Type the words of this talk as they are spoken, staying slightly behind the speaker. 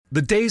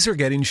The days are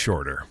getting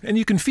shorter, and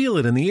you can feel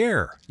it in the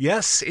air.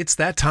 Yes, it's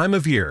that time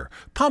of year.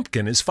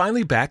 Pumpkin is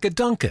finally back at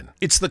Dunkin'.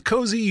 It's the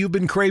cozy you've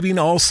been craving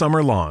all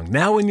summer long,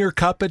 now in your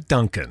cup at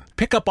Dunkin'.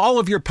 Pick up all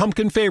of your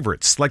pumpkin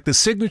favorites, like the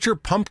signature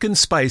pumpkin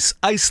spice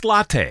iced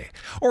latte,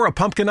 or a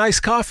pumpkin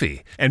iced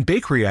coffee, and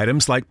bakery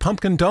items like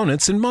pumpkin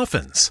donuts and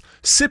muffins.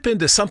 Sip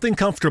into something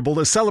comfortable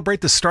to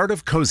celebrate the start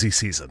of cozy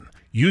season.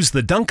 Use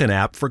the Dunkin'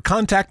 app for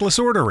contactless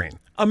ordering.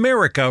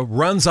 America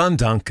runs on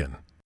Dunkin'.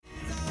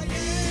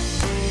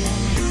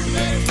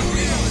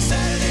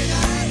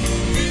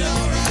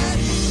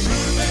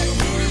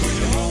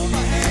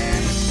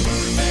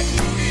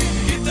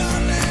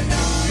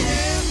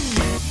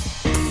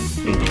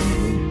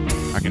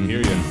 I can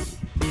hear you.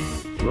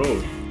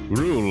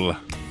 Rule.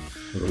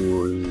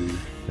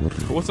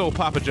 What's old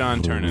Papa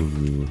John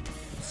turning?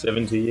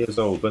 70 years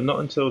old, but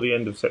not until the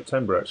end of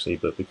September, actually.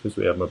 But because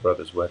we have my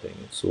brother's wedding,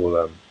 it's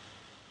all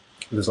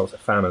there's lots of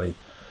family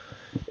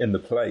in the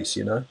place,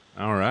 you know.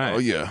 All right. Oh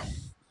yeah.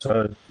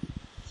 So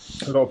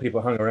a lot of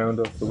people hung around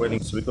after the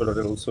wedding, so we got a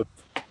little sort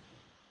of,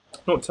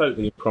 not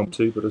totally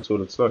impromptu, but a sort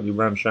of slightly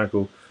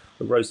ramshackle,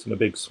 roasting a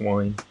big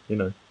swine, you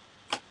know.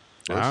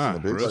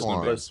 Roasting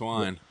a big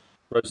swine.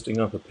 Roasting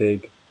up a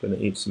pig. Gonna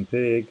eat some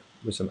pig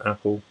with some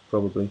apple,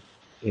 probably,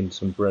 in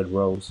some bread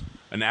rolls.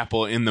 An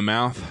apple in the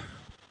mouth?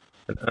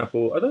 An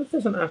apple. I don't know if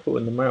there's an apple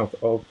in the mouth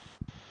of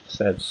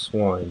said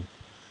swine,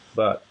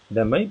 but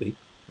there may be.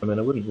 I mean,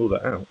 I wouldn't rule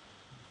that out.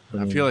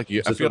 I feel like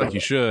you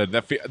should.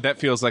 That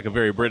feels like a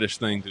very British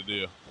thing to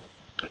do.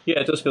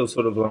 Yeah, it does feel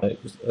sort of like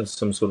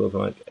some sort of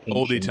like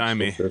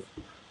oldie-timey, sort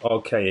of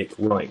archaic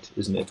rite,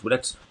 isn't it? Well,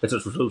 let's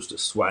roast a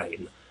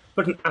swine,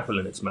 put an apple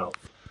in its mouth.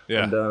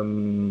 Yeah.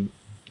 And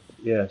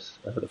yes,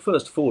 the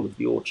first fall of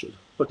the orchard,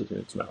 put it in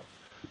its mouth.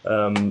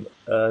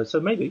 So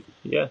maybe,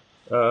 yeah.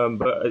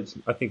 But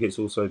I think it's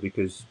also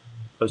because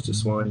roast a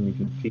swine, you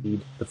can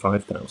feed the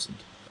 5,000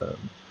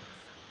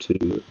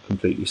 to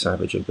completely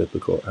savage a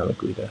biblical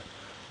allegory there.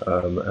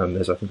 And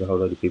there's, I think, a whole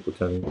load of people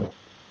turning up,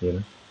 you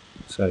know.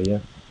 So, yeah,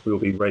 we'll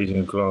be raising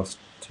a glass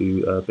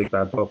to Big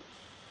Bad Bob,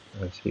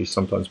 as he's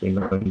sometimes been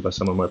known by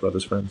some of my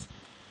brother's friends.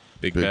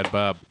 Big Bad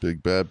Bob.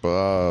 Big Bad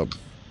Bob.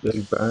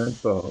 Big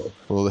Bad Bob.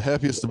 Well, the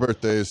happiest of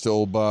birthdays to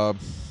old Bob.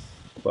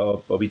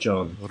 Bobby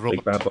John. Robert.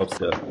 Big Bad Bob's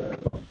there.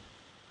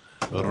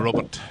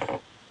 Robert.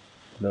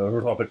 No,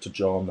 Robert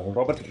John.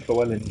 Robert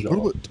Llewellyn John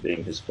Robert.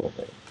 being his full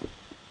name.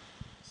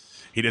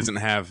 He doesn't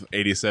have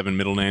 87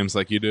 middle names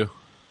like you do?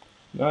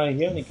 No,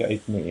 he only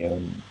gave me,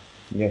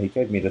 he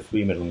gave me the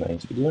 3 middle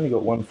names, but he only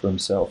got one for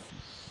himself.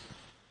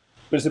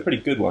 But it's a pretty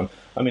good one.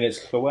 I mean, it's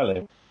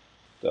Llewellyn,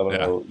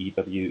 Llewellyn,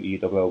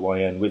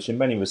 which in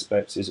many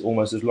respects is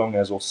almost as long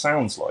as or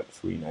sounds like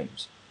 3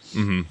 names.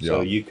 Mm-hmm. So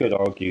you could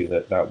argue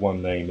that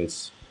one name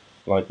is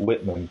like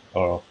Whitman,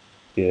 our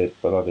dear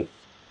beloved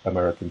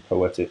American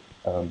poetic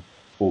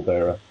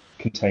forebearer,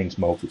 contains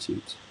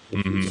multitudes.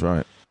 Mm-hmm. That's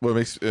right. Well, it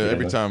makes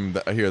every time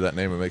that I hear that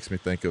name, it makes me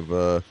think of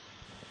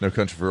No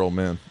Country for Old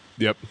Men.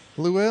 Yep.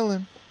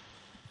 Llewellyn.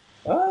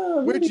 Ah,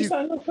 Where'd really? you- Is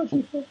that in the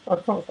country? I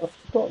forgot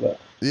that.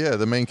 Yeah,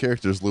 the main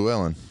character is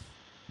Llewellyn.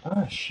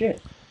 Ah,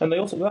 shit. And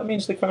that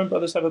means the Coen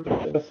brothers have a bit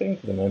of a thing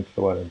for the name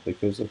Llewellyn,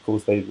 because of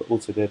course they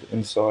also did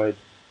Inside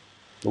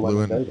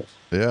Llewellyn Davis.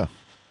 Yeah,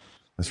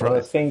 that's But right.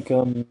 I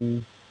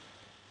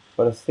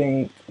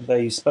think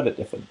they spell it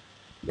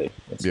differently.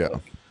 It's Yeah.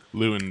 like-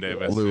 Lewin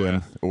Davis.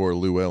 Llewellyn or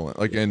Llewellyn.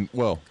 Like, and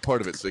well,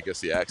 part of it's I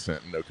guess the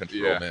accent in No Country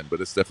for Old Men,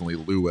 but it's definitely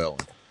Llewellyn.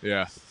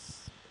 Yeah.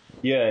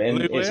 Yeah, and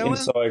it's Llewellyn?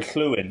 inside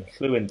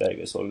Llewyn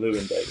Davis or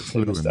Lewin Davis.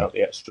 They missed out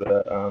the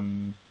extra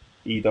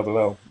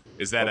E-double-L.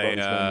 Is that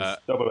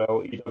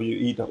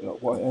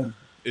double-L-E-W-E-double-L-Y-N.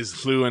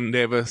 is Lewin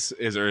Davis,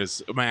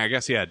 I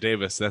guess, yeah,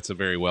 Davis, that's a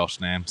very Welsh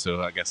name,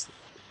 so I guess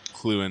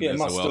Lewin is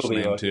a Welsh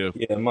name, too.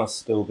 Yeah, it must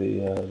still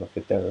be like a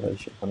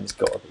derivation. I mean, it's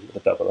got to be with a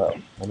double L.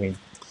 I mean,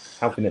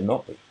 how can it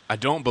not be? I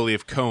don't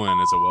believe Cohen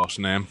is a Welsh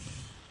name.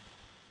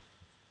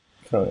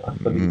 I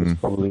believe it's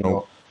probably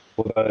not.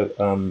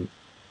 Although,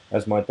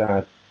 as my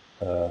dad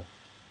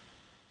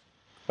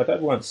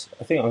once,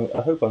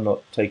 I hope I'm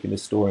not taking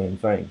this story in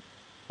vain,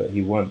 but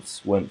he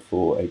once went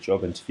for a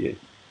job interview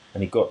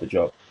and he got the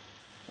job.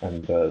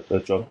 And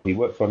the job, he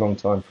worked for a long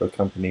time for a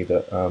company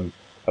that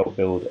helped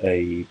build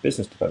a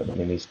business development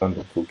in East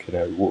London called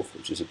Canary Wharf,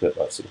 which is a bit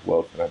like sort of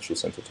World Financial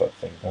Centre type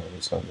thing down in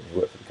East London. He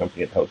worked for the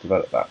company that helped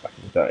develop that back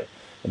in the day.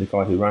 And the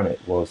guy who ran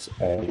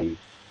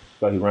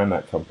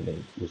that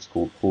company was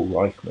called Paul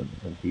Reichman,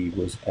 and he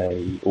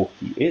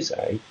is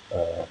a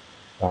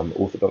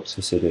Orthodox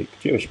Hasidic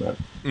Jewish man,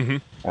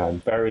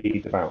 and very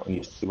devout, and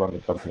used to run the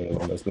company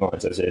along those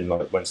lines. As in,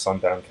 like when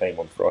sundown came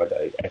on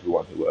Friday,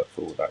 everyone who worked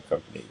for that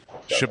company,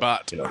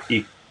 Shabbat.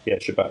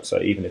 Shabbat. So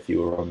even if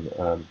you were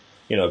on,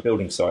 a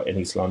building site in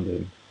East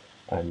London,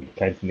 and you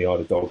came from the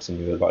Isle of Dogs,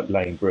 and you were like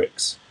laying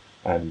bricks,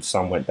 and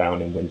sun went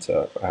down in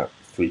winter at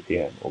 3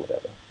 p.m. or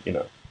whatever,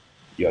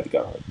 you had to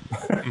go home.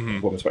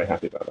 Everyone was very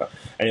happy about that.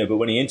 Anyway, but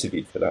when he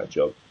interviewed for that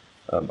job,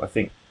 I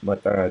think my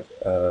dad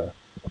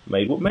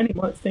made what many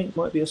might think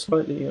might be a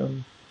slightly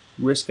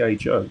risque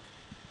joke,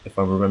 if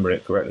I'm remembering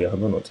it correctly.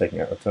 I'm not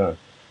taking out a turn.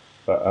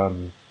 But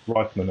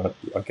Reichman,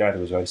 I gather,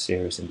 was a very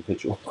serious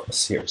individual, quite a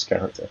serious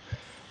character,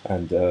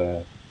 and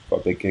got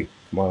a big gig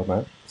for my old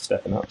man,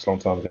 stepping up. It's a long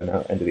time ago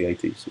now, end of the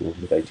 80s or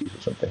mid 80s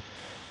or something,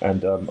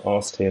 and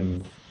asked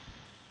him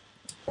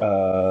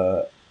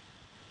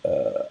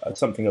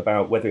something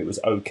about whether it was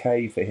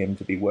okay for him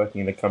to be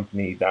working in a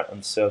company that,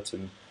 in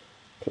certain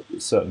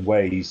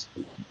ways,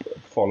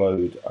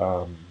 followed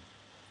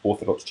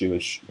Orthodox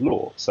Jewish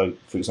law. So,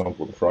 for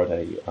example, the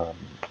Friday,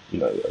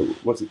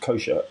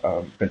 kosher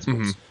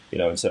principles,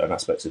 in certain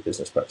aspects of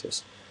business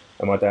practice.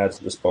 And my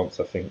dad's response,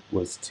 I think,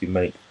 was to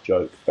make the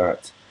joke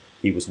that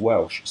he was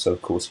Welsh, so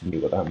of course he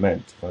knew what that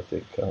meant. I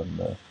think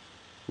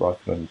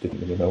Reichman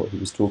didn't really know what he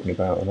was talking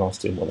about and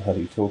asked him, what the hell are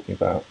you talking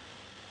about?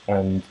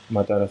 And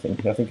my dad, I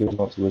think his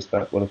answer was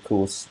that, well, of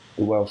course,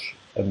 the Welsh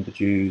and the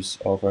Jews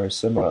are very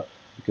similar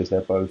because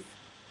they're both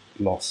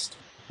lost,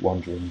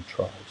 wandering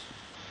tribes.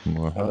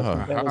 And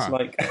I think there was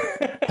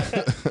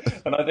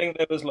and I think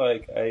there was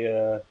like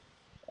a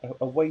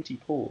weighty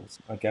pause,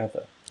 I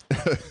gather.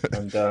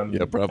 And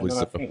yeah, probably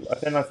so. I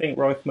think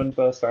Reichman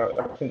burst out.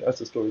 I think, as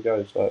the story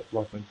goes,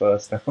 Reichman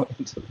burst out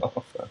into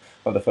laughter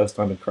for the first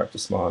time and cracked a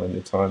smile in the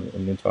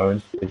entire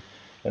interview.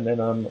 And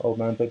then old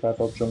man Big Bad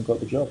Bob John got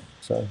the job.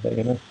 So there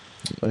you go.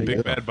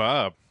 Big Bad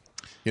Bob.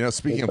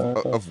 Speaking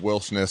of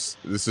Welshness,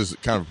 this is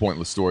kind of a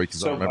pointless story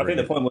because I think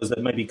the point was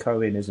that maybe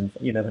Cohen isn't.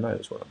 You never know.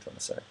 That's what I'm trying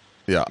to say.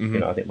 Yeah.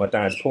 I think my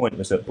dad's point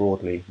was that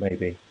broadly,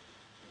 maybe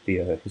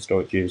the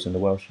historic Jews and the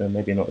Welsh are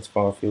maybe not as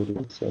far afield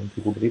as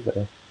people believe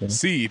they are.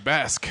 See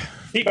Basque.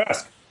 Yeah.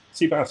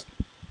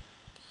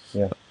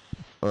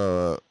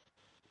 That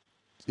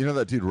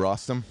dude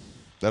Rostam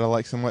that I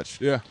like so much?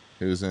 Yeah.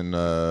 He was in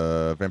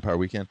Vampire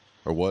Weekend,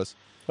 or was.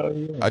 Oh,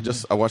 yeah.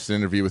 I watched an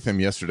interview with him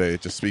yesterday,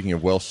 just speaking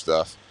of Welsh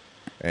stuff.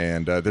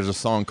 And there's a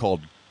song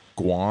called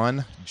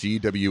Gwan,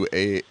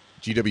 Gwan.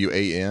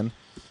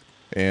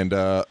 And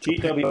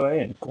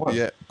Gwan.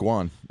 Yeah,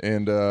 Gwan.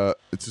 And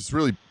it's this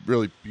really,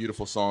 really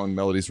beautiful song.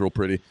 Melody's real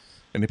pretty.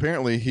 And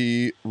apparently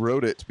he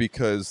wrote it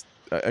because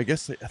I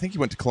think he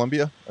went to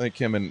Columbia. I think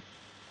him and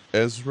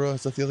Ezra,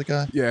 is that the other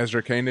guy? Yeah,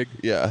 Ezra Koenig.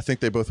 Yeah, I think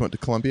they both went to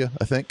Columbia,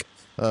 I think.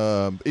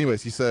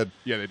 Anyways, he said...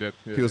 Yeah, they did.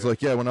 He was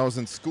like, when I was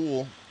in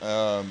school,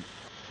 our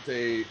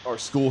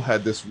school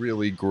had this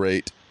really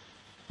great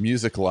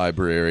music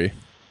library.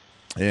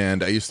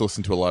 And I used to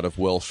listen to a lot of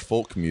Welsh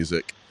folk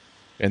music.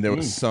 And there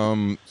was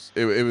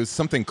it was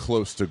something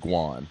close to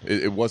Gwan.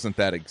 It wasn't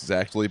that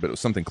exactly, but it was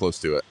something close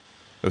to it.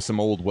 There was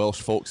some old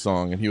Welsh folk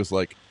song, and he was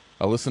like,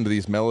 I listen to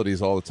these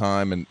melodies all the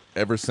time, and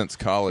ever since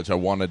college, I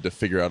wanted to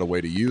figure out a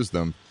way to use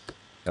them.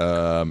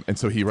 And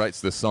so he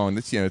writes this song.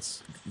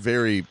 It's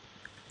very...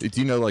 Do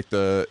you know, like,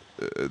 the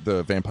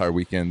Vampire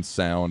Weekend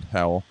sound,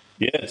 Howl?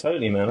 Yeah,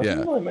 totally, man. I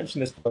think I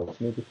mentioned this to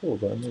me before,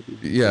 but maybe...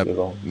 Yeah,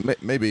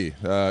 maybe.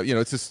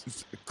 It's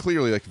just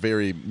clearly, like,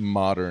 very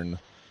modern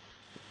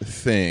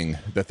thing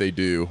that they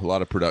do. A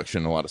lot of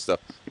production, a lot of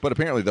stuff. But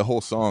apparently the whole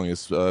song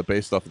is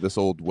based off of this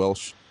old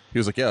Welsh... He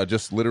was like, I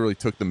just literally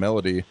took the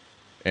melody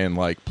and,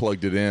 like,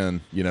 plugged it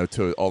in,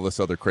 to all this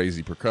other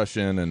crazy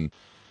percussion and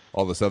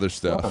all this other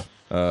stuff.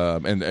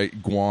 And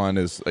Gwan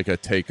is like a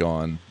take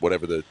on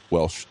whatever the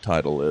Welsh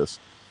title is.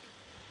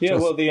 Yeah,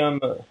 well,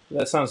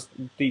 that sounds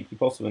deeply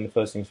possible. And the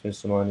first thing that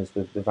comes to mind is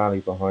the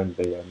valley behind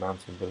the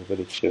mountain where the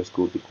village is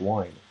called the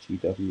Gwaun,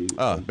 G-W.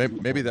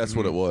 Maybe that's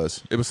what it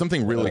was. It was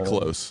something really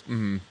close.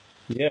 Mm-hmm.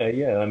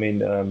 Yeah. I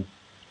mean,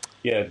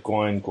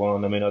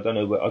 Gwaun. I mean, I don't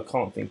know, but I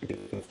can't think of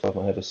the top of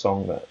my head a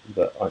song that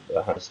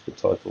has the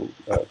title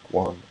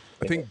Gwaun.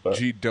 I think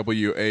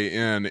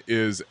Gwan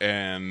is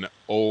an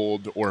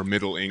old or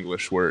Middle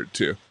English word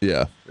too.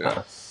 Yeah.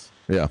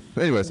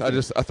 Anyways,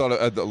 I thought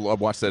I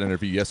watched that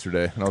interview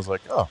yesterday, and I was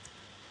like, oh,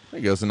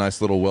 there goes a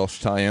nice little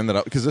Welsh tie-in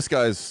because this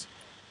guy's,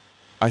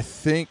 I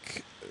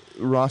think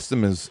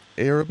Rostam is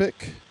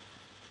Arabic.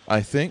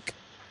 I think,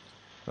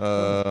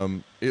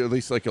 at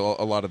least like a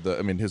lot of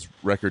his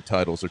record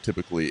titles are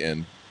typically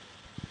in.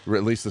 Or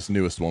at least this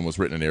newest one was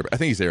written in Arabic. I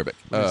think he's Arabic.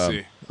 Let's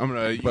see. I'm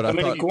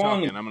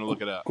gonna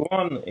look it up.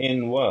 Gwan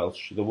in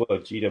Welsh, the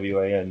word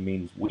Gwan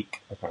means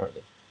weak,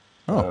 apparently.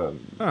 By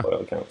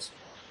all accounts.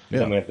 Yeah.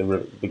 Then we have the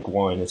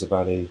Gwaun as a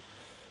valley.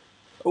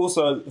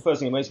 Also, the first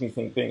thing it makes me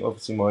think, being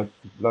obviously my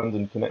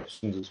London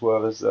connections as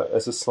well, as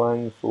a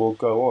slang for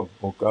go on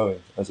or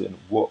going, as in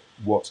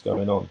what's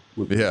going on.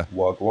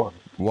 Wagwan.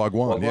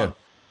 Wagwan. Yeah.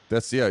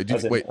 That's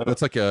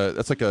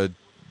That's like a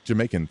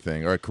Jamaican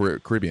thing or a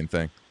Caribbean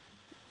thing.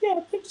 Yeah,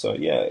 I think so.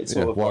 Yeah, it's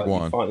sort of like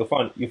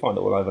you find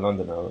it all over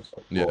London now. It's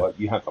like,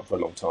 you have done for a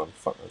long time.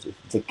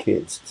 The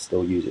kids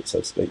still use it, so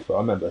to speak. But I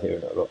remember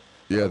hearing it a lot.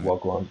 Yeah,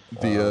 Wagwan.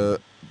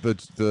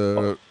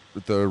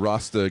 The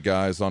Rasta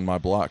guys on my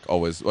block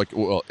always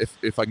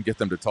if I can get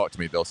them to talk to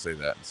me, they'll say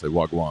that and say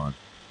Wagwan.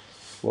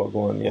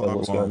 Wagwan, yeah. Wagwan.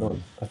 What's going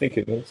on? I think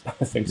it means.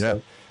 I think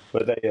so.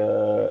 But I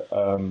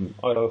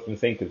often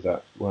think of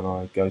that when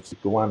I go to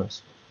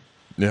Gowanus.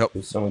 Yep.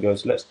 If someone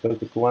goes, let's go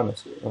to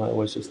Gowanus, and I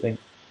always just think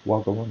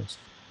Wagawanus.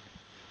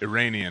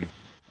 Iranian.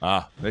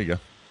 There you go.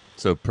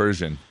 So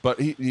Persian, but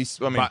he's.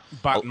 I mean,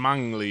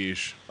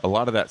 Batmanglish. A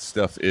lot of that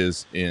stuff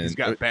is in. He's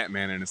got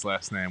Batman in his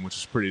last name, which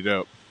is pretty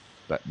dope.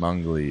 That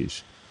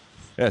Mongolish.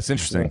 Yeah, it's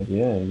interesting.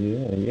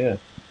 Yeah.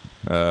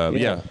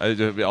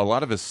 A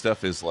lot of his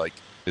stuff is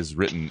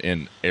written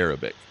in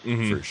Arabic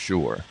for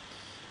sure.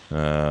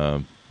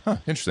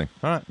 Interesting.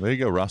 All right, there you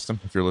go, Rostam,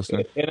 if you're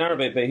listening. In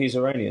Arabic, but he's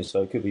Iranian,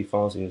 so it could be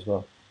Farsi as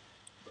well.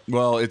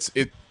 Well,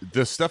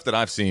 the stuff that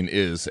I've seen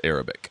is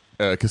Arabic,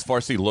 because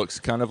Farsi looks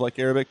kind of like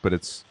Arabic, but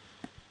it's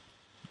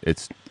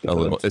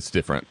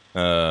different,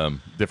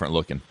 different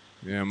looking.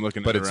 Yeah, I'm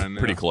looking but at it it's right now.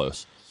 Pretty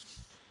close.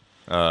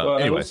 Well,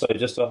 anyways. also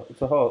just to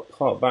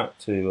hark back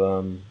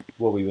to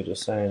what we were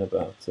just saying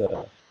about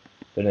the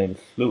name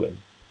Llywelyn,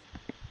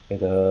 and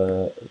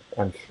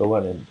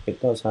Llywelyn,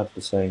 it does have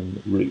the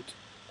same root.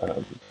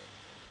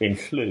 In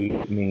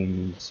Llyw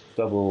means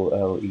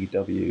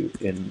Lew,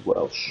 in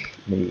Welsh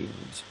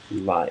means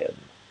lion.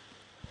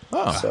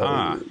 Oh, so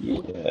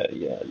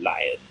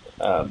lion.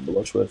 The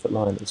Welsh word for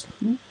lion is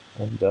Llyw,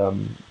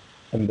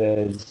 and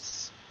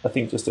there's, I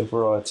think, just a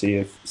variety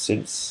of,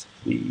 since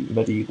the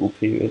medieval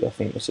period, I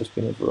think there's just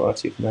been a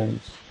variety of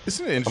names.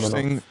 Isn't it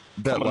interesting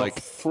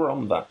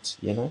from that,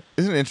 Isn't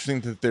it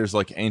interesting that there's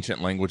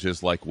ancient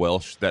languages like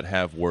Welsh that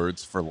have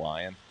words for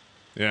lion?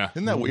 Yeah.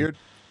 Isn't that weird?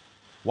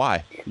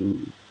 Why?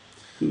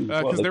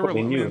 Because they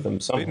knew of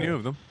them somehow. They knew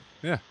of them.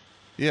 Yeah.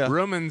 Yeah.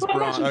 Romans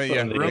brought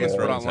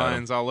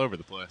lions all over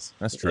the place.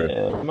 That's true.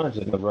 Yeah,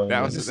 imagine the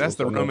Romans. That's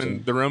the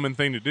Roman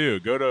thing to do.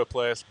 Go to a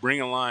place, bring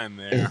a lion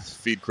there.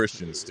 Feed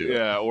Christians to it.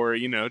 Yeah, or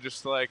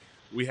just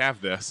we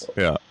have this.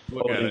 Yeah.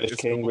 Look at it.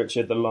 King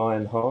Richard the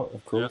Lionheart,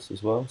 of course,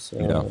 as well.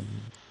 So,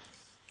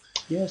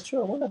 yeah, it's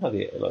true. I wonder how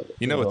the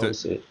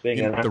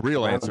the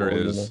real answer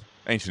is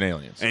ancient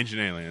aliens. Ancient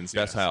aliens.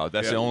 That's how.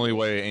 That's the only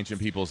way ancient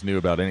peoples knew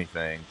about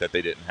anything that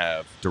they didn't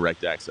have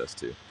direct access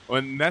to. Well,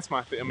 and that's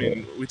my thing. I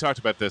mean, we talked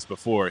about this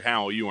before.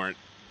 Hal, you weren't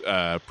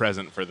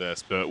present for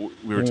this, but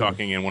we were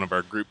talking in one of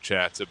our group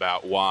chats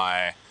about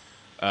why,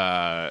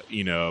 a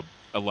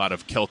lot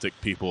of Celtic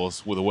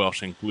peoples, with the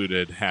Welsh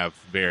included, have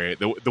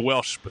the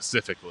Welsh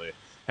specifically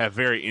have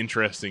very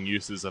interesting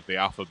uses of the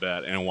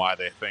alphabet and why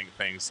they think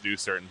things do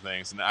certain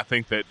things. And I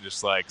think that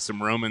just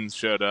some Romans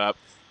showed up,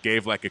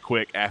 gave a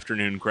quick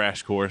afternoon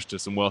crash course to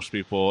some Welsh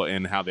people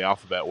in how the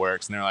alphabet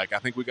works, and they're like, I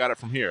think we got it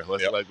from here.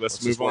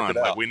 Let's move on.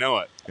 We know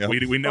it. Yep.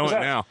 We know it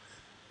now.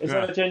 Is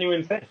that a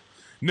genuine thing?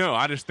 No,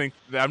 I'm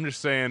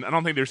just saying, I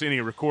don't think there's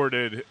any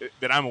recorded,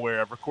 that I'm aware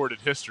of, recorded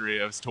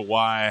history as to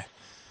why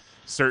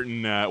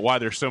why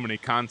there's so many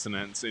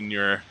consonants in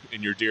your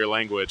dear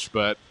language,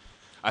 but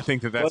I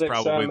think that's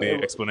probably the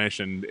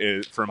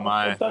explanation from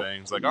my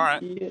things. All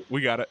right,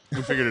 we got it.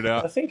 We figured it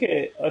out. I think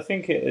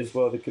it as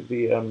well. There could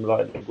be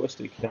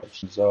linguistic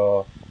connections.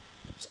 So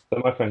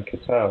my friend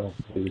Catal,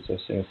 who's a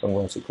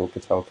singer-songwriter called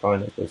Catal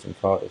Kiner, lives in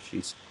Cardiff.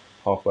 She's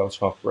half Welsh,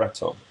 half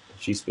Breton.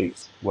 She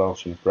speaks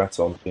Welsh and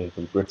Breton, being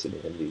from Brittany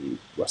in the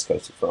west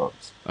coast of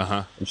France.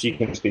 And she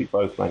can speak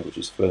both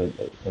languages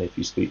fluently. And if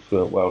you speak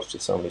fluent Welsh to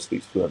someone who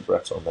speaks fluent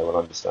Breton, they will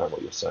understand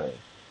what you're saying.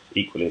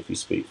 Equally, if you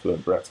speak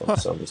fluent Breton to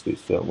someone who speaks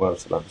fluent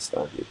Welsh, they'll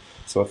understand you.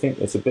 So I think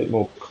it's a bit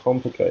more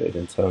complicated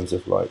in terms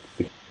of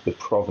the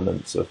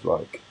provenance of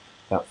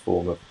that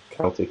form of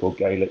Celtic or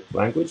Gaelic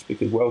language,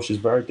 because Welsh is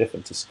very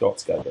different to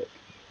Scots Gaelic,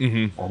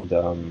 and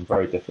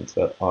very different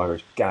to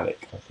Irish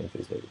Gaelic, I think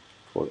is what they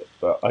call it.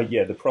 But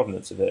the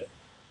provenance of it,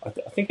 I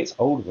think it's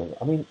older than.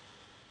 I mean,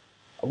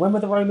 when were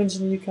the Romans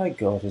in the UK?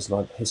 God, it's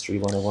History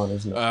 101,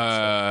 isn't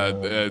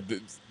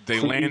it? They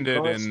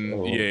landed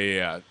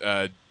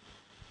in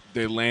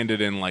they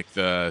landed in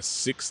the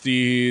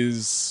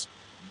 60s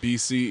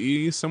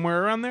BCE,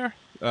 somewhere around there.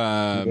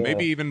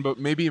 Maybe even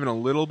a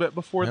little bit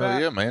before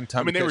that. Yeah, man.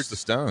 Time to catch the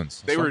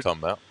stones. That's what I'm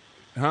talking about.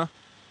 Huh?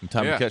 In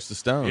time to catch the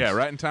stones. Yeah,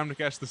 right in time to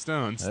catch the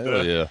stones.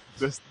 Hell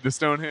the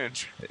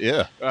Stonehenge.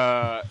 Yeah.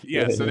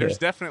 So there's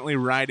definitely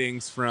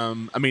writings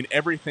from,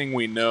 everything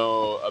we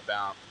know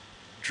about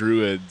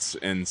Druids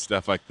and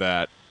stuff like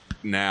that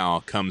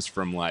now comes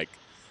from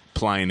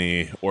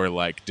Pliny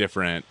or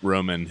different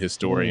Roman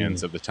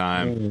historians of the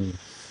time.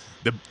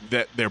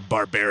 That they're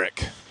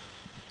barbaric.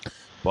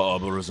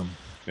 Barbarism.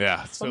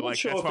 Yeah, so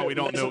that's why we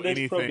don't know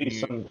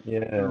anything.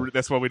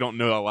 That's why we don't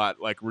know a lot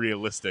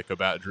realistic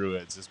about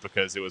Druids, is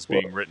because it was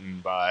being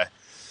written by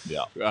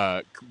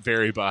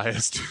very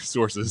biased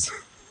sources.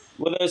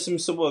 Well, there's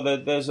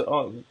there's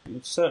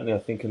certainly, I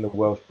think, in the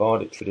Welsh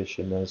bardic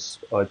tradition, there's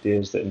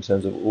ideas that in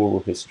terms of oral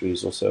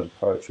histories or certain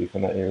poetry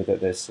from that era,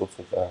 that there's sort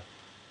of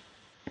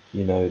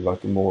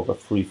more of a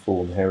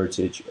free-form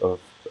heritage of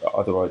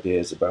other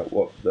ideas about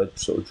what the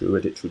sort of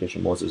Druidic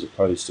tradition was, as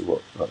opposed to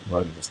what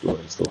Roman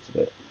historians thought of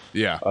it.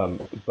 Yeah.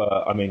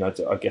 But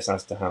I guess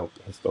as to how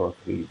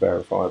historically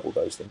verifiable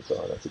those things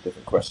are, that's a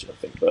different question, I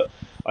think. But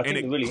I think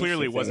it really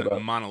clearly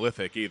wasn't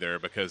monolithic either,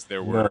 because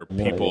there were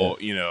people,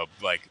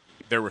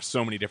 there were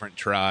so many different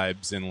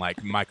tribes and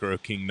micro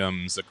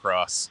kingdoms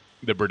across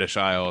the British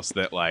Isles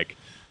that like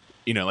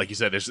you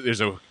said,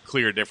 there's a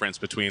clear difference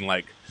between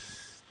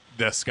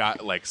the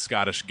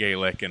Scottish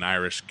Gaelic and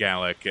Irish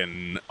Gaelic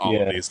and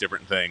all of these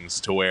different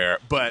things, to where,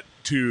 but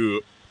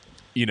to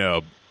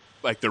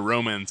like the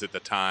Romans at the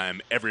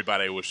time,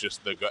 everybody was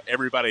just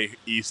everybody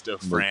east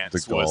of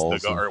France the was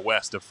Gauls or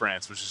west of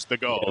France was just the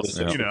Gauls,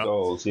 Yeah, you know,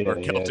 Gauls, or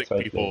Celtic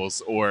totally.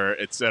 peoples, or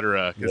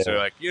etc. Because they're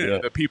like, you know,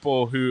 the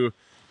people who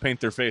paint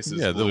their faces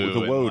blue,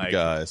 the and Woad like,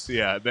 guys,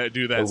 that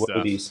do that The stuff.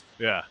 Woadies.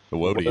 Yeah, the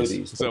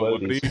Woadies. So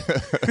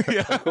Woadies.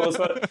 Yeah. Of course,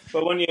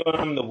 but when you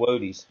the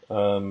Woadies,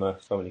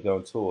 so when you go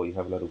on tour, you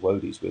have a lot of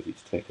Woadies with you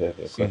to take care of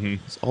your equipment.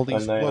 Mm-hmm. It's all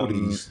these And they,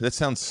 Woadies. That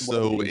sounds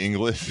so Woadies.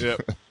 English.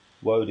 Yep.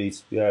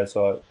 Woadies, yeah.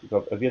 So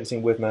have you ever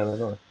seen With Man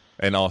and I?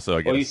 And also,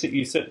 I guess,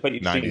 You've 90s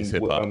seen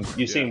hip-hop.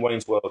 you've seen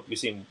Wayne's World. You've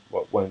seen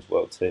Wayne's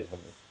World too, haven't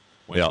you?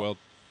 Wayne's World.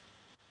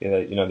 Yeah,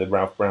 you know the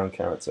Ralph Brown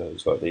character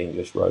who's like the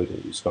English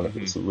roadie. Who's kind of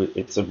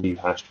it's a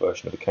rehashed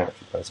version of a character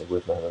who plays in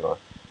With Man and I.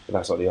 But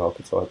that's like the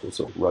archetypal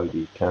sort of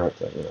roadie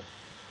character, you know,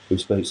 who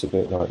speaks a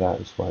bit like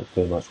that. It's like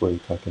too much weed,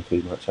 taking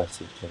too much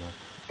acid, you know.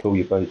 Call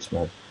your boots,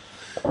 man.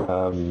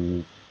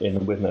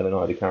 In With Man and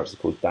I, the character's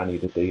called Danny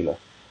the Dealer.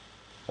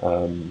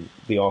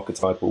 The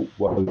archetypal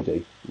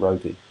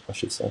roadie, I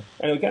should say.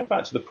 Anyway, getting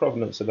back to the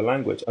provenance of the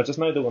language, I just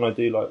know that when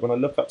I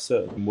look up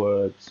certain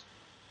words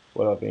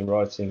while I've been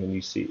writing, and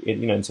you see, you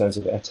know, in terms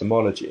of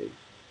etymology,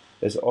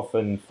 there's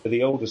often, for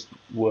the oldest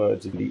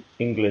words in the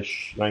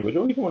English language,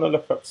 or even when I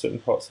look up certain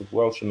parts of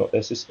Welsh and not,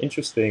 there's this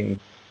interesting,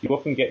 you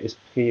often get this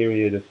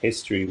period of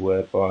history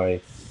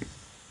whereby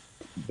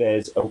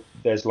there's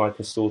like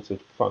a sort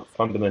of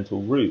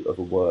fundamental root of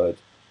a word,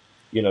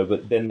 you know,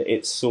 but then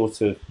it sort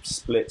of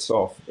splits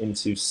off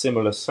into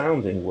similar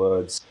sounding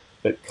words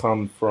that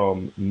come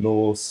from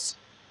Norse,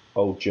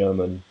 Old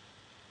German,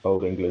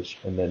 Old English,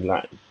 and then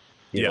Latin,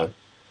 you know.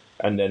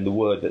 And then the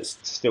word that's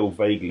still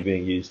vaguely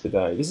being used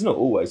today, this is not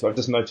always, but I've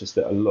just noticed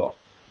that a lot,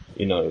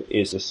 you know,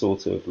 is a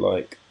sort of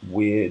like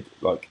weird,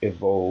 like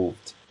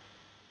evolved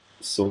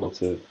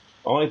sort of,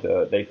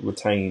 either they've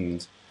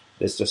retained,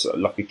 there's just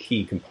like a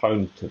key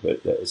component of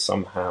it that has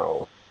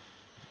somehow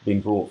been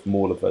brought from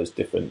all of those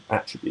different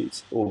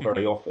attributes. Or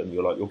very often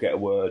you'll get a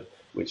word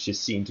which is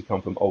seen to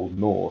come from Old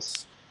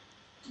Norse,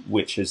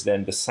 which is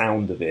then the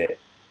sound of it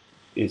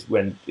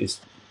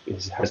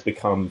has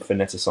become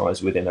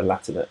phoneticized within a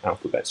Latin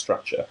alphabet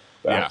structure,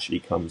 but actually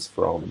comes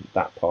from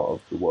that part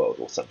of the world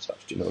or some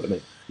such. Do you know what I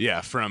mean? Yeah,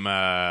 from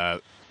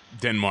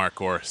Denmark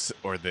or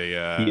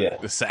the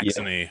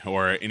Saxony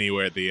or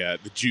anywhere the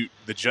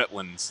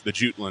Jutlands,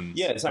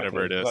 yeah, exactly.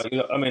 whatever it is.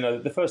 Like, I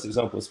mean, the first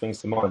example that springs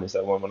to mind is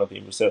that one when I've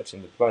been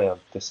researching the play I'm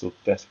still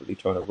desperately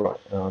trying to write,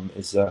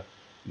 is that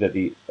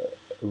the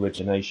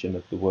origination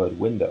of the word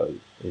window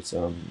is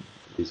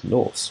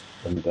Norse,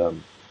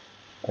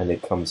 and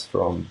it comes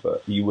from,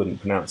 but you wouldn't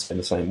pronounce it in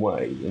the same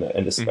way, you know,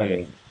 and the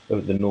spelling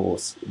of the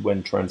Norse,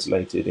 when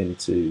translated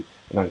into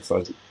an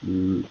anglicized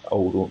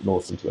Old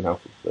Norse into an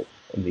alphabet,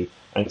 and the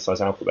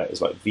anglicized alphabet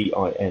is like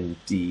Vindr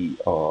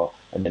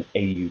and then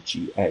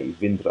Auga,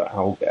 Vindra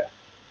Auga,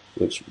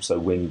 so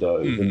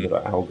window,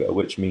 Vindra Auga,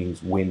 which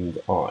means wind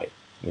eye,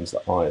 means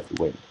the eye of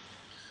the wind.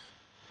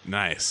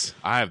 Nice.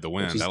 Eye of the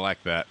wind, I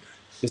like that.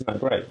 Isn't that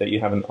great, that you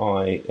have an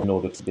eye in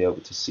order to be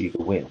able to see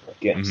the wind? I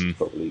guess it's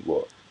probably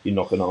what you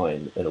knock an eye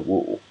in a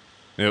wall.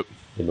 Yep.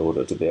 In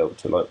order to be able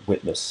to like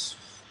witness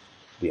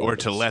the or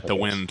elements, to let the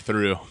wind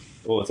through.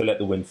 Or to let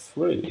the wind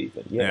through,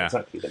 even. Yeah,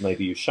 exactly. That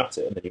maybe you shut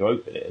it and then you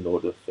open it in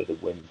order for the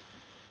wind.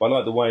 I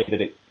like the way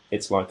that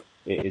it's like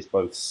it is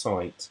both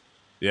sight,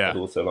 but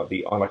also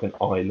like an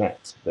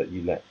eyelet, that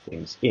you let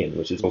things in,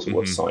 which is also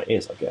what sight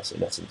is, I guess,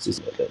 in essence,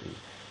 isn't it? That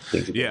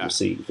things are being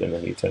received and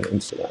then you turn it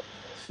into that.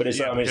 But it's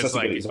it's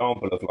such a good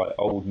example of like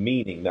old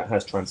meaning that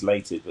has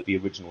translated, but the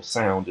original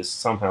sound is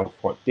somehow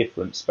quite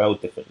different,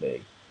 spelled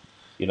differently.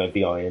 You know,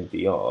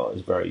 Vindr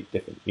is very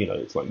different. You know,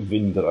 it's like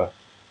Vindra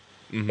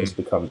has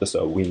become just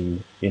a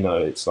win. You know,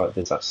 it's like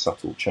there's that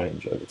subtle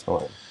change over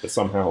time, but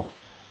somehow,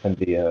 and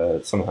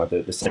the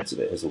sense of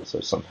it has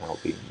also somehow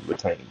been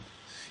retained.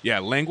 Yeah,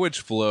 language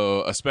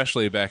flow,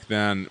 especially back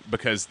then,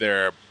 because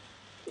they're,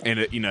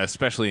 and you know,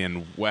 especially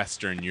in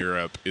Western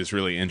Europe, is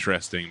really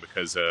interesting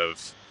because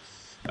of.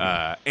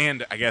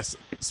 And I guess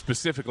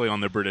specifically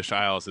on the British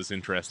Isles is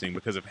interesting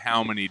because of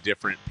how many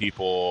different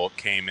people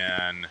came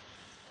in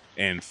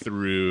and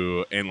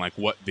through, and like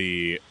what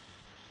the,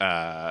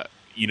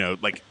 you know,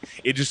 like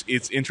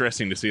it's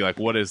interesting to see like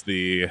what is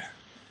the,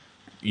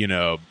 you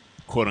know,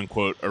 quote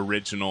unquote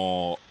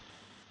original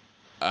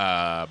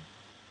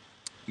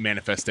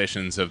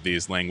manifestations of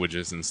these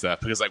languages and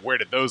stuff, because like where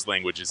did those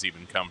languages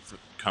even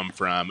come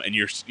from? And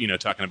you're, you know,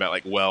 talking about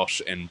like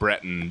Welsh and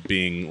Breton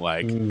being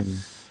like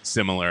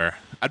similar.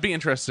 I'd be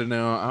interested to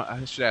know.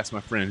 I should ask my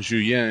friend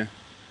Julien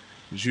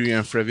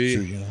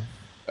Frevy,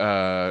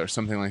 or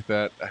something like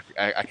that.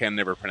 I can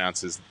never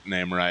pronounce his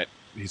name right.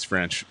 He's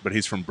French, but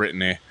he's from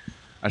Brittany.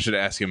 I should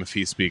ask him if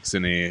he speaks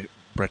any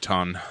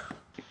Breton.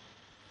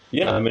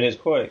 Yeah, I mean, it's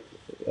quite.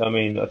 I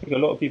mean, I think a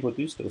lot of people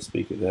do still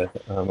speak it there.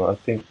 I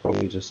think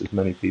probably just as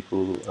many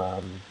people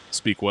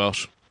speak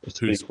Welsh.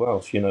 Speak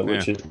Welsh, you know,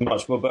 which is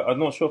much more. But I'm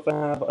not sure if they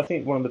have. I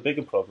think one of the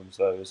bigger problems,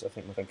 though, is I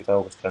think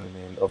Adele was telling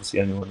me, and obviously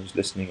anyone who's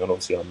listening, and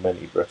obviously our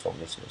many Breton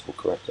listeners will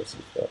correct us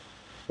if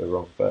we're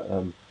wrong. But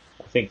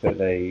I think that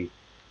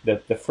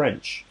the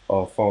French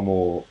are far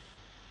more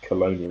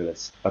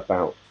colonialists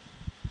about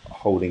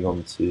holding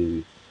on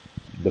to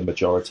the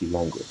majority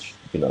language.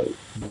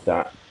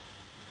 That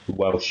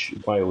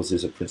Wales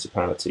is a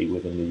principality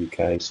within the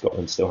UK.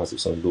 Scotland still has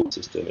its own law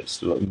system. It's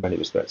still, in many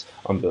respects,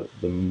 under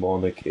the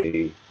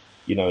monarchy.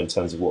 In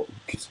terms of what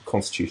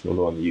constitutional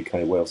law in the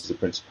UK, Wales is a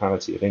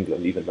principality of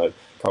England, even though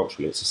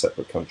culturally it's a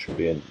separate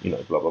country and,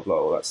 blah, blah, blah,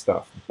 all that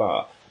stuff.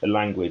 But the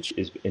language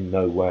is in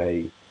no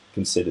way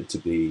considered to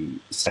be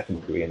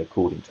secondary and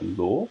according to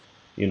law.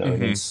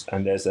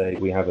 And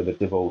we have a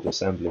devolved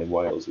assembly in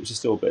Wales, which is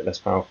still a bit less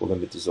powerful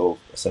than the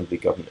dissolved assembly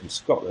government in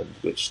Scotland,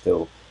 which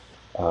still,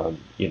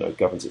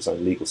 governs its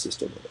own legal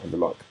system and the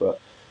like.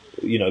 But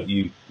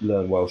you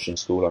learn Welsh in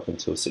school up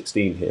until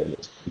 16 here, and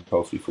it's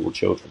compulsory for all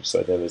children.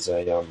 So there is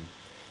a,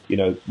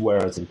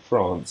 whereas in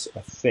France, I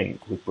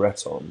think with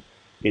Breton,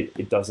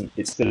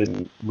 it still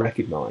isn't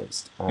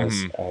recognised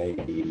as a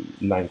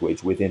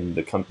language within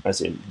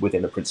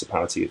within a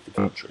principality of the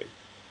country.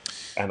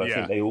 And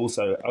I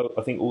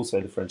think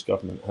also the French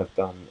government have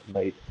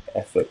made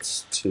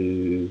efforts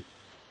to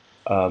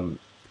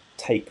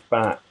take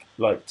back,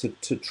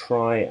 to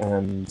try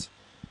and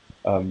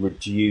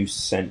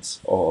reduce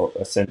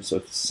a sense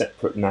of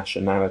separate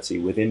nationality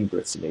within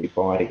Brittany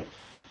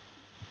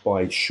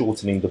by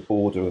shortening the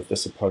border of the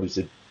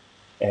supposed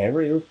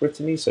area of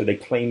Brittany. So they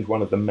claimed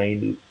one of the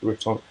main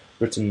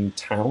Britain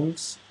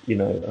towns,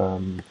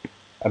 and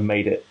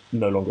made it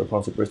no longer a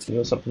part of Brittany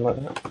or something like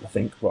that, I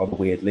think, rather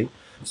weirdly.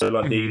 So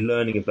the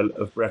learning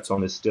of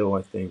Breton is still,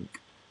 I think,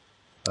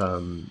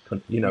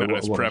 not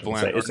as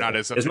prevalent or not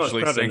as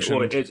officially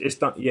sanctioned.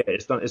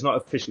 It's not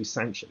officially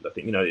sanctioned. I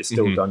think it's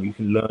still done. You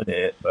can learn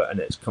it, and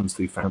it comes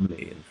through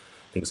family and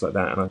things like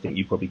that. And I think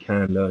you probably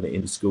can learn it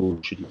in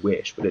school should you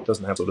wish, but it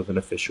doesn't have sort of an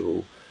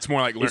official. It's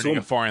more like learning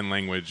a foreign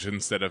language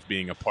instead of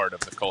being a part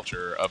of the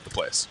culture of the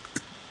place.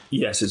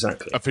 Yes,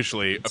 exactly.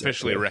 Officially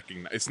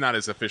recognized. It's not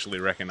as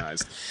officially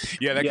recognized.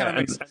 Yeah, that kind of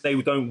makes. And they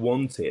don't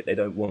want it. They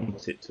don't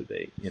want it to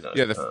be.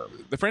 Yeah,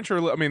 the French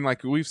are. I mean,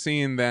 we've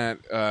seen that.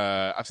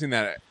 I've seen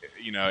that.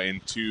 In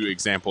two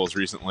examples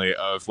recently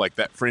of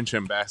that French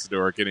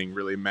ambassador getting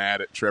really mad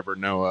at Trevor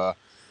Noah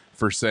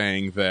for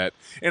saying that.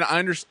 And I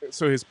understand.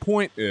 So his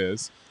point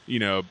is,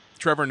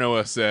 Trevor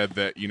Noah said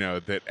that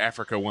that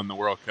Africa won the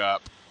World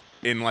Cup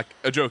in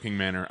a joking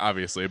manner,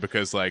 obviously,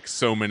 because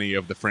so many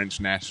of the French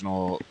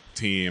national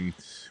team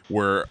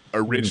were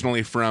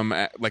originally from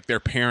their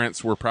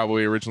parents were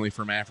probably originally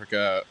from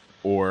Africa,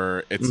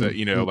 or it's all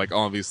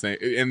of these things,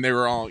 and they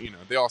were all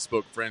they all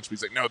spoke French. But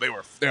he's like, no,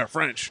 they're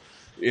French,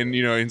 and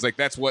he's like,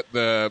 that's what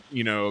the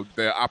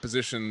the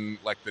opposition,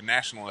 the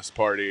Nationalist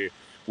Party,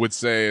 would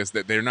say, is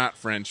that they're not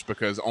French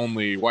because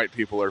only white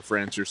people are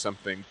French or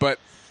something. But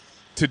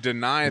to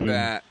deny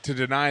that, to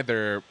deny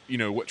their,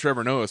 what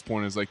Trevor Noah's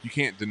point is, you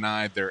can't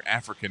deny their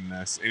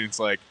Africanness. And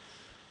it's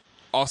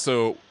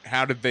also,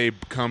 how did they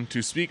come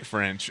to speak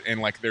French?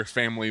 And their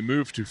family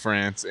moved to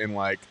France, and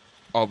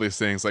all these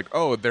things.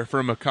 Oh, they're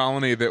from a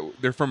colony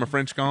they're from a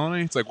French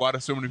colony. It's why do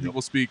so many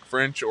people speak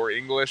French or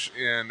English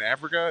in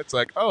Africa? It's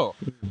oh,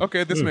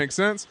 okay, this makes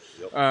sense.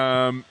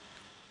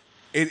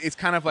 It's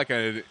kind of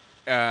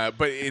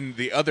but in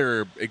the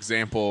other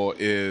example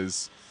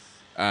is,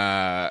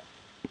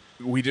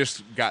 we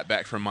just got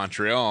back from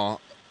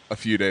Montreal a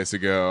few days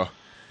ago,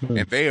 and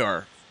they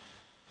are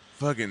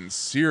fucking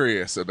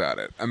serious about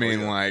it. I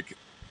mean,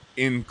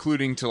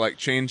 including to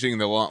changing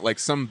the law.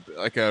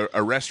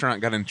 A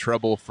restaurant got in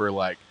trouble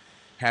for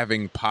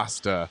having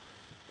pasta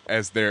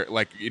as their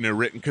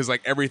written, because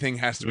everything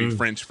has to be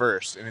French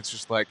first, and it's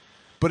just but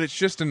it's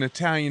just an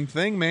Italian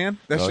thing, man.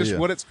 That's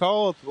what it's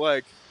called.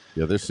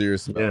 Yeah, they're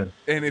serious about it.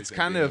 And it's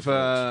kind of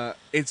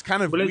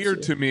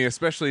weird to me,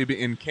 especially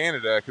in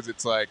Canada, because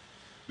it's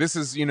this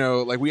is,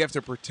 we have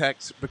to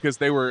protect, because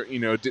they were,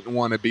 didn't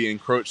want to be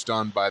encroached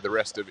on by the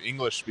rest of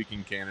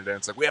English-speaking Canada.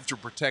 It's we have to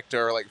protect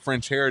our,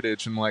 French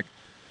heritage. And,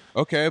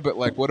 okay, but,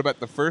 what about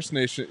the First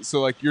Nation?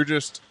 So,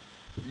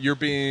 you're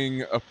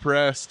being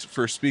oppressed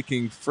for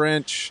speaking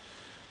French,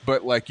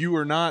 but, you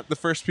are not the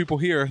first people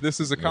here. This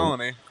is a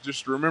colony.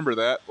 Just remember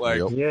that.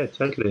 Yeah,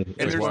 totally.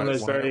 And there's why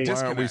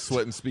aren't we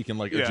sweating speaking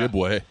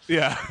Ojibwe?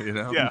 Yeah.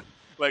 Yeah.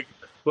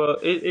 Well,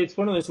 it's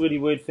one of those really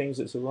weird things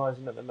that's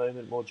arising at the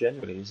moment more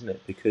generally, isn't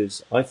it?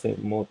 Because I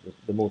think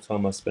the more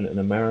time I spent in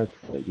America,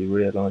 you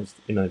realise,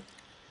 the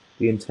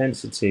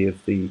intensity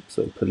of the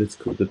sort of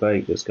political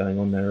debate that's going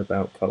on there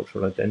about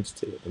cultural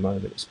identity at the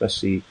moment,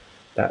 especially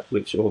that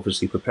which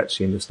obviously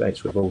perpetually in the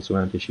States revolves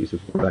around issues of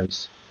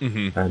race,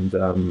 and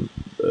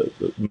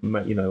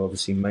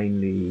obviously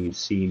mainly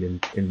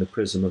seen in the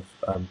prism of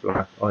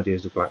black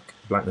ideas of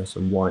blackness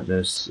and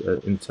whiteness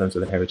in terms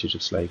of the heritage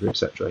of slavery,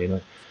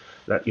 etc.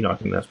 That I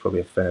think that's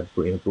probably a fair,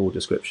 broad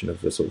description of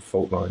the sort of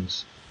fault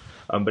lines.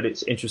 But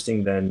it's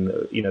interesting then,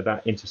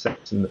 that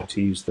intersects, and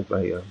to use the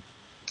very,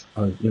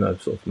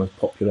 sort of most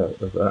popular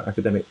of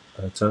academic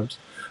terms,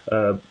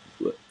 and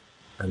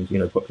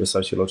popular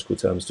sociological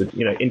terms, to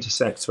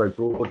intersects very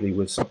broadly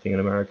with something in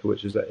America,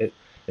 which is that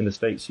in the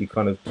States, you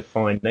kind of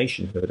define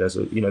nationhood as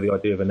the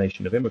idea of a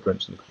nation of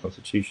immigrants, and the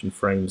Constitution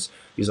frames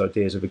these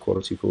ideas of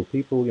equality for all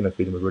people,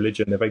 freedom of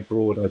religion. They're very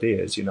broad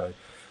ideas,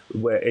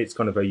 where it's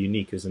kind of very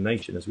unique as a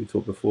nation, as we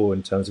talked before,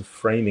 in terms of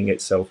framing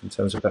itself in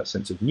terms of that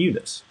sense of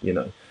newness,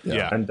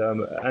 Yeah. And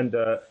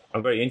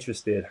I'm very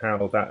interested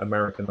how that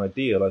American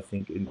ideal, I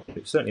think,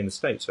 certainly in the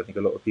States, I think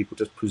a lot of people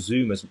just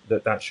presume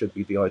that should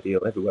be the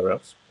ideal everywhere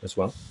else as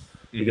well.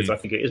 Because I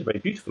think it is a very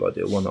beautiful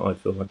ideal, one that I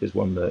feel like is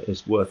one that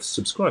is worth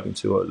subscribing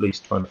to, or at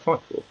least trying to fight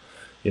for,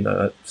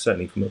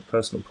 certainly from a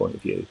personal point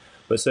of view.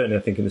 But certainly I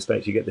think in the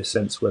States you get this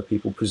sense where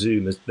people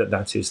presume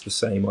that is the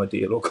same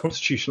ideal or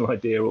constitutional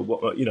idea or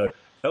what,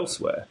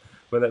 elsewhere.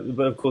 But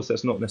of course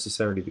that's not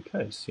necessarily the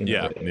case.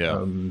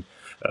 And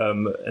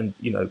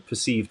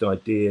perceived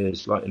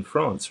ideas, like in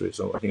France, for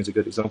example, I think it's a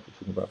good example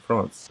talking about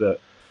France,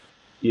 that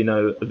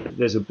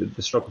there's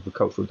the struggle for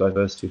cultural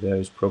diversity there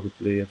is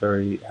probably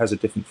has a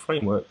different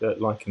framework that,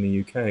 like in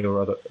the UK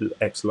or other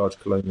ex-large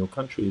colonial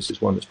countries,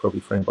 is one that's probably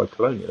framed by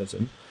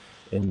colonialism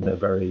in a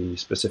very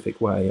specific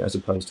way, as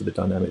opposed to the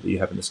dynamic that you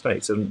have in the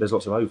States. And there's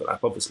lots of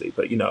overlap, obviously,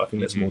 but I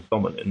think that's more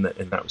dominant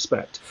in that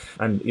respect.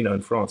 And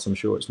in France, I'm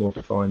sure it's more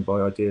defined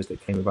by ideas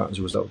that came about as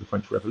a result of the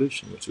French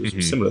Revolution, which was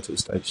similar to the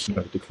States,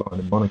 decline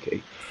in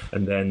monarchy,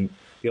 and then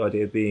the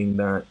idea being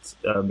that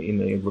in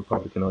the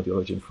Republican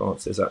ideology in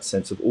France, there's that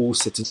sense of all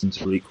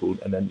citizens are equal,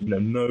 and then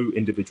no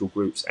individual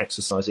groups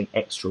exercising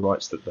extra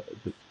rights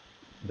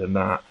than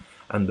that,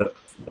 and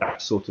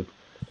that sort of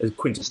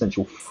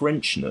quintessential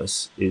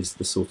Frenchness is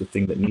the sort of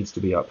thing that needs to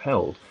be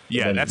upheld.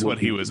 Yeah, that's what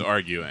he was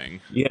arguing.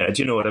 Yeah,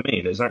 do you know what I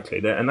mean? Exactly.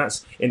 And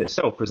that's in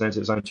itself presents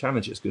its own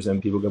challenges, because then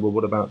people go, well,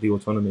 what about the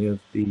autonomy of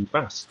the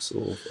Basques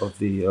or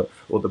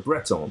the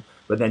Bretons?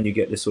 But then you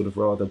get this sort of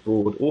rather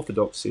broad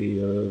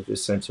orthodoxy of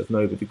this sense of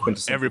no, but the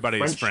quintessential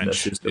everybody is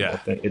French. Is the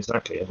thing.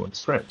 Exactly,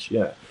 everyone's French.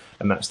 Yeah,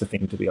 and that's the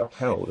thing to be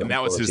upheld. And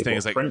that was his thing.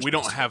 Is like, we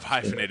don't have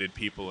hyphenated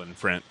people in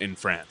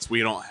France. We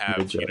don't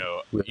have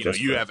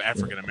you have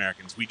African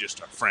Americans. We just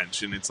are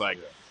French, and it's like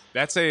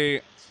that's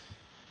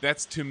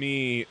to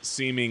me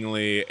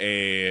seemingly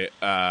a.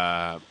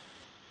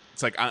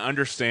 It's like, I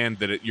understand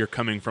that you're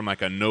coming from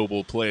like a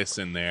noble place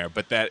in there,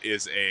 but that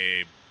is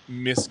a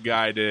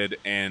misguided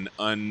and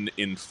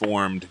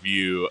uninformed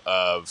view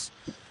of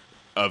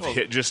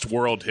just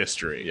world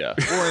history. Yeah,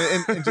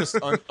 and just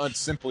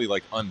simply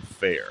like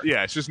unfair.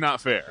 Yeah, it's just not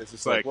fair. It's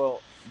just like,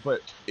 well,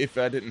 but if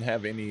I didn't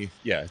have any,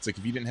 it's like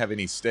if you didn't have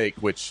any stake,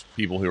 which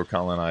people who are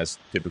colonized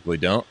typically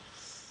don't,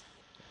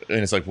 and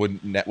it's like,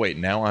 wait,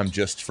 now I'm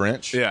just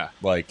French? Yeah,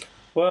 like.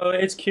 Well,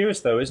 it's curious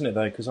though, isn't it?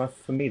 Though, because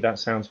for me that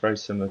sounds very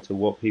similar to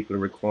what people are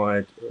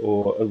required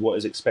or what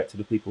is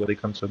expected of people when they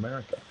come to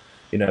America.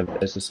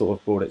 There's a sort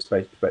of broad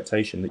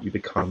expectation that you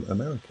become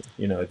American,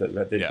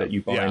 that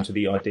you buy into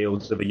the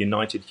ideals of a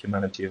united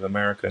humanity of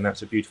America, and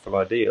that's a beautiful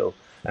ideal.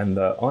 And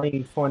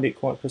I find it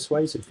quite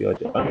persuasive, the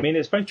idea. I mean,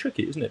 it's very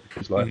tricky, isn't it?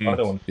 Because I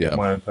don't want to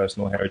my own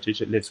personal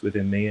heritage. It lives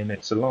within me, and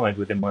it's alive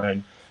within my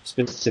own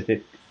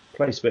specific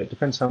place. But it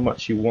depends how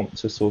much you want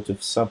to sort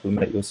of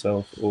sublimate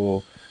yourself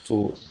or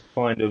to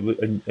find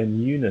a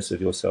newness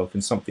of yourself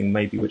in something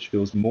maybe which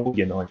feels more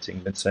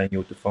uniting than saying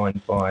you're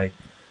defined by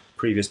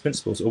previous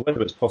principles, or whether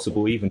it's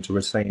possible even to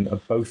retain a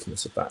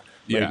bothness of that.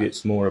 Maybe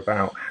it's more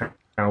about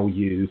how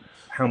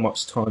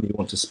much time you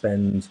want to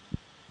spend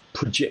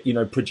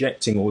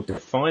projecting or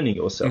defining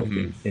yourself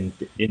in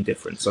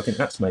difference. I think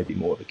that's maybe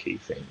more the key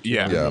thing.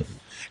 Yeah.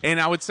 And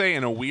I would say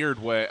in a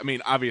weird way, I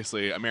mean,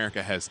 obviously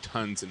America has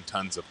tons and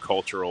tons of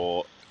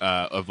cultural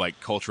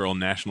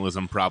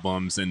nationalism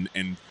problems and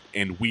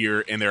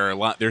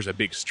there's a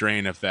big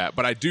strain of that.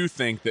 But I do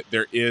think that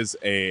there is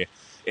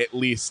at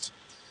least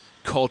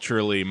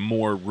culturally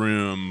more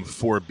room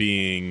for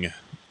being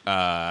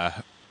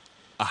a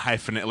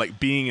hyphenate, like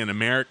being an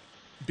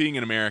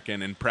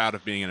American and proud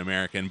of being an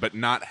American, but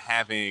not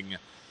having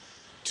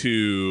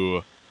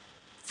to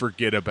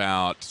forget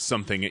about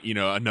something,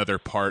 another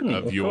part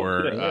of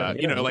your,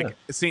 like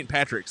St.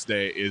 Patrick's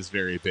Day is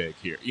very big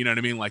here. You know what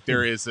I mean? Like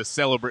there is a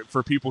celebrate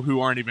for people who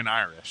aren't even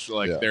Irish.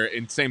 Like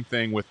and same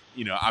thing with,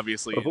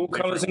 obviously of all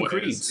colors and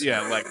creeds.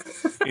 Yeah. Like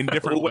in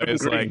different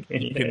ways, like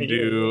you can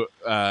do,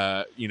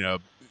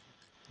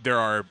 there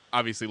are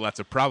obviously lots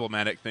of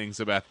problematic things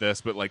about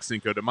this, but like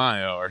Cinco de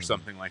Mayo or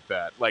something like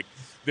that. Like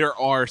there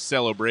are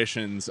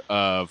celebrations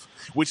of,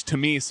 which to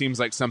me seems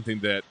like something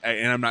that,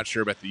 and I'm not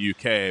sure about the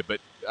UK,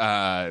 but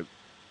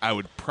I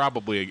would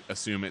probably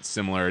assume it's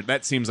similar.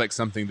 That seems like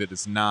something that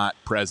is not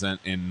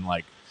present in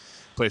like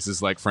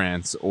places like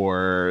France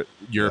or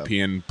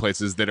European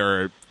places that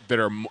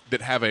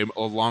have a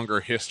longer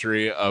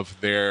history of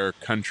their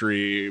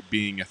country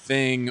being a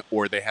thing,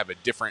 or they have a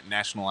different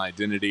national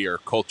identity or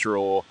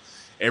cultural,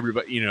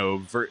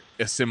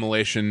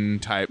 assimilation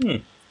type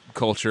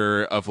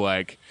culture of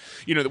like,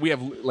 that we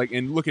have like,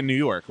 and look in New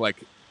York, like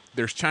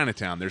there's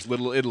Chinatown, there's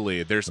Little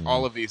Italy, there's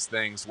all of these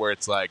things where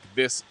it's like,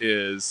 this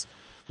is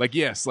like,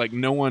 yes, like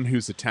no one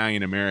who's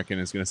Italian American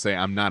is going to say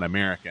I'm not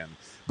American,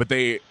 but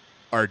they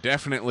are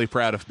definitely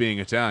proud of being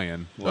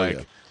Italian. Like,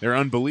 yeah. they're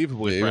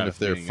unbelievably proud Even if of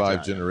they're being 5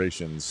 Italian.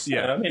 generations.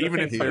 Yeah, I mean, I even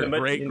if think they're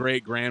fundamentally-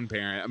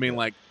 great-great-grandparent. I mean,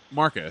 like,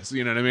 Marcus,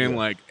 you know what I mean? Yeah.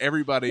 Like,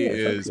 everybody Yeah,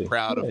 is exactly.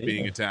 proud of Yeah,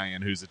 being yeah.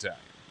 Italian who's Italian.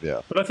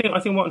 Yeah. But I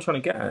think what I'm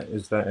trying to get at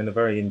is that in a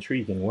very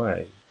intriguing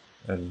way,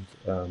 and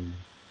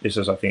it's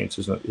just I think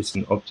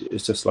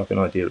it's just like an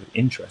idea of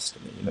interest to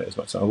me. You know, as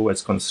much as I'm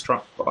always kind of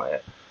struck by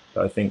it.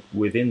 But I think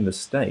within the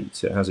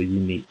states it has a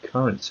unique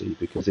currency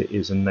because it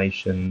is a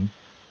nation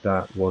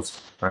that was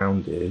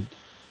founded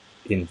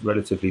in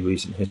relatively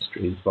recent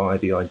history by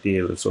the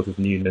idea of sort of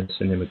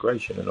newness and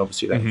immigration, and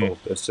obviously that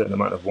involved a certain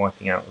amount of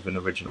wiping out of an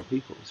original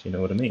peoples. You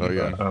know what I mean? Oh,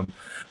 yeah.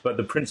 But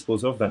the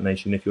principles of that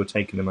nation, if you're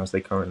taking them as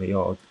they currently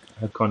are,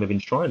 have kind of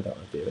enshrined that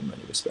idea in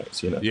many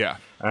respects. You know, Yeah.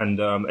 and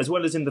as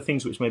well as in the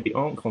things which maybe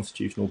aren't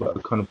constitutional, but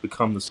have kind of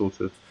become the sort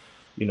of,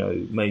 you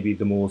know, maybe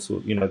the more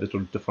sort, you know, the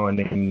sort of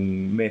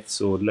defining myths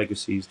or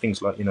legacies,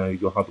 things like, you know,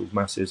 your huddled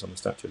masses on the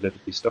Statue of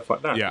Liberty, stuff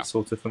like that. Yeah. That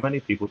sort of, for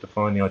many people,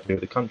 define the idea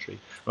of the country.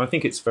 And I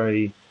think it's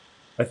very.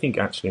 I think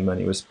actually in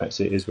many respects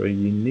it is very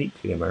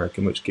uniquely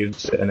American, which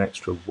gives it an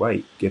extra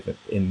weight given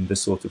in the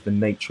sort of the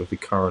nature of the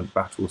current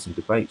battles and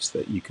debates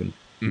that you can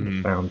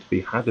be found to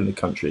be had in the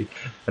country.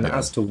 And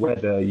as to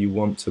whether you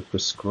want to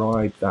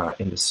prescribe that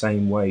in the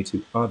same way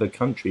to other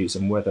countries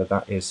and whether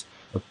that is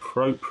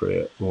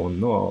appropriate or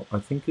not, I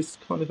think is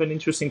kind of an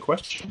interesting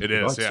question. It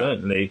is, I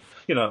certainly,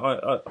 you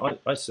know,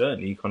 I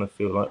certainly kind of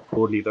feel like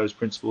broadly those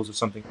principles are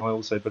something I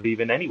also believe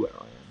in anywhere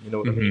I am. You know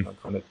what I mean? I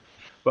kind of.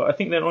 But I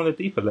think then on a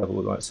deeper level,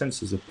 like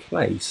senses of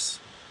place,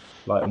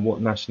 like and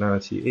what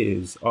nationality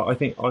is, I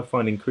think I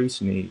find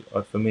increasingly,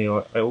 for me,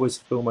 I always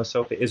feel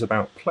myself, it is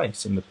about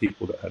place and the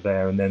people that are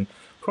there, and then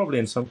probably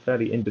in some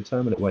fairly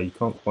indeterminate way, you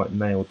can't quite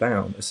nail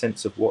down a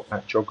sense of what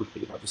that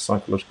geography, like the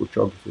psychological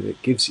geography that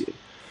it gives you.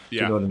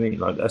 Yeah. You know what I mean?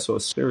 Like that sort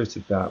of spirit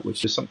of that,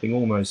 which is something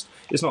almost,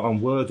 it's not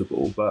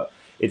unwordable, but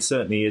it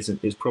certainly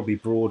isn't. It's probably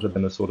broader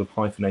than a sort of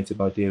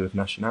hyphenated idea of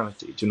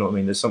nationality. Do you know what I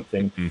mean? There's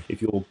something.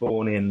 If you're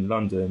born in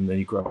London and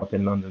you grow up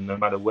in London, no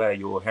matter where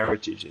your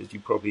heritage is, you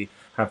probably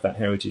have that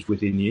heritage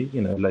within you. You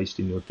know, laced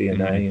in your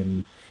DNA,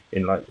 and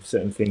in like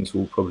certain things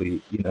will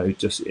probably, you know,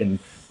 just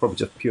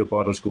pure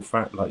biological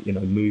fact, like, you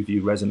know, move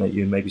you, resonate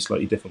you in maybe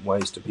slightly different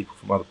ways to people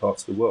from other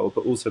parts of the world.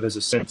 But also there's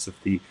a sense of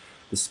the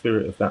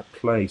spirit of that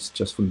place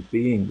just from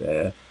being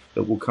there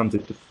that will come to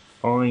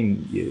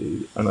define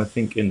you. And I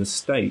think in the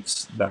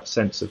States, that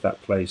sense of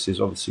that place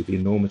is obviously the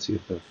enormity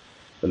of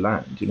the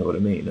land, you know what I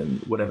mean?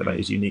 And whatever that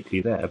is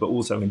uniquely there, but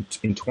also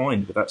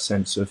entwined with that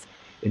sense of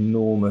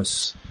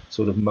enormous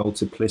sort of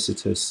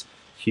multiplicitous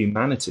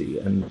humanity.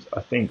 And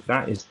I think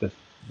that is the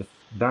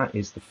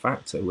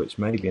factor which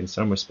maybe in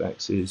some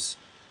respects is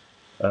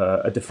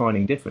a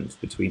defining difference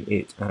between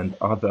it and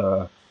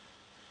other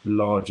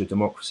larger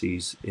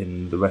democracies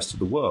in the rest of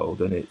the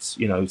world. And it's,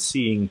 you know,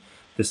 seeing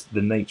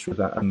the nature of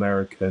that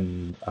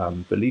American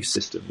belief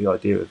system, the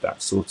idea of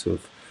that sort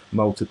of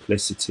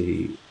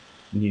multiplicity,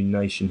 new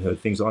nationhood,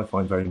 things I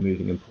find very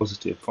moving and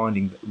positive.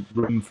 Finding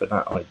room for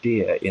that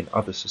idea in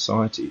other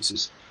societies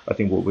is, I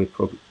think,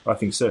 I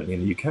think certainly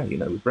in the UK, you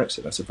know, with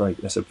Brexit, that's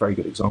a very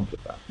good example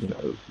of that. You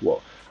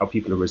know, how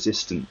people are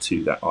resistant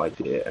to that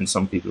idea, and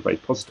some people are very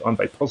positive. I'm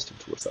very positive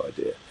towards that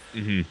idea,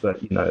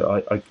 but you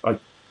know,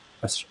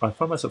 I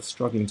find myself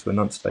struggling to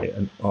enunciate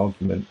an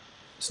argument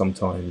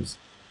sometimes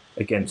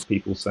against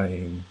people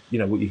saying, you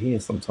know, what you hear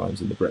sometimes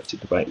in the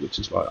Brexit debate, which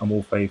is like, I'm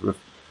all favour of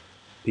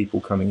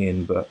people coming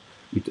in, but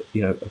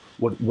you know,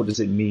 what does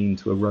it mean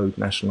to erode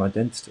national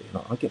identity?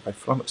 And I get very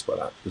flummoxed by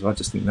that, because I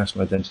just think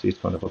national identity is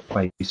kind of a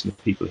place, and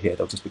if people are here,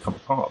 they'll just become a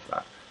part of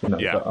that. You know,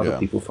 but other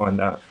people find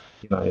that,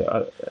 you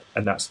know,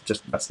 and that's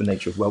the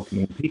nature of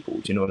welcoming people.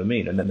 Do you know what I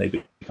mean? And then they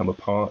become a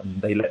part,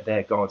 and they let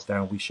their guards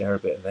down. We share a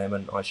bit of them,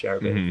 and I share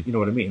a bit. Of, you know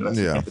what I mean? That's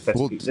an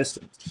empathetic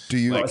existence. Do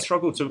you? But I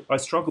struggle to I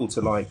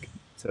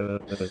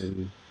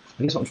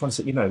guess what I'm trying to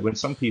say. You know, when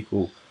some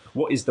people,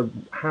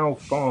 how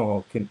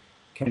far can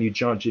you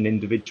judge an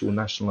individual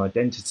national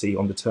identity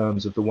on the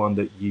terms of the one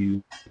that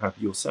you have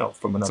yourself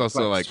from another place?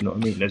 Like, you know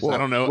what I mean? I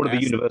don't know. What are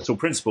the universal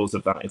principles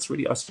of that? It's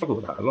really, I struggle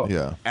with that a lot.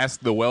 Yeah.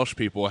 Ask the Welsh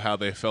people how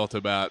they felt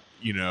about,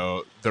 you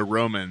know, the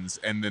Romans,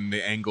 and then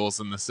the Angles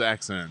and the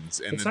Saxons,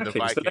 and then the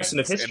Vikings, it's the lesson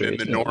of history, and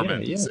then the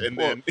Normans, and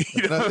then,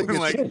 you know,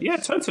 like,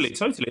 totally,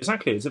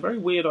 exactly. It's a very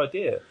weird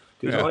idea,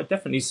 because I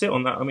definitely sit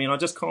on that. I mean, I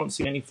just can't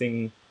see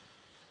anything.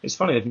 It's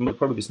funny,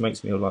 probably this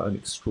makes me like an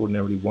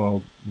extraordinarily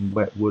wild,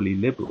 wet, woolly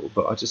liberal,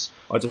 but I just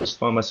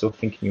find myself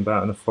thinking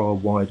about in a far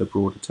wider,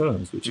 broader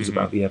terms, which is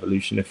about the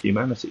evolution of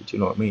humanity. Do you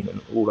know what I mean?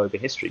 And all over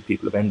history,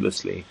 people have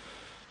endlessly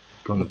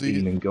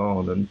been and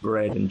gone and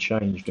bred and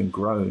changed and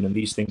grown, and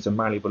these things are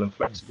malleable and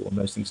flexible, and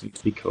those things need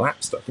to be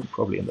collapsed, I think,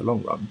 probably in the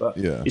long run. But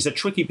it's a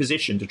tricky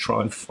position to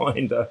try and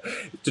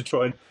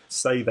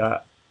say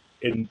that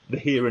in the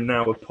here and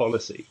now of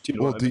policy. Do you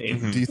know what I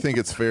mean? Do you think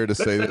it's fair to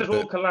say let it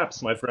all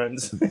collapse, my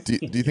friends? Do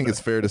you think it's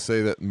fair to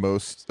say that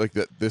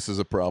that this is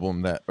a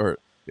problem or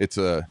it's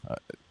a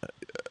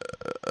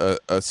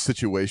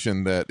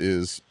situation that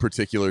is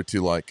particular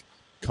to like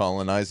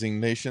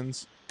colonizing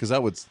nations? Because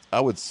I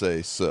would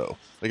say so.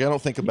 Like, I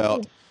don't think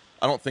about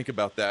I don't think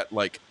about that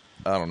like,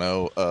 I don't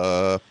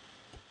know,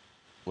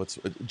 what's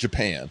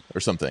Japan or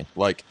something.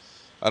 Like,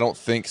 I don't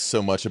think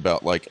so much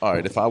about like, all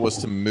right, if I was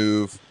to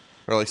move,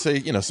 or like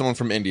say, someone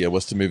from India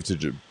was to move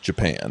to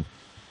Japan,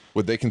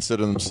 would they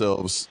consider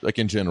themselves, like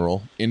in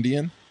general,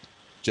 Indian?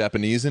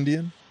 Japanese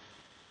Indian?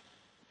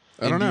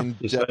 I don't know.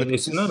 It's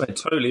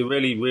totally,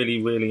 really,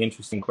 really, really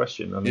interesting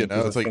question. I mean,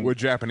 it's like, would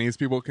Japanese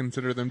people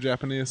consider them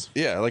Japanese?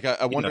 Yeah, like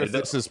I wonder if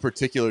this is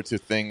particular to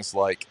things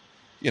like,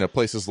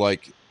 places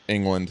like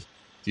England,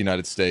 the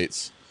United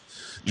States.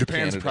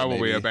 Japan's Canada, probably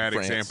maybe, a bad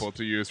France. example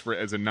to use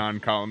as a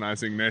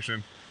non-colonizing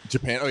nation.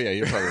 Japan. Oh yeah,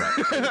 you're probably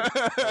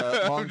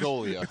right.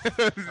 Mongolia.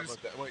 How about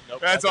that? Wait,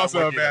 nope, that's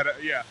also a bad.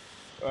 Yeah.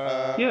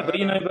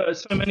 But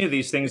so many of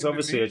these things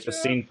obviously are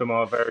just seen from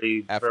our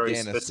very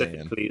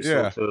specifically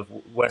sort of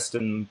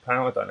Western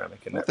power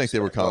dynamic. I don't think they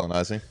were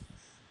colonizing.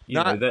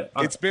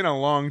 It's been a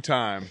long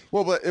time.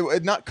 Well,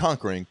 but not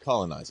conquering,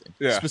 colonizing.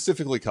 Yeah.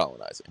 Specifically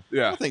colonizing.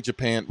 Yeah. I don't think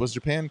Japan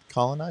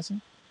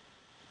colonizing.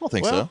 I don't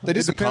think so. They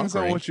did some depends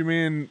conquering. on what you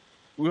mean.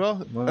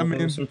 Well, I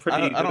mean, I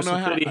don't know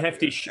how pretty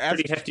hefty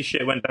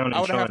shit went down in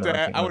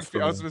China. I was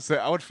going to say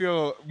I would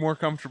feel more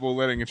comfortable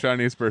letting a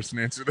Chinese person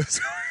answer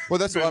this. Well,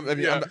 that's what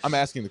I'm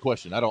asking the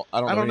question. I don't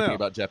know anything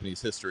about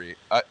Japanese history.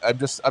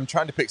 I'm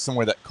trying to pick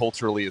somewhere that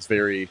culturally is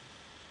very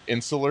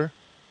insular,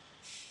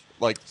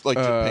 like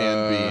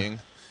Japan being.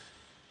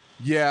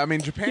 Yeah, I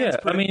mean Japan. Yeah,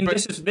 I mean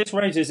this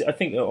raises. I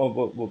think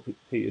what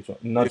Peter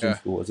nudging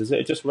towards is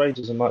it just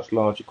raises a much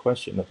larger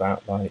question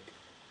about like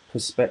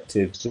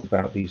perspectives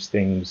about these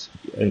things,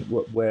 and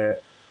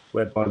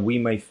whereby we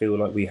may feel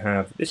like we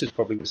have. This is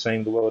probably the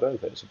same the world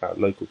over. It's about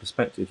local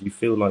perspective. You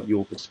feel like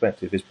your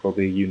perspective is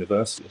probably a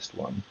universalist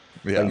one,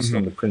 based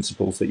on the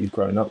principles that you've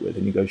grown up with,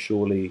 and you go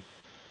surely.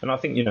 And I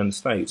think in the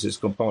States it's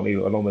gone partly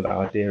along with that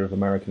idea of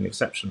American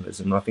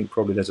exceptionalism. I think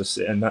probably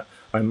and that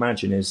I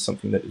imagine is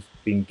something that has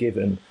been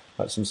given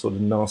like some sort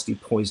of nasty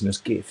poisonous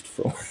gift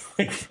from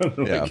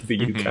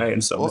the UK in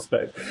some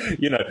respect,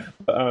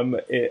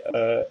 but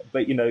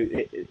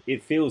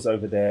it feels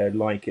over there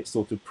like it's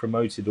sort of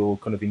promoted or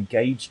kind of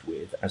engaged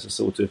with as a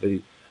sort of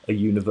a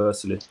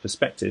universalist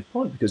perspective,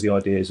 partly because the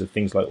ideas of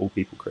things like all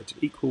people created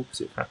equal,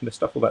 because it happened to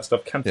stuff, all that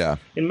stuff can,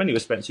 in many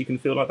respects, you can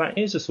feel like that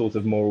is a sort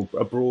of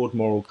a broad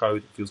moral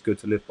code that feels good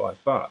to live by,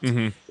 but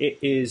it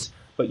is,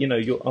 but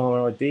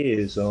our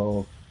ideas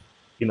of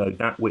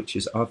that which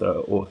is other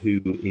or who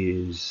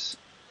is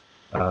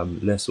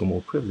less or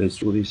more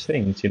privileged, all these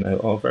things,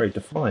 are very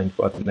defined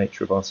by the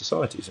nature of our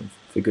societies, and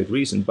for good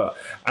reason. But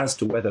as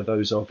to whether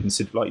those are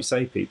considered, like you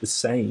say, Pete, the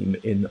same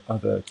in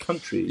other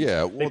countries,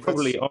 they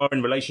probably are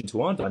in relation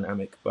to our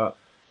dynamic. But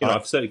I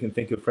certainly can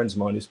think of friends of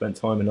mine who spent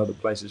time in other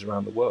places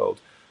around the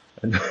world,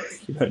 and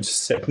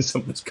just said in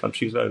some of those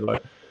countries,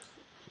 like.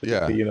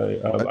 I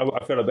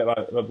feel a bit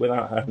like,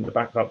 without having to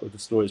back up with the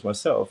stories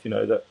myself,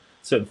 that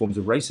certain forms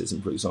of racism,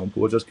 for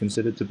example, are just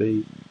considered to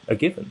be a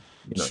given.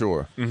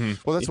 Sure. Mm-hmm.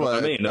 Well, that's what I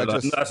mean.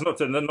 That's not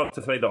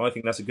to say that I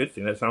think that's a good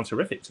thing. That sounds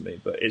horrific to me,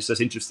 but it's just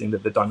interesting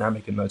that the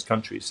dynamic in those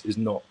countries is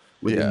not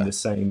within the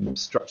same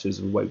structures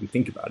of the way we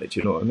think about it. Do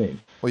you know what I mean?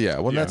 Well, yeah.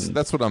 Well,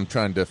 that's what I'm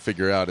trying to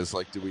figure out is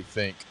like, do we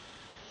think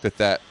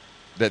that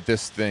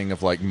this thing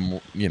of like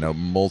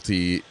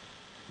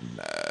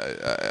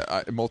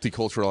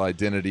multicultural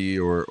identity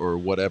or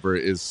whatever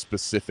is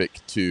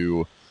specific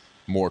to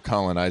more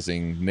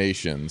colonizing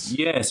nations?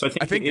 Yes, I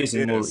think it is.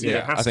 It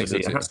has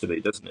to be,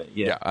 doesn't it?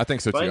 Yeah, I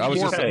think so too. I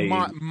was just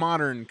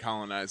modern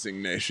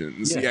colonizing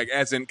nations. Yeah,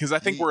 as in, because I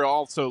think we're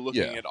also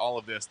looking at all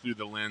of this through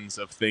the lens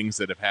of things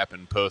that have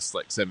happened post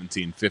like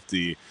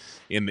 1750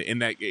 in a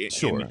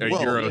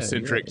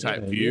Eurocentric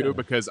type view.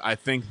 Because I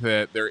think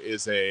that there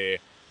is a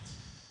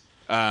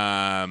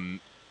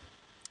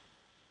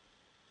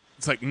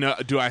it's like, no.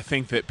 Do I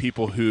think that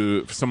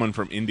someone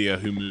from India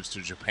who moves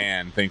to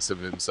Japan thinks of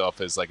himself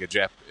as like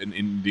an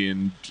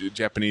Indian,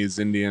 Japanese,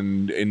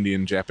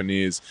 Indian,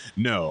 Japanese?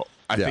 No,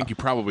 I think he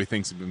probably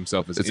thinks of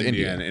himself as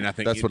Indian, and I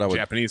think that's what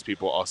Japanese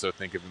people also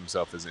think of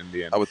himself as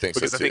Indian. I would think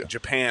because so too. I think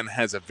Japan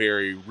has a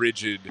very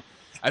rigid.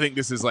 I think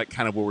this is like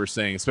kind of what we're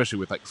saying, especially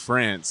with like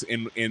France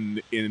in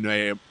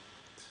a.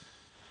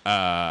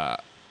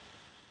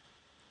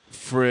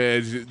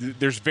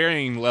 There's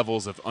varying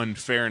levels of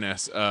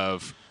unfairness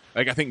of.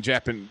 Like I think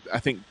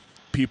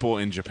people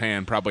in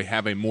Japan probably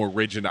have a more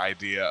rigid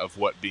idea of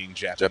what being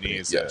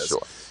Japanese is. Sure.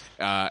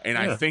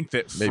 I think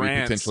that maybe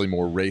France, potentially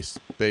more race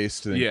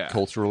based than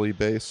culturally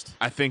based.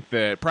 I think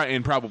that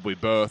and probably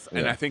both. Yeah.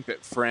 And I think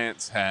that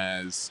France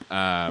has.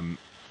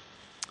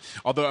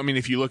 Although I mean,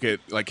 if you look at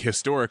like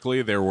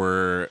historically, there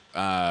were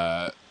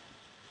black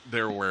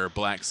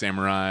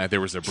samourae, there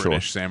was a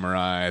British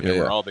samurai,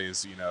 there were all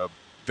these,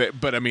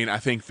 but I mean, I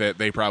think that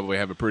they probably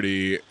have a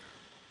pretty.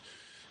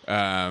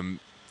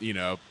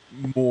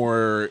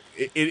 More.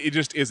 It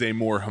just is a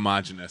more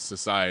homogenous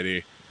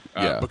society.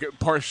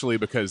 Partially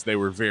because they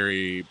were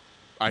very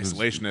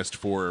isolationist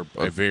for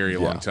a very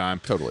long time.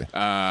 Totally.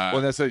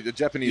 The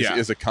Japanese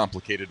is a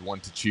complicated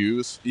one to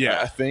choose. Yeah,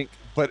 I think.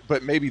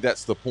 But maybe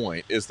that's the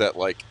point. Is that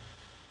like,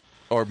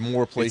 are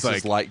more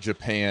places like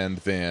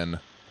Japan than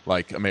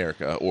like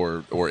America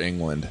or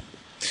England.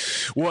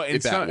 Well,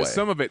 and that way.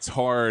 some of it's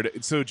hard.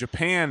 So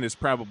Japan is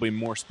probably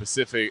more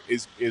specific,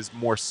 is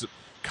more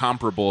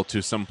comparable to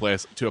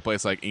a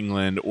place like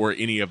England or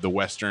any of the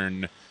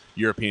Western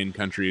European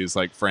countries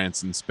like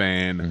France and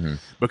Spain,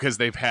 because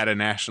they've had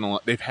an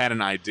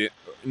idea,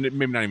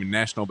 maybe not even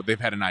national, but they've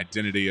had an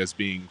identity as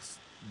being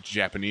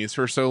Japanese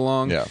for so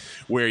long. Yeah.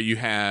 Where you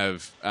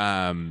have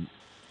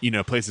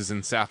places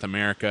in South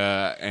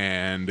America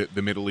and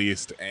the Middle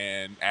East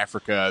and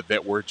Africa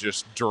that were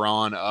just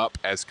drawn up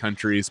as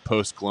countries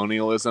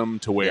post-colonialism,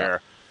 to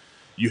where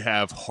you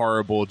have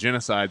horrible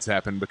genocides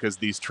happen because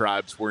these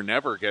tribes were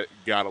never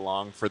got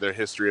along for their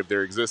history of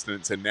their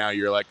existence, and now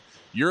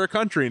you're a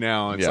country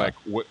now. And it's like,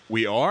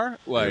 we are?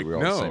 Like, we're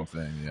all no. the same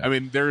thing. Yeah. I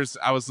mean,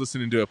 I was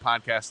listening to a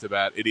podcast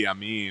about Idi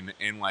Amin,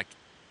 and like,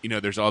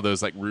 there's all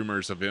those like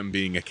rumors of him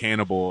being a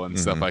cannibal and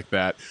stuff like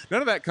that.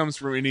 None of that comes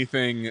from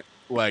anything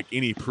like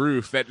any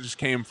proof. That just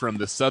came from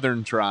the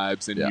southern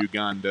tribes in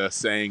Uganda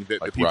saying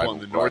that the people in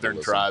the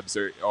northern tribes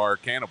are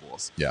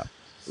cannibals. Yeah.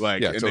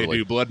 Like, and they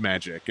do blood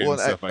magic and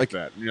stuff like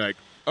that. And you're like,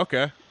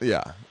 okay.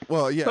 Yeah.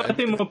 Well, yeah. But I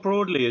think more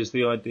broadly is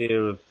the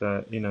idea of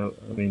that,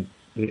 I mean,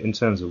 in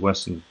terms of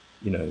Western,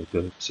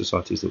 the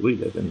societies that we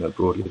live in,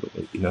 broadly,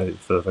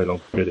 for a very long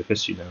period of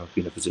history now, have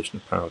been a position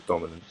of power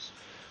dominance,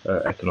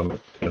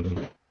 economic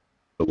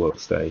the world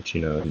stage,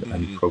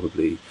 and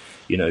probably,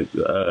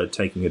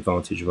 taking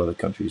advantage of other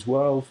countries'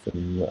 wealth,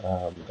 and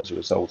as a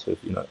result of,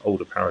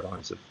 older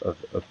paradigms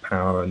of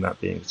power, and that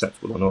being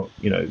acceptable or not,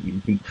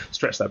 you can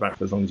stretch that back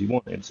for as long as you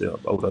want into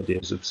old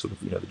ideas of sort of,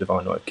 the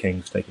divine right of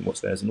kings taking what's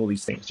theirs and all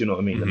these things. Do you know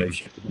what I mean? And they've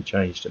shifted and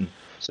changed. And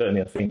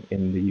certainly, I think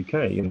in the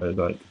UK,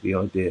 like the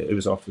idea, it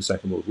was after the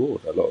Second World War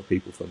that a lot of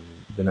people from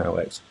the now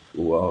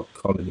or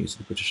colonies of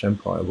the British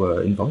Empire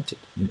were invited.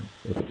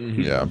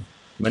 Yeah.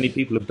 Many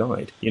people have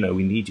died.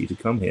 We need you to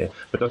come here,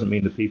 but it doesn't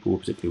mean that people were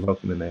particularly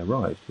welcome when they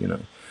arrived.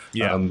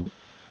 Yeah.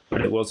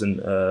 But it wasn't.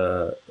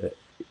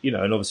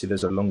 And obviously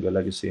there's a longer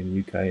legacy in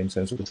the UK in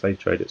terms of the slave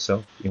trade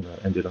itself.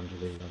 Ended under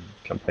the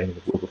campaigning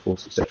of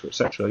Wilberforce, etc.,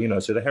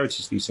 etc. So the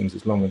heritage of these things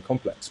is long and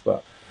complex.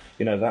 But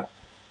that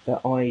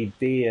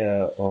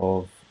idea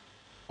of,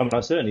 I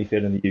certainly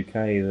feel in the UK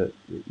that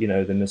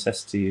the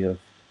necessity of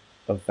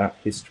that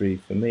history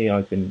for me,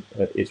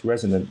 it's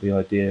resonant, the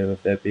idea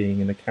of there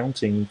being an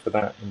accounting for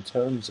that in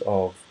terms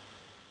of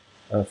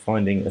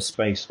finding a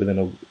space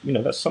within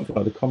that's something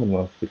like the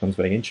Commonwealth becomes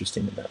very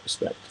interesting in that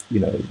respect.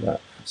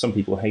 That some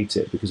people hate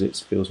it because it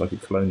feels like a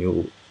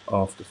colonial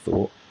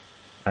afterthought,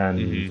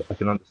 and I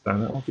can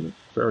understand that argument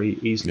very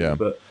easily. Yeah.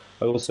 But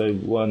I also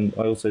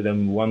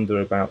then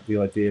wonder about the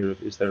idea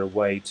of, is there a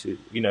way to,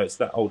 it's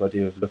that old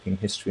idea of looking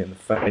history in the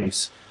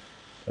face,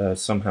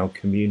 somehow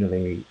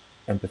communally,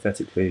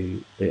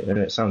 empathetically, and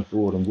it sounds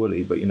broad and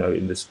woolly, but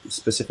in the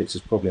specifics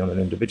is probably on an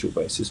individual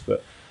basis.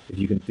 But if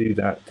you can do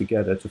that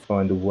together to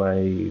find a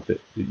way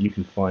that you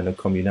can find a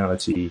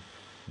communality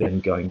then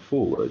going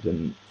forward,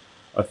 and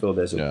I feel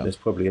there's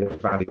probably a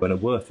value and a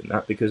worth in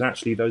that, because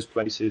actually those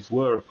places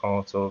were a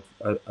part of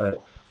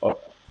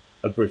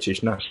a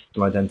British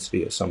national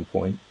identity at some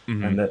point,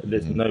 and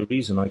there's no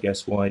reason, I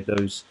guess, why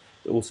those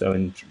also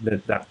in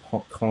that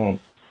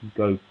can't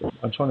go.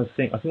 I'm trying to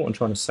think. I think what I'm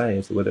trying to say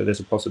is whether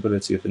there's a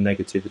possibility of the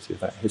negativity of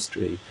that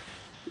history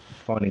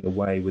finding a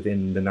way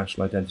within the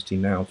national identity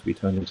now to be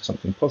turned into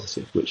something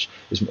positive, which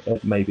is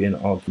maybe an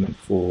argument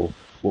for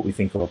what we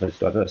think of as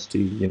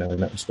diversity, in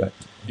that respect.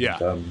 Yeah.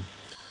 And,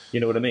 you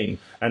know what I mean?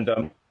 And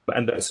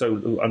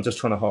so I'm just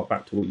trying to hark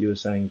back to what you were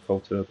saying,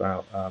 Colter,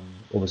 about,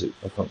 or was it,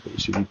 I can't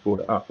think, you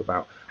brought it up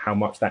about how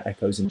much that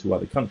echoes into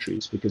other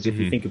countries. Because if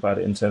you think about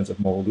it in terms of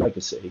moral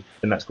legacy,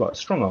 then that's quite a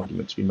strong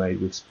argument to be made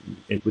with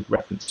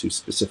reference to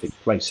specific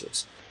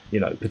places,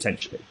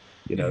 potentially.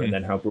 And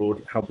then how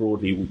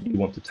broadly you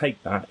want to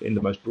take that in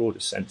the most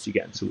broadest sense, you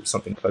get into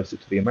something closer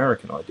to the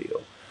American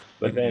ideal.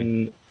 But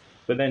then,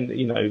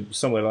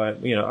 somewhere like,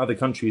 other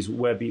countries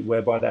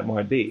whereby that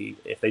might be,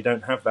 if they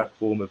don't have that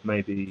form of,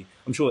 maybe,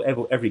 I'm sure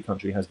every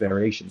country has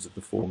variations of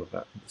the form of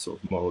that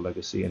sort of moral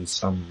legacy in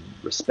some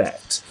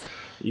respect,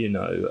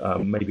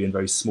 maybe in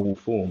very small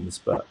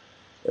forms. But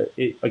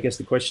I guess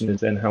the question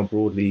is then how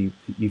broadly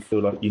you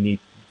feel like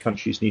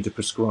countries need to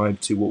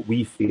prescribe to what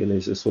we feel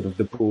is a sort of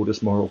the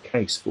broadest moral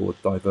case for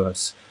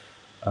diverse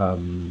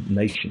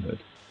nationhood.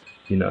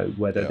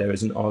 Whether there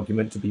is an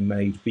argument to be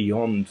made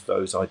beyond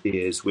those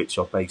ideas which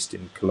are based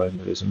in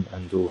colonialism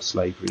and or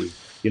slavery,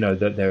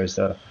 that there is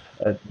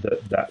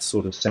that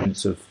sort of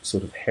sense of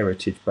sort of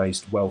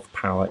heritage-based wealth,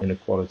 power,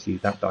 inequality.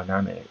 That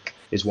dynamic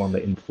is one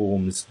that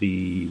informs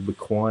the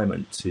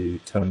requirement to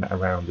turn that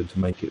around and to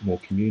make it more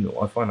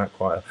communal. I find that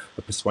quite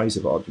a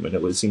persuasive argument.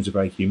 It seems a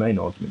very humane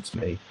argument to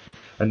me.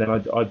 And then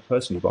I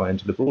personally buy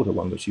into the broader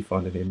one, which you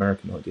find in the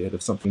American idea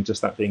of something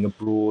just that being a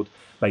broad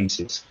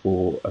basis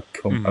for a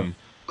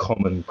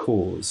common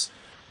cause.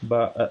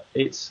 But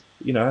it's,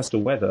 as to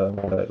whether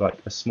like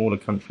a smaller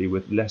country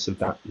with less of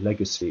that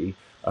legacy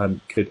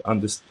could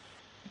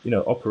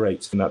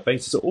operate from that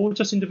basis, or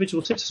just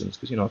individual citizens,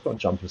 because I've got to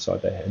jump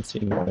inside their heads.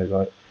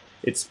 Like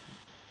it's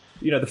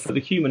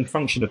the human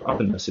function of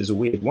otherness is a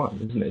weird one,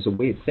 isn't it? It's a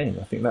weird thing.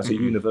 I think that's a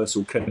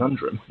universal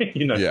conundrum.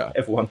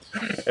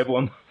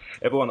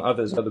 Everyone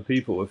others other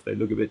people. If they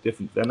look a bit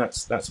different, then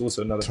that's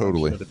also another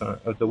Totally. function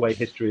of the way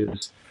history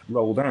is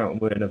rolled out.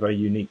 And we're in a very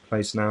unique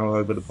place now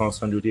over the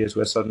past 100 years,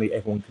 where suddenly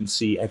everyone can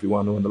see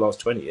everyone, or in the last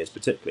 20 years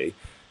particularly,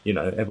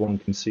 everyone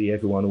can see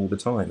everyone all the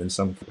time in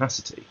some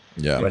capacity.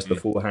 Yeah. Whereas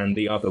beforehand,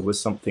 the other was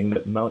something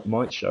that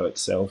might show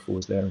itself, or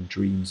was there in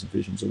dreams and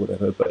visions or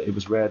whatever, but it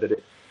was rare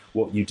that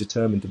what you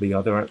determined to be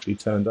other actually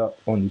turned up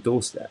on your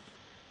doorstep,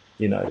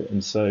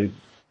 and so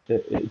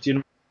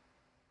a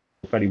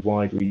very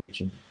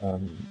wide-reaching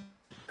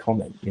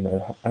comment,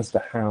 as to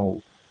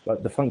how,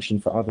 like, the function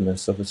for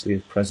otherness obviously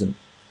is present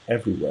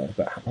everywhere,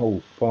 but how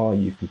far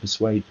you can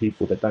persuade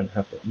people that don't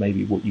have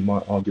maybe what you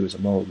might argue as a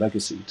moral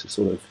legacy to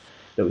sort of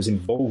that was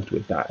involved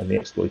with that and the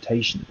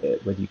exploitation of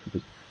it, whether you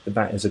could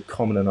that is a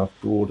common enough,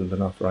 broad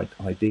enough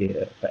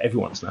idea for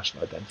everyone's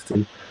national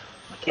identity.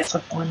 I guess I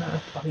find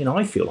that.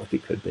 I feel like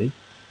it could be.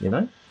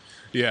 Yeah.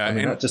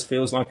 That just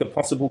feels like a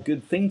possible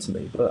good thing to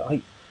me.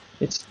 But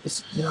it's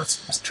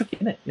tricky,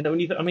 isn't it?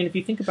 If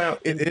you think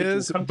about it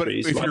is, but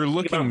if you're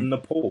looking about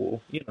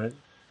Nepal,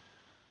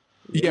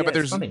 Yeah, but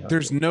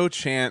there's no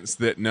chance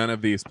that none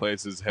of these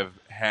places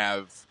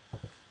have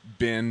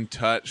been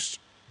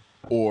touched,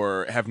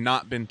 or have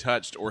not been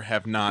touched, or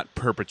have not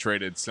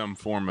perpetrated some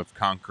form of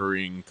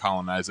conquering,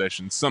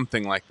 colonization,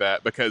 something like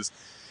that. Because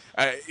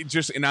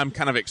and I'm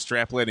kind of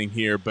extrapolating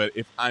here, but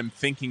if I'm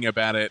thinking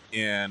about it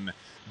in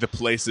the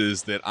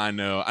places that I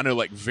know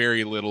like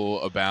very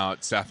little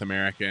about South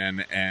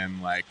American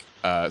and like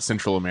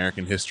Central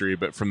American history,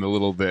 but from the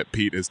little that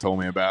Pete has told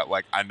me about,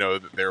 like, I know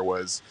that there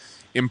was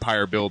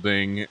empire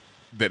building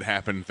that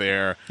happened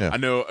there. Yeah. I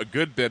know a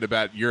good bit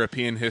about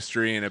European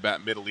history and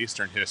about Middle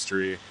Eastern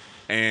history,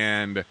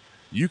 and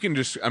you can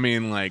just,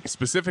 like,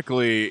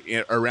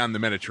 specifically around the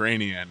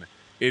Mediterranean,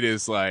 it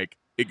is like,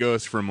 it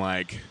goes from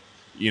like,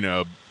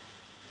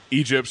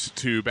 Egypt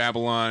to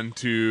Babylon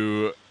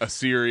to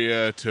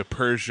Assyria to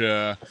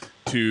Persia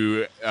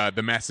to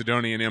the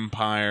Macedonian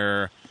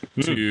Empire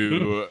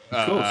to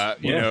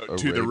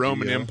to the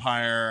Roman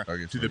Empire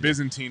to the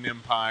Byzantine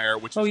Empire,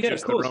 which is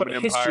just the Roman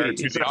Empire,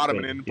 to the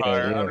Ottoman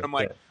Empire. And I'm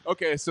like,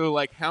 okay, so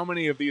like, how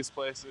many of these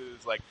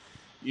places, like,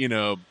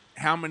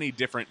 how many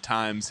different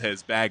times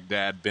has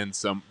Baghdad been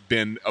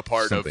a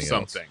part of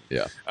something?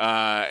 Yeah,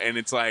 and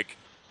it's like,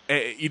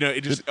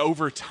 it just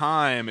over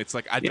time, it's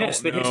like, I don't know.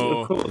 History,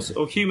 of course,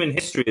 or human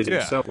history is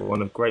itself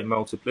one of great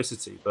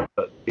multiplicity. But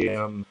I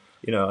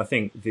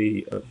think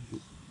I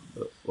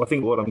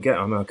think what I'm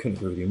getting, I couldn't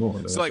agree with you more.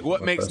 It's like,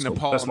 what makes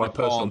Nepal that's my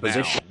Nepal personal now?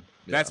 position.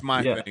 That's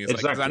my thing.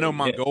 It's like, 'cause I know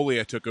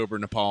Mongolia took over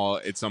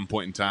Nepal at some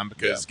point in time,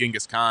 because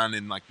Genghis Khan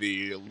in like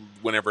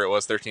whenever it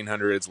was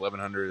 1300s,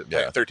 1100s,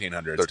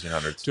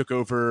 1300s took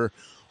over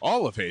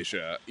all of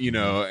Asia. And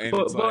I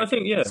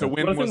think So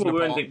when was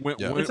Nepal?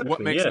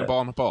 What makes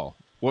Nepal Nepal?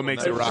 What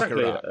makes it rock and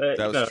roll?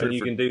 That was true.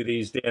 You can do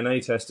these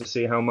DNA tests to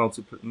see how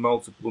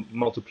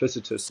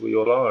multiplicitous we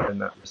all are in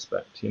that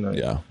respect.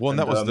 Yeah. Well, and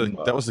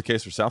that was the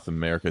case for South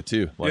America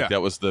too. Like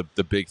that was the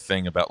big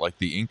thing about like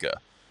the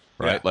Inca,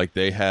 right? Yeah. Like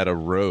they had a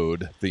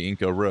road, the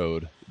Inca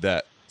road,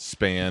 that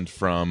spanned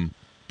from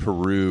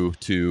Peru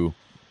to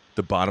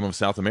the bottom of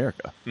South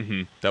America.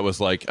 Mm-hmm. That was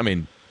like,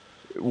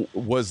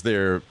 was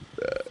there?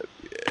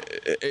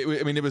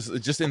 It was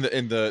just in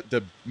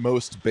the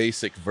most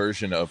basic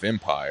version of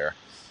empire.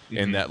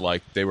 In that,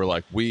 like, they were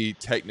like, we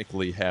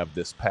technically have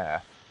this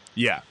path,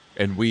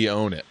 and we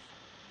own it,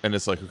 and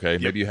it's like, okay,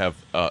 maybe you have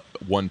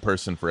one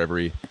person for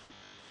every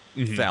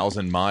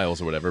 1,000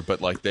 miles or whatever, but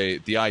like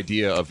the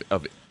idea of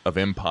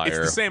empire, it's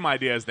the same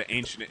idea as the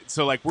ancient.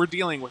 So like, we're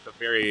dealing with a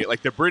very,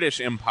 like, the British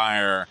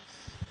Empire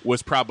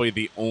was probably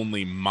the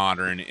only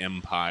modern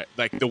empire.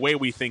 Like, the way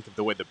we think of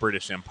the way the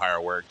British Empire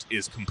worked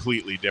is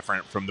completely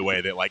different from the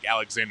way that, like,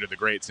 Alexander the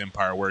Great's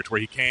empire worked,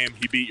 where he came,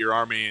 he beat your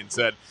army and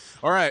said,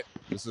 all right,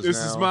 this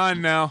is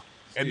mine now,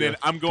 and then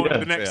I'm going to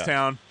the next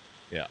town.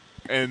 Yeah.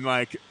 And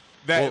like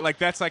that, like,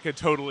 that's like a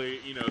totally,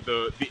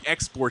 the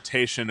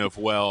exportation of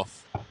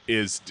wealth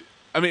is,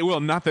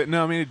 not that.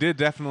 No, it did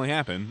definitely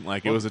happen.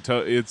 Like, it was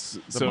it's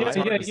so.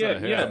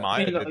 The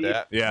Maya did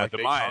that. Yeah, the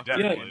Maya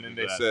definitely. And then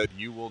they said,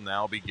 "You will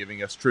now be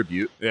giving us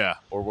tribute." Yeah,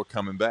 or we're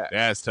coming back.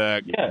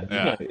 Aztec.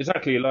 Yeah,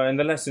 exactly. Like, and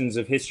the lessons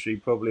of history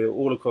probably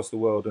all across the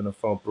world in a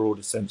far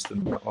broader sense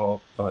than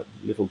our like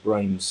little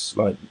brains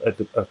like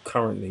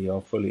currently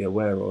are fully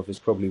aware of, is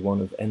probably one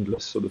of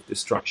endless sort of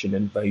destruction,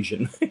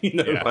 invasion.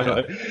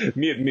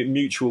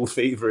 Mutual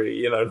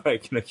thievery.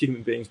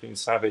 Human beings being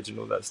savage and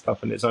all that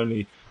stuff, and it's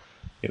only.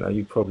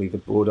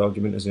 The broad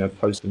argument is,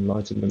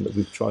 post-enlightenment, that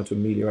we've tried to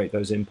ameliorate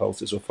those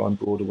impulses or find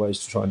broader ways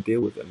to try and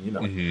deal with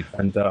them,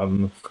 and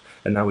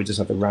now we just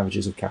have the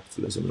ravages of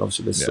capitalism, and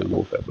obviously there's still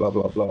warfare, blah,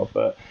 blah, blah.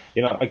 But,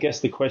 I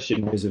guess the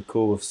question is, of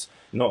course,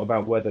 not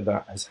about whether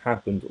that has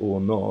happened or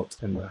not,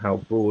 and how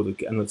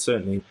broad, and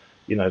certainly,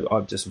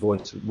 I've just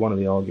voiced one of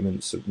the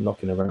arguments of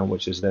knocking around,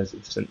 which is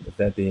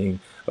there being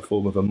a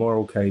form of a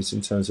moral case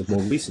in terms of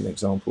more recent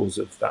examples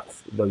of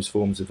those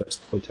forms of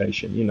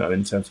exploitation,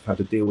 in terms of how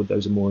to deal with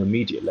those more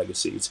immediate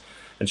legacies.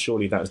 And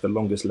surely that is the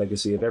longest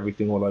legacy of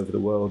everything all over the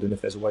world. And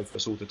if there's a way for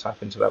us all to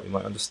tap into that, we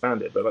might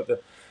understand it. But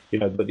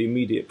but the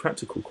immediate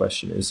practical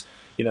question is,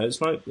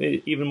 it's like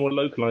even more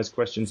localized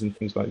questions and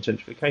things like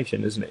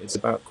gentrification, isn't it? It's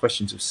about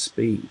questions of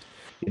speed,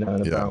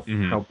 and about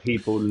how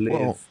people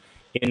live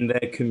in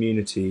their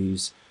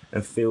communities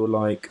and feel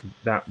like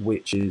that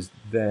which is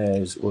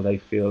theirs or they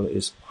feel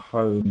is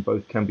home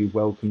both can be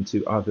welcome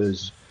to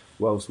others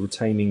whilst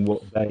retaining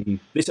what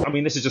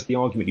this is just the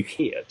argument you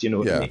hear. Do you know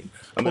what I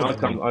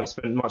mean? I've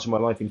spent much of my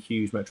life in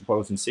huge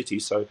metropolitan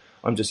cities, so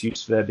I'm just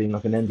used to there being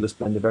like an endless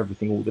blend of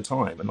everything all the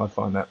time, and I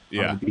find that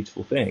kind of a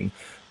beautiful thing.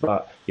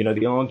 But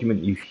the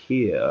argument you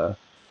hear,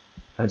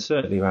 and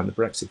certainly around the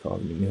Brexit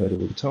argument, you heard it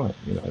all the time.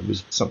 It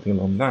was something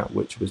along that,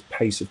 which was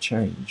pace of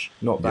change.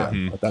 Not that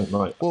I don't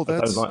like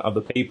other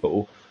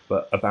people,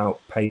 but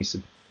about pace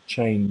of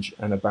change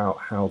and about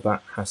how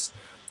that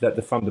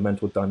the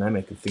fundamental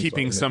dynamic of things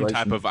keeping like some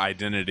type of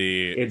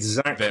identity.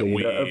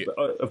 Exactly.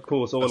 Of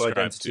course, all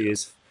identity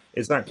is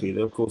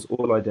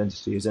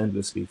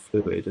endlessly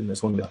fluid, and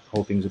that's one of the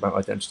whole things about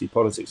identity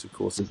politics. Of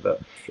course, is that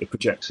it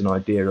projects an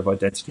idea of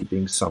identity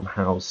being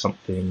somehow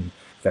something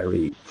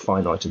very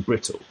finite and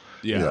brittle.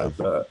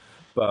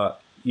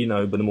 But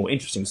the more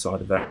interesting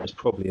side of that is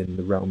probably in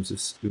the realms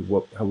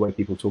of how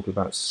people talk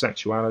about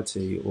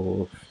sexuality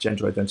or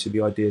gender identity,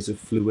 the ideas of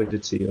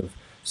fluidity of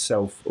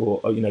self,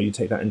 or you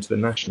take that into the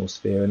national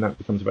sphere, and that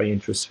becomes a very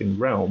interesting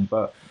realm.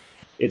 But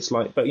it's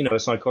like, a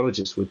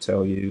psychologist would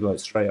tell you, like,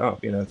 straight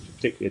up,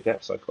 particularly a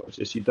depth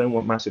psychologist, you don't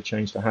want massive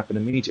change to happen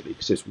immediately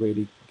because it's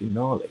really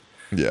gnarly.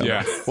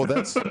 Yeah. Well,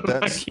 that's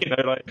that's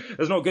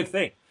not a good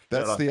thing.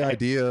 That's the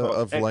idea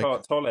of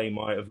Eckhart Tolle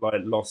might have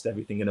lost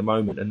everything in a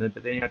moment,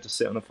 but then he had to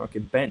sit on a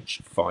fucking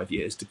bench for 5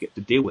 years to get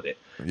to deal with it.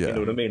 Yeah. You know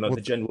what I mean? The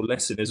general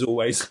lesson is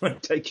always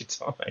take your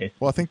time.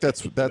 Well, I think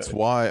that's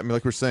why. I mean,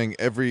 like we're saying,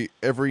 every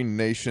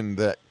nation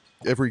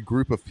every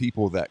group of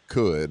people that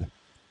could,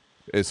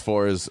 as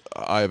far as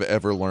I've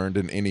ever learned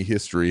in any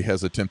history,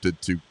 has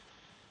attempted to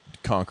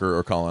conquer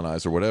or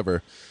colonize or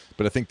whatever.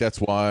 But I think that's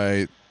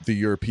why the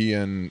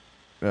European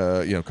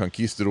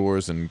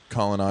conquistadors and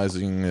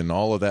colonizing and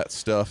all of that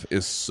stuff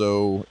is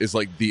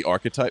like the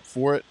archetype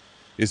for it,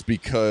 is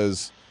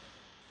because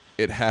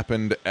it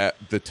happened at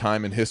the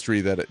time in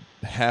history that it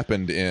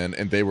happened in,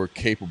 and they were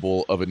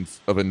capable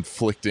of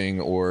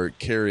inflicting or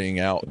carrying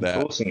out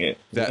that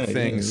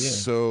thing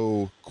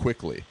so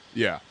quickly.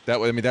 Yeah,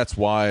 that's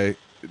why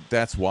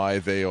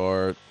they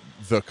are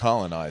the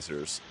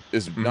colonizers.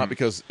 Is not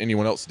because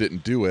anyone else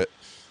didn't do it.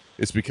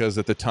 It's because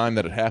at the time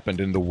that it happened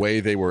and the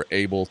way they were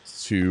able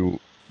to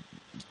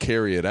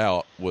carry it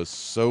out was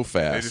so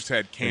fast. They just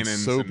had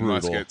cannons and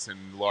muskets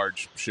and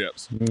large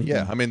ships.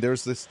 Yeah, I mean,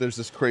 there's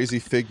this crazy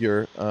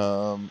figure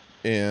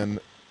in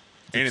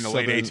the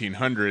late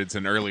 1800s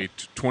and early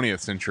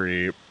 20th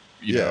century.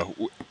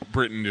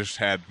 Britain just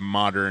had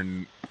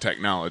modern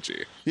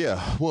technology.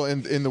 Yeah, well,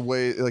 in the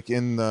way, like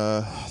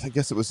I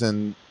guess it was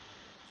in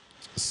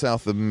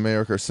South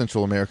America or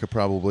Central America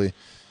probably,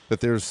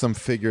 that there's some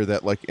figure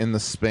that, like, in the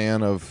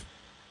span of,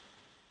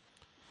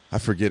 I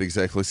forget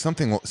exactly,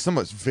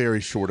 somewhat very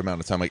short amount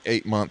of time, like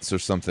 8 months or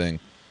something,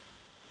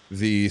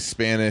 the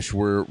Spanish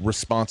were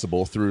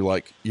responsible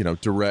through,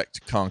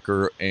 direct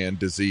conquer and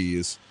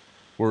disease,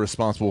 were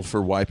responsible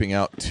for wiping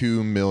out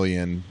 2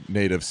 million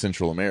native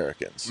Central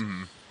Americans,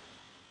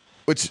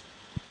 which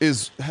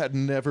had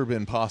never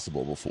been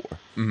possible before.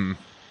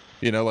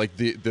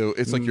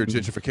 It's like your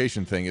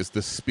gentrification thing, is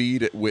the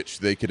speed at which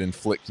they could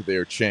inflict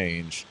their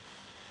change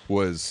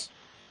was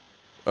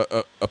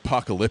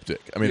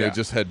apocalyptic. I mean, it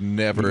just had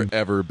never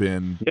ever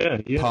been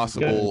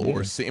possible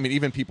or seen. I mean,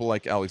 even people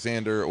like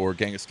Alexander or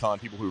Genghis Khan,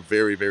 people who were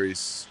very, very,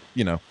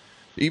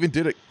 even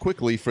did it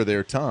quickly for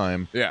their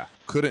time. Yeah,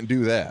 couldn't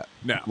do that.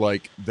 No,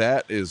 like,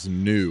 that is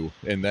new,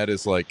 and that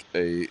is like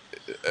it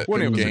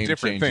was a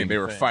different thing. They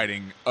were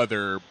fighting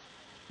other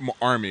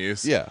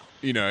armies. Yeah,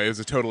 it was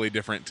a totally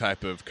different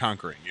type of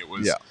conquering. It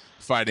was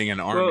fighting an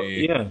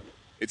army.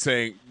 It's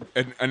saying,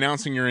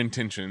 announcing your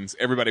intentions.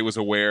 Everybody was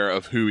aware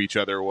of who each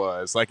other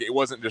was. Like, it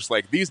wasn't just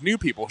like, these new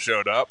people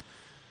showed up,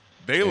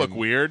 they look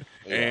weird,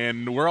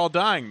 and we're all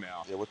dying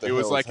now. Yeah, it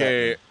was like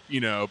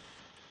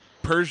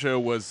Persia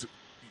was,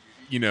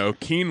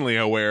 keenly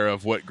aware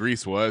of what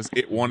Greece was.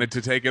 It wanted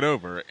to take it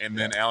over, and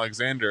then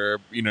Alexander,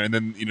 and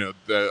then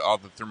all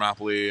the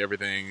Thermopylae,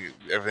 everything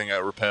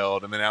got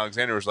repelled, and then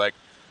Alexander was like,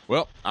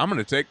 well, I'm going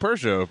to take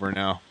Persia over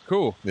now.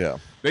 Cool. Yeah.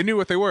 They knew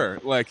what they were.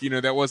 Like,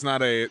 that was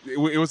not it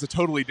was a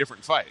totally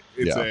different fight.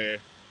 It's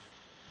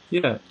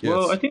Yes.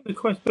 Well, I think the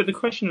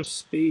question of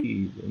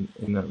speed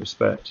in that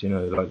respect,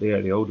 like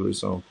the older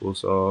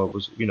examples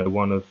was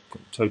one of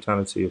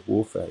totality of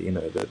warfare,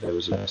 that there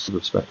was a sort of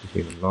respect of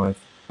human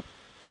life,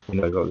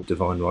 like the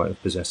divine right of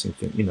possessing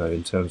things,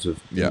 in terms of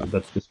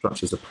the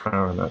structures of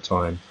power in that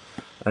time.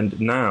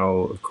 And now,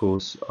 of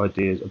course,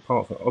 ideas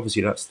apart from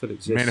obviously that still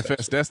exists.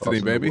 Manifest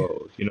destiny, baby.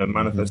 World,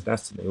 manifest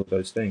destiny, all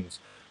those things.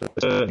 But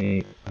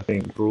certainly, I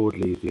think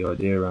broadly the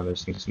idea around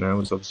those things now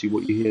is obviously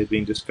what you hear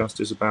being discussed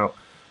is about,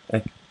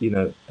 the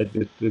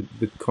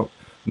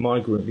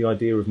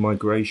idea of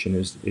migration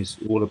is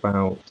all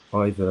about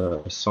either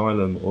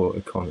asylum or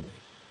economy.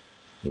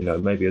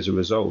 Maybe as a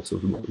result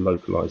of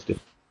localized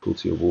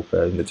difficulty or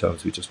warfare in the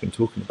terms we've just been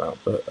talking about,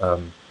 but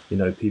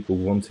people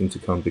wanting to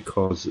come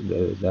because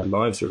their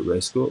lives are at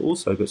risk, or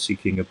also but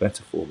seeking a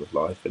better form of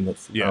life, and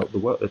that's about the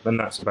wealth, and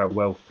that's about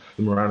wealth,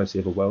 the morality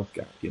of a wealth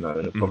gap, and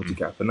a poverty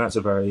gap, and that's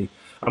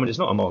it's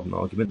not a modern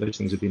argument. Those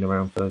things have been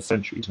around for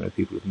centuries.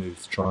 People have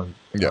moved to try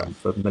and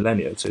for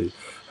millennia to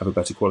have a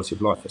better quality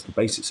of life. That's the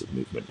basis of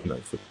movement.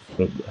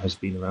 It has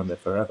been around there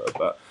forever.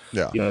 But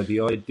the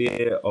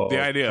idea of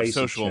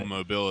social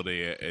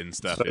mobility and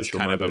stuff is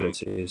kind of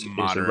is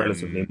a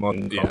relatively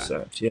modern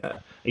concept. Yeah,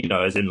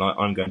 as in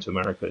I'm going to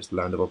America. It's the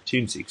land of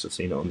opportunity because I've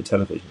seen it on the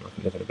television. I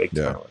can live in a big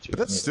tower. But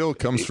that still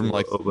comes from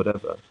or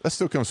whatever. That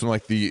still comes from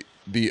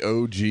the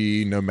OG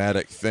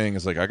nomadic thing.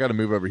 Is I got to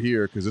move over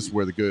here because this is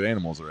where the good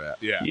animals are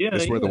at.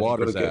 This is where the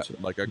water's at.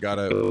 I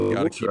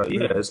gotta keep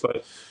it. It's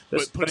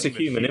that's a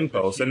human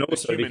impulse, and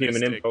also the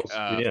human impulse.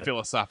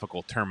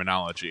 Philosophical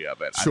terminology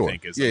of it, sure. I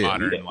think, is a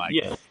modern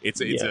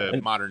it's a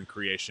modern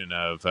creation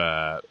of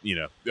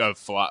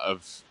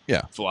philosophers.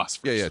 Yeah,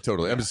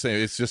 totally. I'm just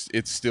saying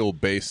it's still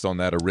based on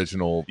that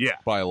original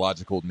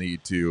biological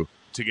need to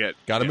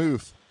gotta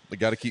move. They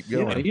got to keep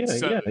going.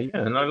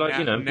 And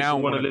I now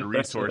one of the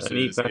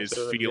resources is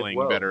feeling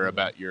better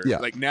about your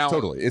now.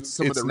 Totally, it's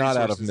not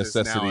out of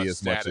necessity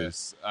as much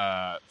as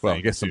I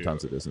guess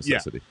sometimes it is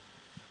necessity.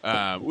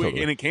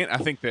 And it can't. I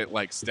think that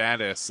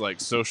status,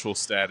 social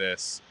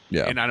status.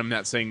 Yeah. And I'm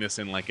not saying this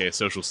in a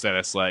social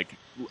status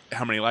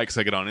how many likes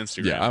I get on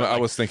Instagram. Yeah, I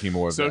was thinking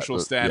more of social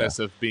status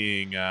of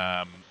being.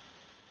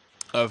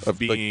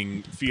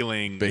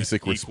 Feeling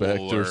basic respect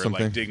or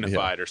something,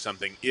 dignified or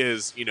something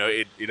is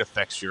it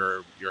affects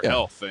your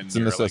health and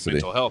your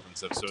mental health and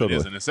stuff. So totally. It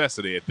is a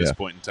necessity at this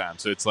point in time.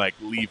 So it's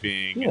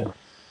leaving.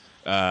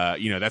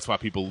 That's why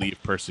people leave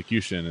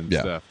persecution and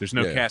stuff. There's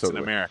no cats in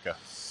America.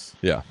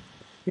 Yeah.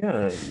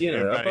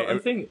 I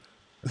think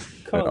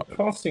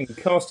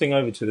casting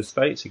over to the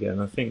States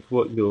again. I think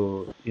what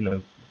we're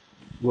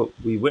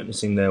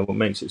witnessing there, what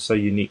makes it so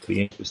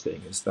uniquely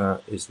interesting is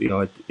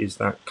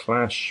that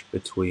clash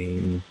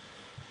between,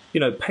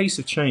 pace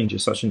of change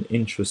is such an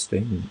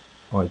interesting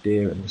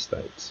idea in the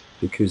States,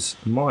 because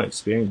my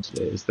experience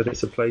is that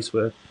it's a place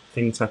where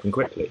things happen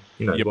quickly.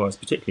 Well, it's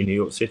particularly New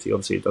York City.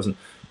 Obviously, it doesn't.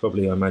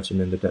 Probably, I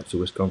imagine in the depths of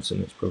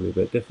Wisconsin, it's probably a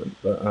bit different.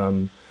 But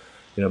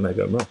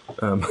maybe I'm wrong.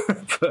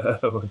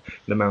 But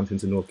the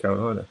mountains of North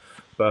Carolina,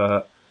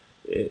 but.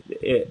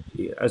 It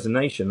as a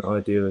nation, the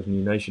idea of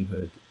new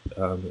nationhood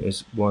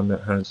is one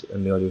that has,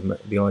 and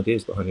the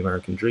ideas behind the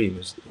American dream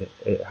is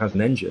it has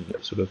an engine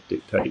that sort of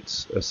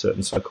dictates a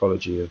certain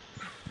psychology of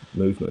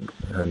movement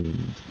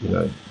and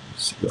the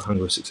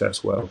hunger of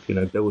success, wealth,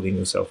 building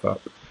yourself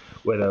up,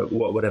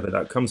 whatever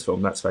that comes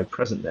from, that's very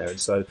present there. And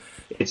so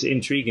it's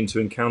intriguing to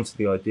encounter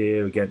the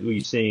idea again. What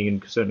you're seeing,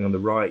 and certainly on the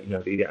right,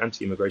 the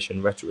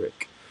anti-immigration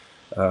rhetoric.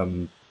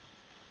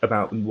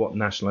 About what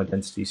national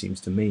identity seems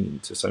to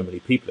mean to so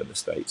many people in the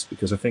States,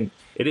 because I think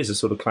it is a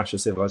sort of clash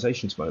of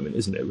civilizations moment,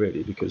 isn't it,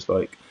 really? Because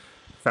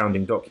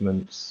founding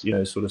documents,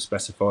 sort of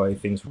specify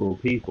things for all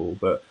people,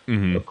 but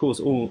of course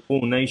all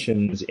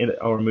nations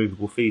are a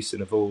movable feast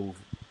and evolve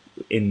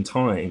in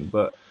time.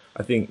 But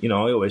I think, I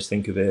always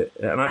think of it,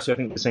 and actually I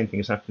think the same thing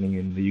is happening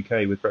in the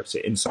UK with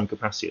Brexit in some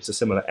capacity. It's a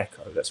similar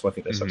echo. That's why I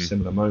think there's such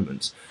similar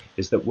moments,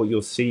 is that what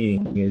you're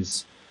seeing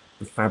is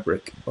the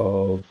fabric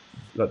of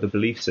the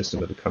belief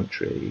system of the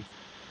country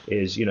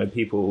is,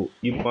 people,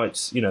 you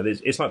might,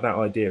 it's like that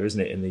idea, isn't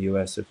it, in the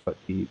US of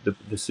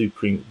a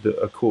Supreme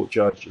Court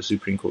judge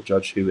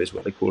who is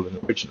what they call an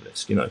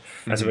originalist,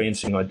 That's a very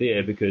interesting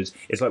idea, because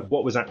it's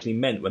what was actually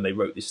meant when they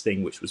wrote this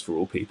thing which was for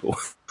all people.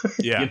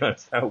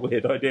 It's that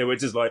weird idea,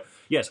 which is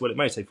yes, well, it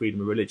may say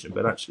freedom of religion,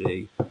 but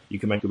actually you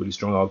can make a really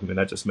strong argument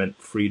that just meant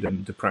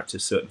freedom to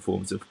practice certain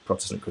forms of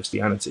Protestant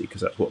Christianity,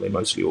 because that's what they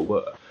mostly all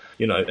were,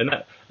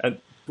 and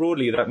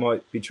broadly, that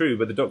might be true,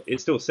 but it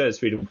still says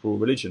freedom for all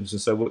religions. And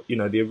so,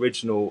 the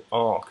original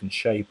arc and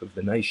shape of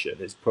the nation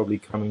is probably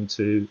coming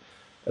to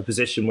a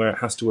position where it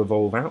has to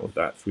evolve out of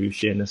that through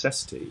sheer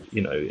necessity.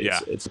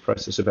 It's a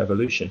process of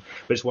evolution.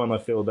 But it's one I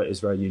feel that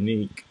is very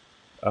unique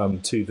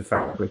to the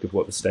fabric of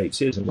what the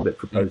States is and what it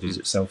proposes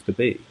itself to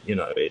be.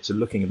 It's a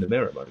looking in the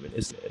mirror moment,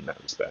 isn't it, in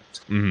that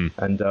respect?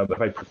 And a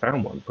very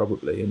profound one,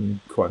 probably,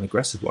 and quite an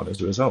aggressive one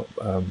as a result.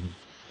 And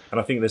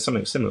I think there's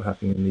something similar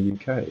happening in the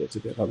UK. It's a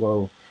bit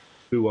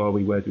who are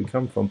we? Where do we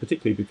come from?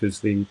 Particularly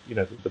because the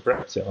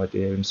Brexit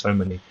idea and so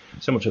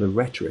much of the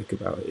rhetoric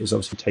about it is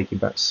obviously taking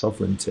back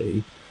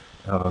sovereignty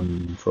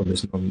from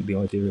the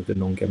idea of the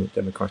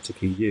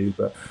non-democratic EU,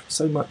 but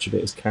so much of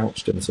it is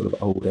couched in sort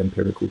of old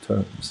empirical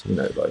terms.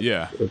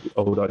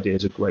 Old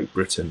ideas of Great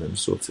Britain and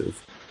sort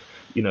of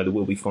that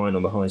we'll be fine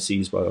on the high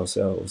seas by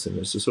ourselves, and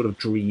it's a sort of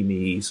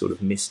dreamy, sort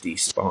of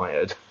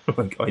misty-spired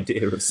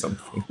idea of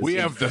something. We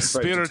have the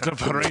spirit of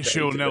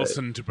Horatio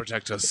Nelson to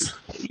protect us.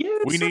 Yeah,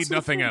 we need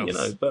nothing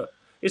else. But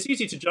it's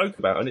easy to joke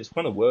about, and it's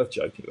kind of worth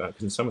joking about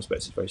because in some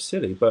respects it's very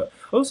silly. But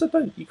also,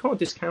 you can't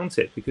discount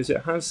it because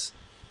it has,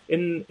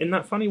 in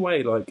that funny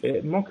way,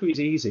 mockery is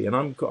easy,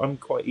 and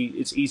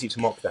it's easy to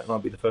mock that, and I'll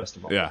be the first to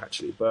mock it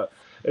actually. But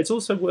it's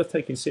also worth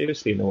taking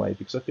seriously in a way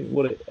because I think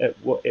what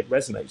it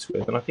resonates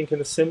with, and I think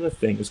in a similar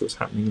thing is what's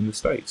happening in the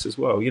States as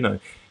well.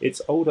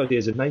 It's old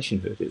ideas of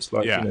nationhood. It's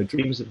like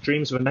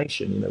dreams of a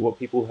nation. What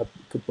people have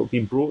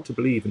been brought to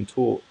believe and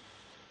taught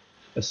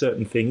a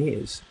certain thing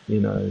is.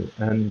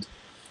 And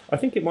I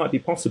think it might be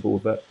possible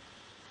that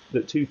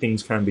two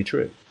things can be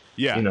true.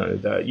 Yeah.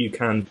 That you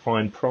can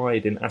find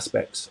pride in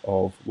aspects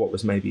of what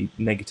was maybe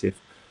negative.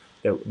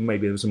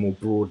 Maybe there was some more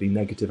broadly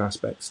negative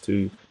aspects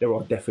to. There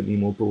are definitely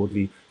more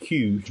broadly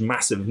huge,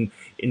 massive, and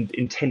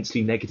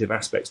intensely negative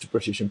aspects to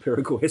British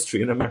empirical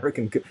history and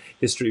American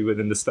history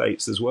within the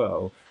States as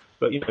well.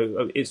 But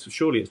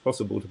it's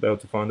possible to be able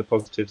to find the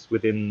positives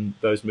within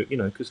those.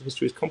 Because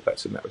history is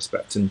complex in that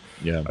respect, and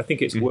I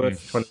think it's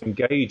worth trying to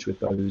engage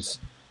with those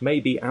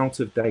maybe out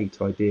of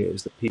date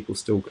ideas that people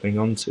still cling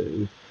on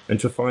to, and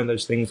to find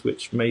those things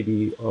which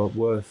maybe are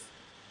worth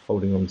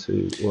holding on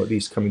to, or at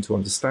least coming to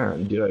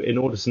understand, in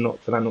order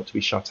for that not to be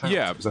shut out.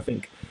 Yeah. Because I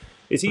think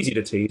it's easy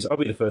to tease. I'll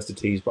be the first to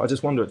tease, but I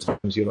just wonder at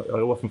times. I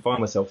often find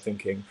myself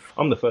thinking,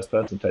 I'm the first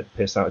person to take the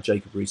piss out of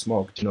Jacob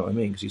Rees-Mogg. Do you know what I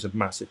mean? Because he's a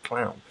massive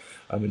clown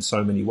in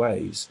so many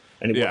ways,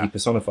 and what he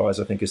personifies,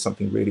 I think, is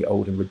something really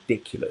old and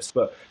ridiculous.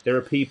 But there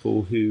are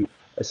people who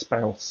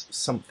espouse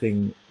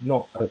something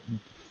not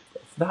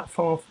that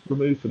far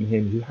removed from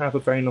him, who have a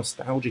very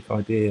nostalgic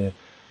idea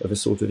of a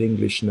sort of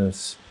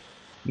Englishness.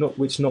 Not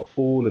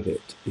all of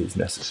it is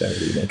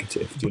necessarily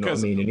negative. Do you know what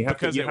I mean? And you have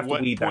to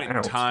weed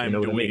that out. You know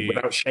what I mean?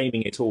 Without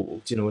shaming it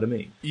all. Do you know what I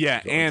mean?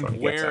 Yeah, and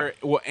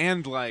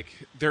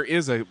there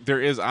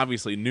is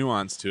obviously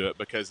nuance to it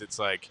because it's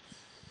like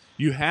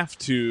you have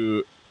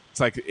to. It's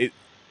like it.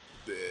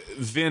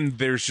 Then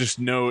there's just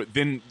no.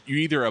 Then you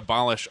either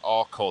abolish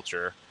all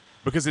culture.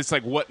 Because it's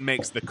like what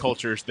makes the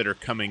cultures that are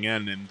coming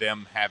in and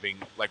them having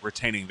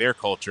retaining their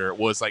culture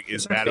was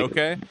is that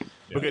okay?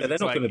 Because they're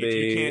not going to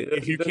be.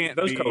 If you can't,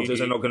 those cultures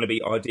are not going to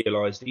be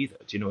idealized either.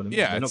 Do you know what I mean?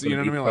 Yeah, they're not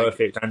going to be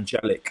perfect,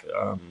 angelic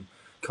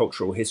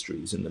cultural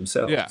histories in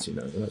themselves. Yeah.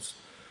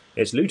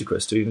 It's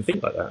ludicrous to even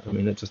think like that. I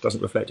mean, it just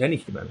doesn't reflect any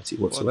humanity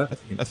whatsoever.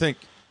 Well, I think.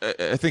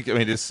 I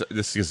mean, this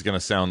is going to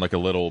sound like a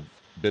little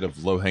bit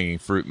of low hanging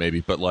fruit,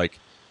 maybe, but I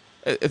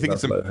think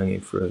it's low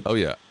hanging fruit. Oh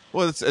yeah.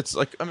 Well, it's it's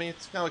kind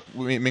of like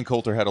me and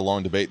Colter had a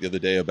long debate the other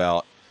day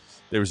about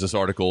there was this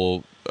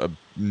article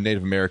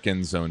Native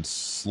Americans owned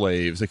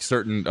slaves,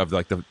 certain of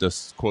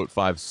the quote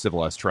 5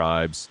 civilized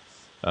tribes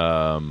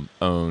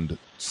owned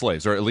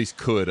slaves, or at least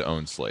could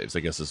own slaves,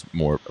 I guess is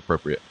more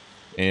appropriate.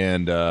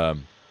 And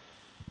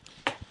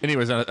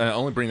anyways, I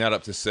only bring that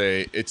up to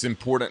say it's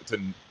important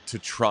to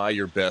try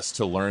your best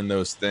to learn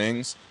those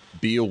things,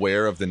 be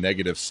aware of the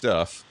negative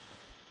stuff.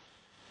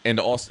 And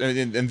also,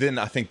 and then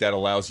I think that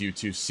allows you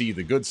to see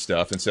the good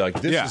stuff and say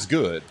this is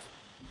good,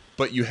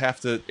 but you have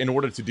to. In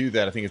order to do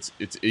that, I think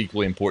it's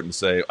equally important to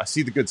say I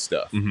see the good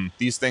stuff. Mm-hmm.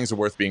 These things are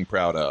worth being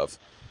proud of.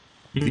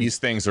 Mm-hmm. These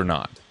things are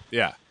not.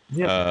 Yeah.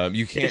 You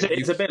can't.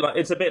 It's a bit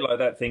like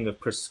that thing of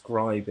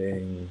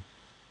prescribing.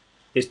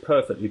 It's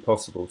perfectly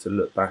possible to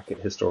look back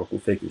at historical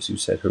figures who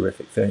said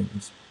horrific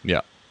things.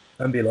 Yeah.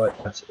 And be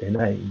like that's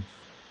inane,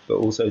 but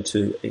also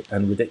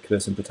and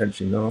ridiculous and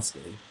potentially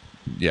nasty.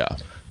 Yeah.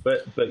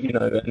 But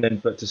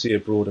to see a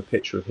broader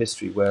picture of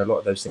history where a lot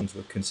of those things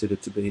were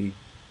considered to be,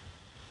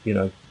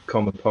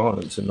 common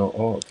parlance and not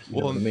odd. You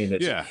know what I mean?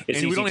 It's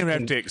and we don't even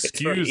have to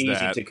excuse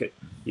that.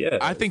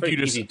 I think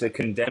it's easy to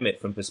condemn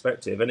it from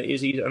perspective, and it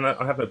is easy, and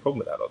I have no problem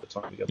with that a lot of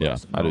the time.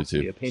 I do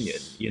too. Opinion,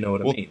 you know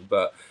what I mean?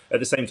 But at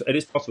the same time, it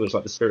is possible. It's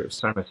like the spirit of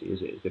sanity,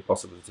 is it? The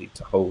possibility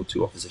to hold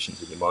two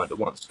oppositions in your mind at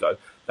once. Go,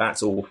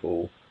 that's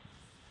awful.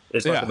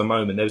 It's like at the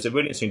moment, there was a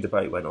really interesting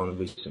debate went on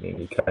recently in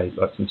the UK,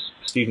 like some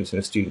students in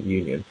a student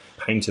union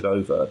painted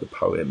over the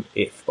poem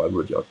If by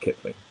Rudyard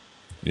Kipling.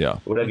 Yeah.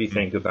 Whatever you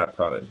think of that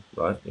poem,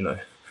 right?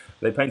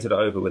 They painted it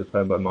over with a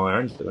poem by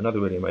Maya Angelou,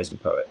 another really amazing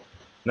poet.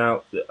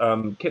 Now,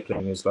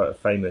 Kipling is a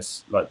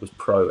famous, was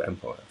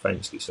pro-empire,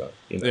 famously so.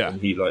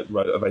 And he wrote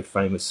a very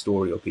famous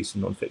story or piece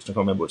of non-fiction. I can't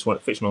remember which one,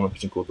 fictional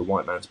non-fiction called The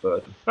White Man's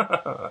Burden.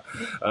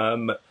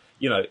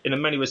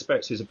 In many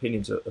respects, his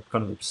opinions are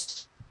kind of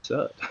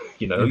absurd.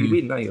 You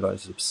read now, you're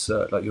it's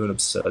absurd. You're an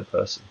absurd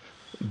person.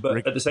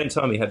 But at the same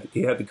time, he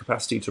had the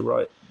capacity to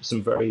write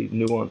some very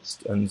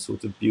nuanced and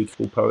sort of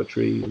beautiful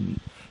poetry, and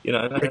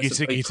Ricky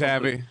Tikki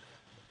Tavi.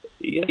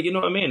 Yeah, you know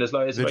what I mean. It's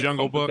the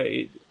Jungle Book.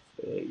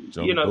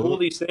 All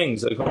these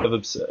things are kind of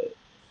absurd.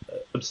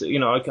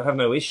 I have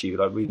no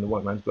issue reading The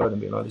White Man's Blood and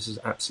being this is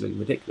absolutely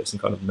ridiculous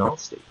and kind of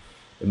nasty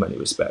in many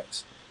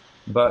respects.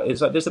 But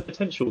it's there's a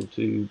potential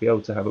to be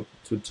able to have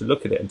to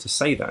look at it and to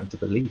say that and to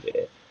believe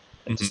it.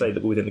 And to say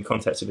that within the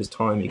context of his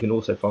time, you can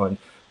also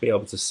be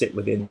able to sit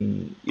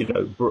within,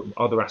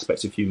 other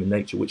aspects of human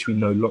nature, which we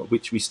know,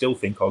 which we still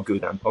think are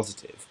good and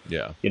positive.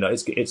 Yeah.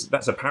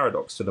 That's a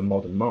paradox to the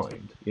modern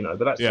mind,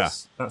 but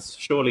that's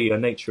surely a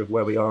nature of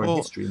where we are in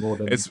history more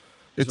than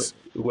it's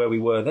where we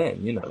were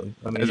then,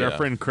 I mean, as our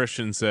friend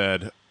Christian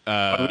said,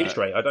 I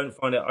reiterate, I don't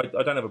find it.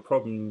 I don't have a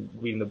problem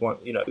reading the one,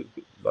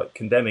 like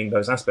condemning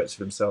those aspects of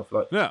himself.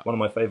 Like one of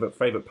my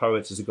favorite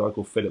poets is a guy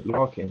called Philip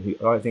Larkin,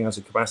 who I think has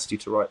a capacity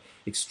to write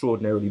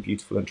extraordinarily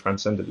beautiful and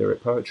transcendent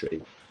lyric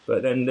poetry.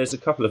 But then there's a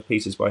couple of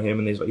pieces by him,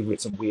 and he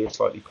wrote some weird,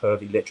 slightly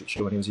pervy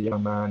literature when he was a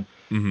young man.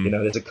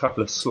 There's a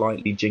couple of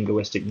slightly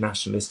jingoistic,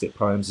 nationalistic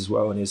poems as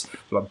well, and he's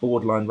like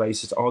borderline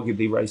racist,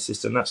 arguably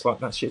racist, and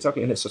that shit's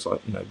ugly, and it's just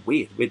like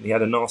weird. He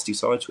had a nasty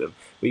side to him,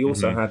 but he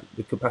also had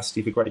the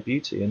capacity for great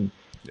beauty and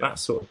that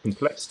sort of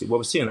complexity. Well,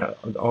 we're seeing that,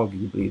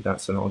 arguably,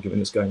 that's an argument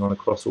that's going on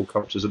across all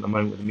cultures at the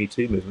moment with the Me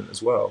Too movement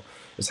as well,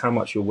 is how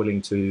much you're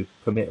willing to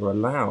permit or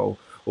allow,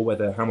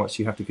 or how much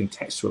you have to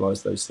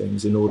contextualize those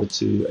things in order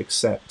to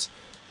accept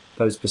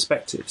those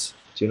perspectives.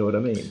 Do you know what I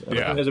mean? And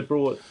I think there's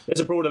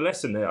a broader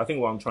lesson there. I think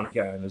what I'm trying to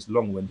get at in this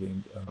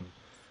long-winded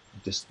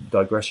just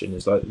digression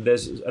is like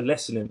there's a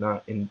lesson in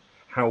that, in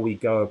how we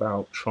go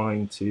about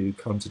trying to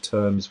come to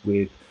terms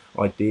with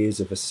ideas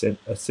of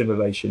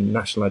assimilation,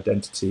 national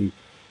identity,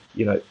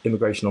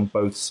 immigration on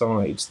both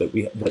sides, that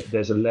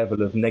there's a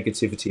level of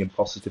negativity and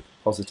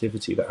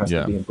positivity that has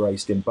to be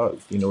embraced in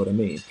both, you know what I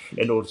mean,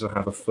 in order to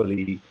have a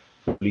fully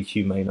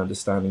humane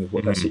understanding of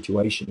what their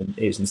situation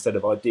is, instead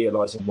of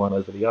idealizing one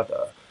over the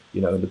other,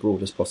 in the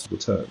broadest possible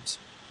terms.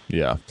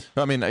 Yeah.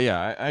 I mean,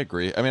 I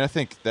agree. I mean, I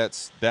think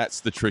that's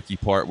the tricky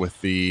part with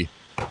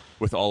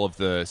all of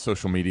the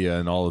social media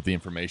and all of the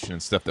information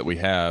and stuff that we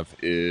have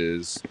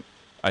is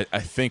I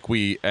think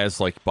we, as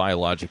like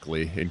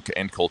biologically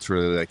and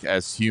culturally, like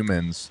as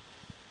humans,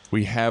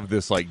 we have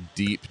this like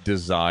deep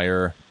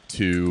desire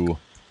to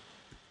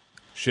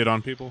shit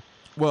on people.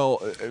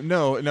 Well,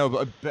 no,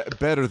 but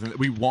better than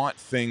we want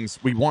things.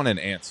 We want an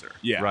answer.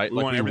 Yeah, right.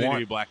 We want everything to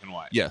be black and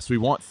white. Yes, we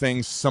want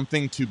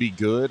something to be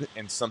good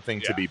and something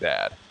to be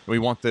bad. We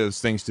want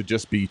those things to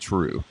just be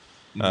true.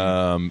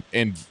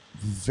 And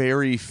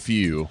very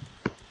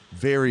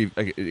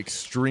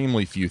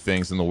extremely few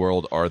things in the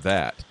world are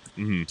that.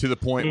 To the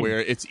point where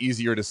it's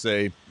easier to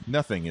say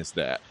nothing is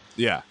that.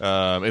 Yeah.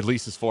 At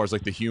least as far as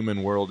like the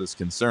human world is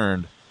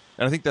concerned.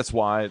 And I think that's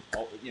why,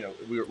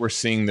 we're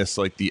seeing this,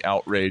 like the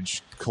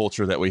outrage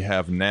culture that we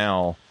have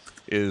now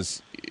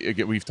is,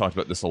 again, we've talked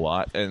about this a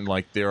lot. And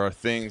like, there are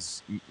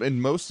things,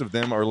 and most of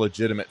them are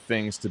legitimate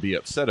things to be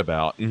upset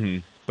about.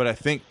 But I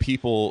think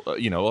people,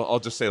 I'll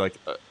just say like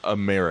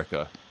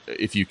America,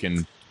 if you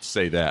can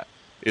say that,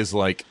 is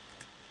like,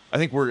 I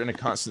think we're in a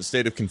constant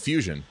state of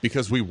confusion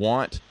because we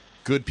want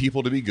good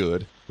people to be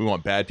good, we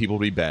want bad people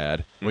to be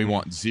bad, and we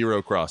want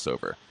zero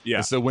crossover. Yeah.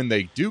 And so when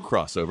they do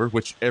crossover,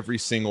 which every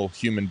single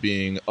human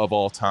being of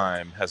all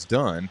time has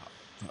done,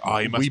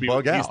 we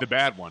bug out. He's the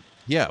bad one.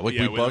 Yeah,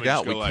 we bug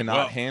out. We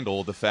cannot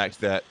handle the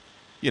fact that,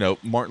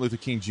 Martin Luther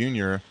King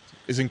Jr.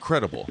 is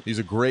incredible. He's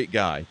a great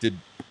guy, did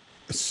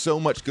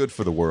so much good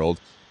for the world,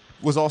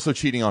 was also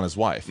cheating on his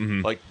wife.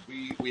 Like,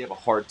 we have a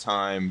hard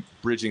time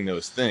bridging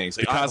those things.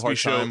 The Cosby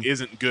Show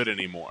isn't good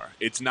anymore.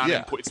 It's not.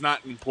 It's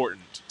not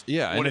important.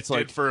 Yeah, what it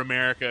did for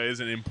America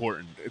isn't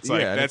important. It's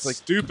like that's like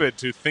stupid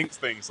to think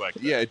things like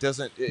that. Yeah, it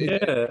doesn't.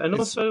 And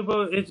also,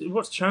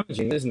 what's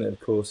challenging, isn't it? Of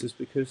course, is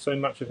because so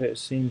much of it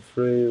is seen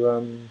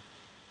through.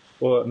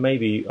 Or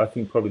maybe I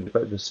think probably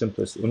the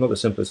simplest, well, not the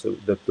simplest,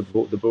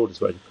 the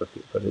broadest way to put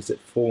it, but is that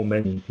for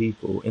many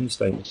people in the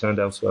States and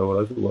elsewhere all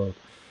over the world,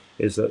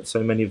 is that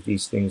so many of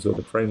these things, or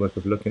the framework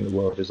of looking at the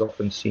world, is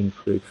often seen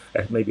through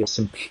maybe a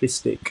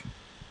simplistic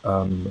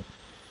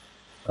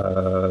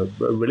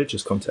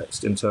religious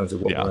context in terms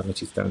of what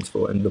morality stands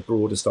for, and the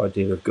broadest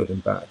idea of good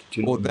and bad. Do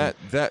you know what I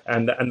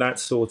mean? And that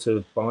sort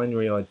of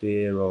binary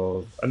idea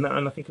of, and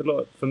I think a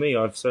lot for me,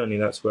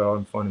 that's where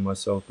I'm finding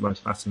myself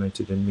most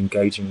fascinated in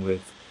engaging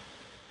with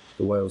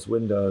the Wales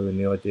window and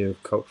the idea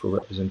of cultural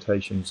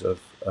representations of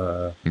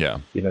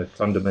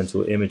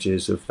fundamental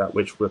images of that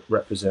which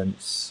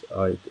represents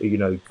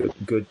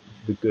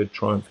the good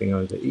triumphing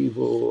over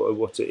evil, or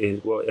what it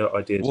is, what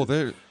ideas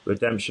of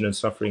redemption and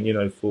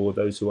suffering, for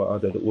those who are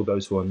other or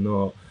those who are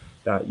not,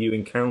 that you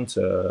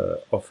encounter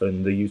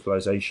often the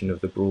utilization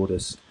of the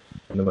broadest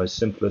and the most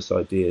simplest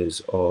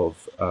ideas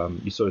of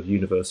sort of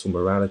universal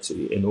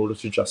morality in order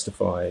to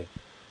justify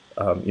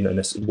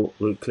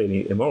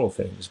clearly immoral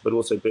things, but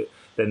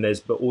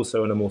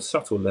also on a more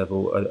subtle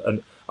level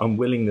an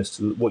unwillingness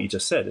to, what you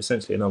just said,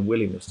 essentially an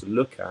unwillingness to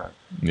look at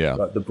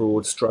like the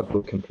broad struggle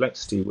of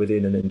complexity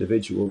within an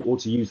individual, or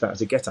to use that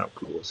as a get-out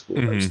clause for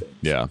those things.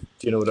 Yeah,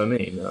 do you know what I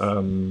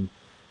mean?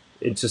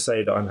 To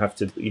say that I have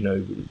to,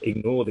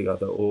 ignore the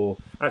other, or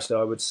actually,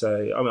 I would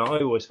say, I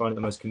always find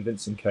the most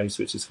convincing case,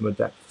 which is from a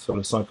depth sort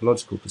of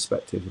psychological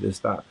perspective, is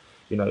that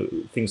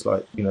things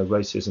like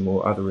racism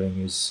or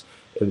othering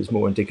is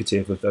more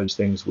indicative of those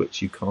things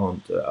which you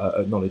can't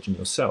acknowledge in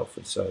yourself,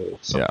 and so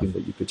it's something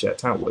that you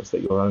project outwards,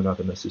 that your own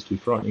otherness is too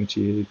frightening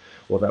to you,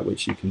 or that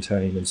which you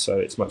contain, and so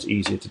it's much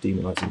easier to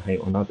demonize and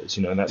hate on others,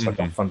 and that's like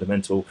a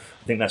fundamental.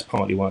 I think that's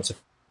partly why it's a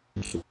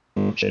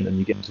function, and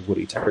you get into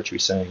woody territory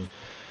saying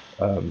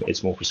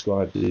it's more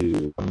prescribed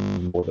to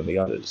more than the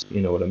others.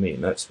 You know what I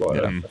mean? That's why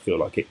I feel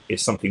like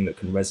it's something that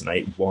can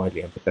resonate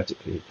widely,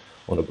 empathetically,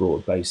 on a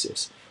broad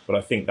basis. But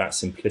I think that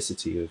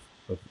simplicity of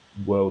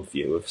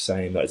worldview of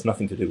saying that it's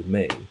nothing to do with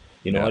me.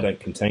 I don't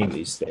contain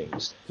these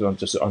things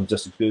because I'm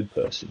just a good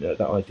person. That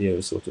idea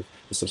is sort of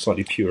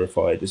slightly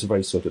purified. It's a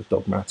very sort of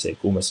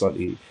dogmatic, almost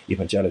slightly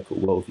evangelical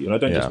worldview. And I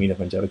don't just mean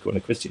evangelical in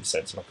a Christian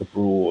sense, like a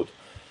broad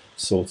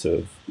sort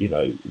of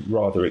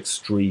rather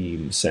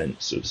extreme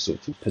sense of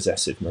sort of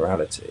possessive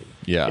morality.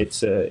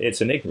 It's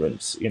an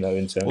ignorance, in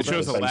terms it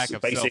shows of a lack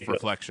of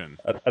self-reflection.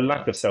 A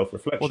lack of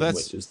self-reflection,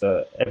 which is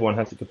that everyone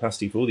has the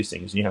capacity for all these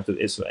things, and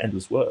it's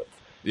endless work.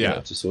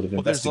 To sort of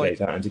investigate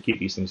that and to keep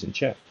these things in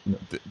check.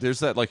 There's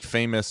that like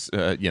famous,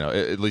 at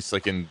least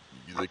like in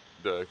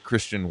the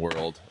Christian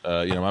world,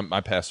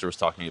 my pastor was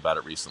talking about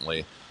it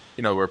recently,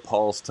 where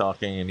Paul's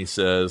talking and he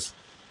says,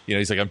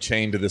 he's like, I'm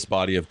chained to this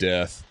body of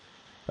death.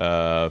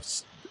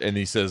 And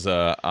he says,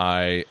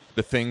 the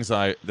things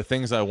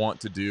I want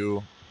to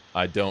do,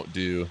 I don't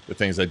do. The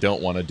things I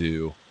don't want to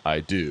do, I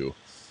do.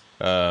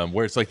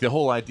 Where it's like the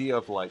whole idea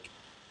of like,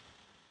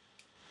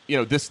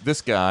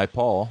 this guy,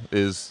 Paul,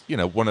 is,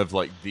 one of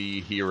like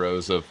the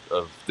heroes of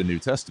the New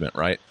Testament,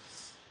 right?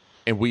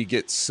 And we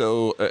get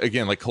so,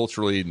 again, like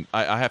culturally,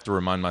 I have to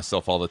remind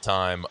myself all the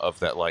time of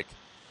that, like,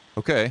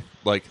 okay,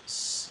 like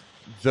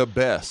the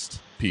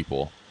best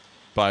people,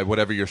 by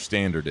whatever your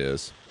standard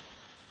is,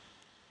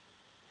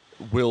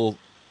 will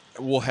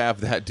have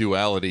that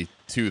duality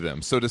to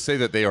them. So to say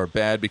that they are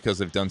bad because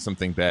they've done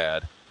something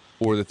bad,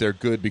 or that they're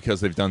good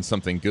because they've done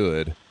something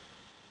good,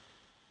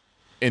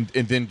 and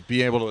then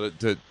be able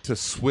to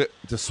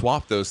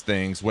swap those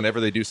things whenever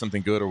they do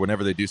something good or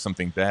whenever they do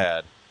something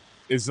bad,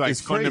 is like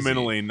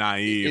fundamentally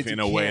naive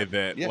in a way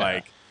that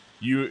like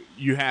you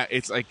have.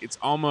 It's like it's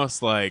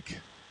almost like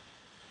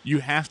you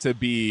have to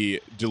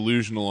be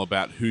delusional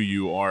about who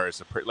you are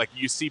as a person. Like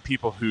you see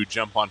people who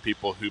jump on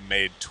people who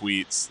made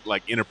tweets,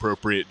 like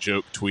inappropriate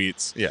joke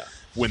tweets,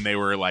 when they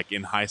were like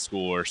in high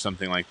school or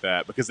something like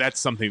that, because that's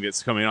something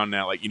that's coming on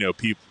now. Like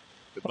people.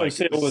 Like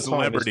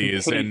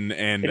celebrities and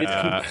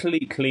it's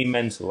completely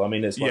mental. I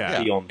mean, it's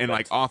like beyond and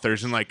like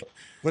authors and like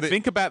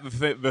think about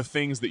the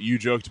things that you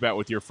joked about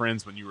with your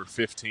friends when you were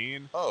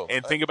 15.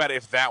 Think about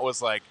if that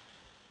was like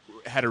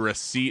had a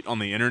receipt on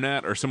the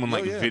internet or someone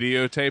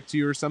videotaped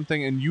you or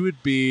something, and you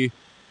would be,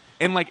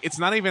 and like it's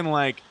not even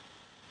like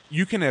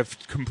you can have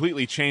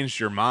completely changed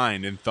your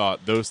mind and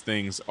thought those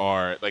things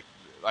are like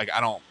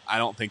I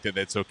don't think that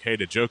it's okay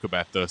to joke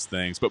about those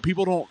things, but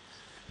people don't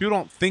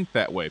think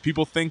that way.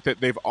 People think that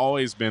they've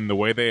always been the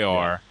way they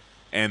are,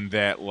 and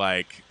that,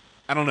 like,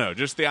 I don't know,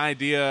 just the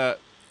idea.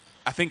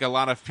 I think a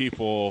lot of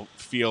people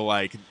feel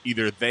like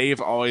either they've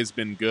always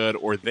been good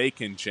or they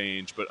can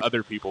change, but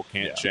other people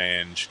can't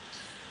change.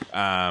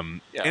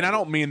 And I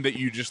don't mean that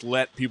you just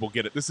let people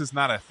get it. This is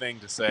not a thing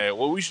to say,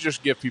 well, we should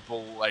just give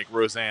people like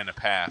Roseanne a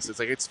pass. It's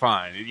like, it's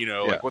fine.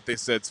 Like what they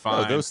said's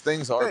fine. No, those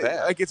things are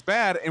bad. Like, it's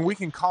bad, and we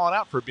can call it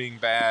out for being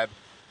bad.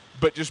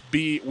 But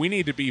we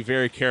need to be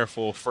very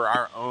careful for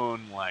our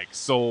own like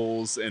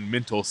souls and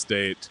mental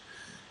state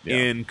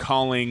in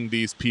calling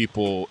these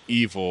people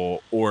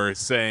evil or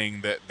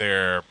saying that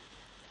they're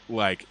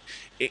like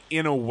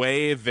in a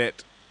way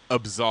that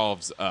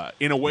absolves us,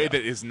 in a way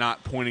that is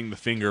not pointing the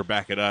finger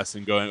back at us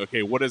and going,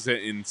 okay, what is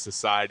it in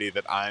society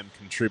that I'm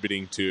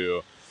contributing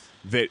to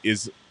that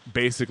is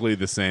basically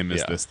the same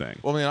as this thing?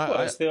 Well, I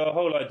mean, it's the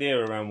whole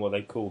idea around what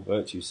they call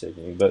virtue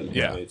signaling, but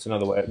it's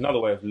another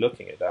way of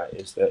looking at that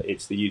is that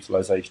it's the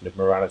utilization of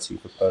morality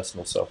for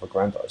personal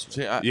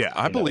self-aggrandizement.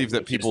 I believe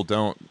that people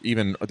don't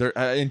even,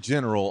 in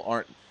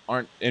general,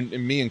 aren't, and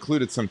me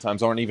included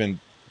sometimes, aren't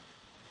even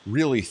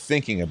really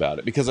thinking about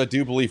it, because I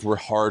do believe we're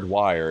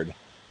hardwired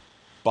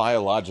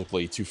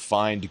biologically to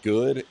find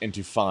good and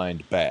to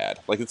find bad.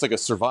 Like it's like a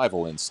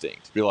survival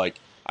instinct to be like,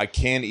 I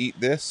can eat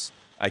this,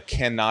 I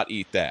cannot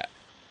eat that.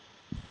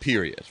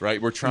 Period.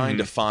 Right? We're trying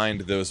to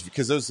find those,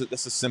 because that's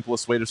the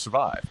simplest way to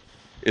survive,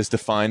 is to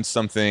find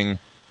something,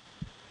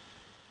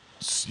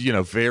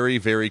 very,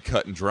 very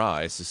cut and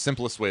dry. It's the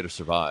simplest way to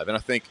survive. And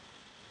I think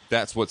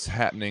that's what's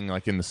happening,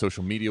 like in the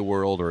social media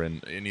world or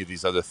in any of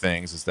these other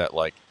things, is that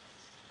like,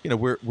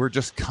 we're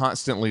just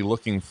constantly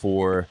looking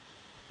for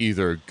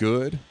either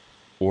good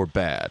or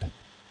bad,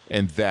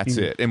 and that's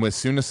it. And as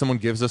soon as someone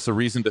gives us a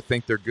reason to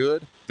think they're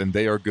good, then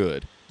they are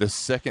good. The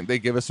second they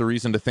give us a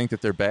reason to think that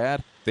they're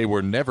bad, they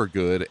were never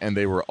good and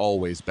they were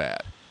always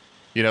bad.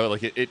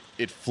 Like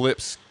it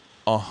flips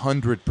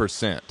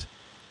 100%.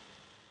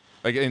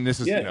 Like, and this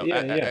is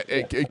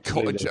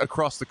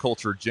across the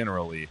culture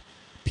generally,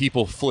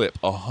 people flip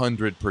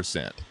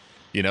 100%.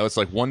 It's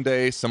like one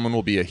day someone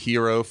will be a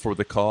hero for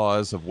the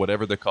cause of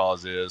whatever the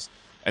cause is,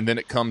 and then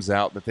it comes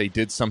out that they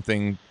did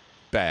something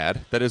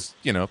bad that is,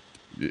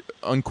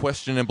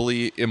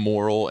 unquestionably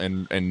immoral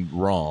and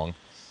wrong.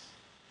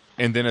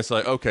 And then it's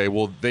like, okay,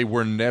 well, they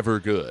were never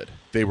good.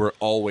 They were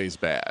always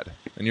bad.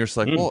 And you're just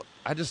like, well,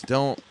 I just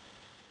don't.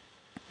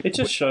 It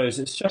just shows.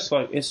 It's just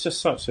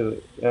such a.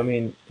 I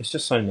mean, it's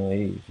just so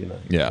naive, you know.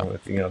 Yeah.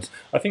 Everything else.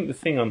 I think the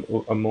thing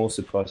I'm more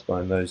surprised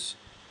by in those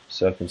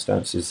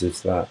circumstances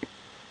is that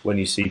when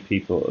you see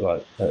people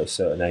like at a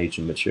certain age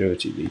and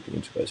maturity leaping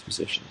into those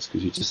positions,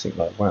 because you just think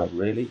like, wow,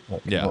 really?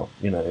 Like, come on.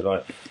 You know,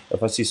 like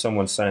if I see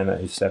someone saying that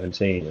who's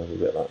 17, I'm a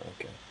bit like,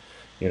 okay.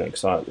 You know,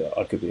 because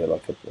I could be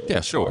like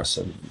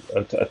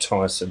a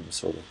tiresome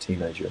sort of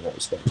teenager in that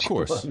respect. Of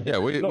course, yeah,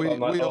 we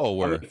all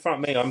were. In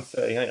front of me, I'm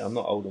 38. I'm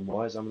not old and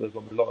wise. I've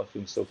got a lot of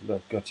things still to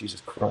learn. God,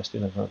 Jesus Christ, you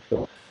know, I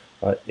feel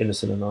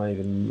innocent and naive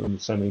in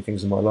so many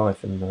things in my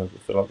life, and I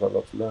feel like I've got a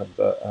lot to learn.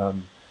 But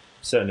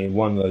certainly, in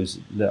one of those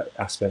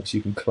aspects,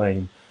 you can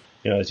claim,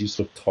 you know, as you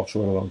sort of totter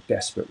along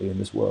desperately in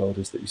this world,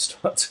 is that you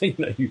start to, you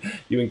know,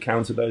 you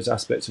encounter those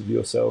aspects of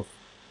yourself.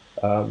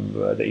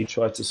 That you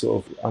try to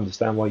sort of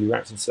understand why you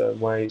act in certain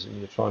ways, and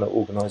you're trying to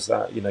organise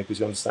that, you know, because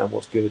you understand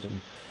what's good,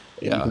 and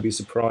you can be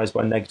surprised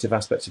by negative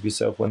aspects of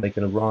yourself when they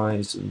can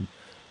arise, and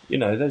you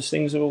know those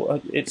things are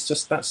all. It's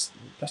just that's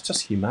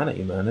just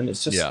humanity, man, and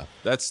it's just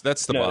that's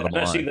the bottom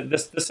line. Actually,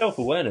 the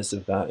self-awareness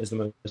of that is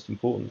the most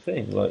important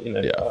thing. Like, you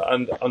know,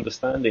 and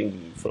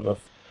understanding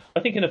I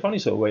think in a funny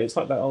sort of way, it's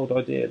like that old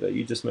idea that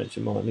you just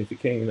mentioned, Martin Luther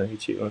King. You know, he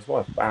cheated on his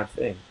wife, bad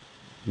thing.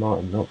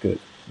 Martin, not good.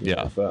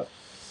 Yeah, but.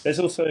 There's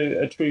also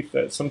a truth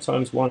that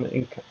sometimes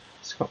one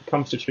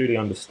comes to truly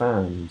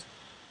understand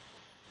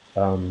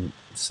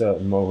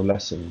certain moral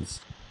lessons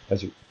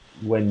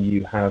when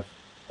you have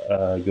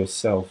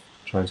yourself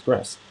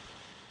transgressed.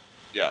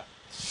 Yeah.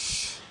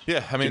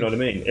 Yeah, I mean... Do you know what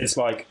I mean? It's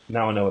like,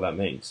 now I know what that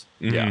means.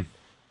 Yeah.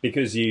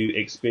 Because you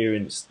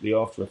experience the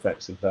after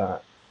effects of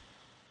that,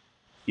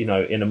 you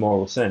know, in a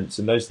moral sense.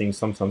 And those things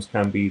sometimes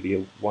can be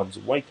the ones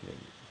awakening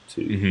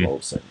to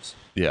moral sense.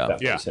 Yeah.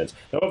 That makes sense.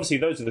 Now, obviously,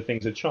 those are the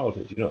things of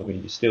childhood. You know what I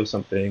mean? You steal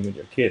something when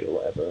you're a kid or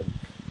whatever, and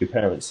your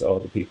parents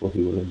are the people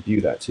who will imbue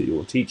that to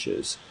your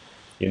teachers,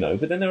 you know.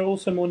 But then there are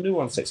also more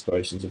nuanced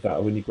explorations of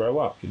that when you grow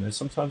up. You know,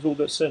 sometimes all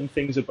that certain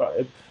things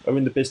are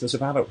in the business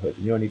of adulthood,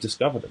 and you only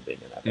discover them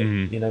being an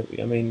adult. You know,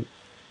 I mean,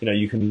 you know,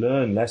 you can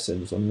learn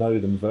lessons or know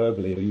them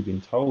verbally, or you've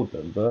been told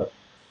them, but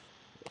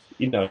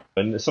you know,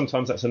 and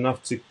sometimes that's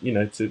enough to, you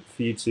know, for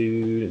you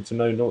to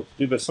know not to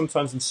do. But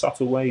sometimes in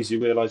subtle ways,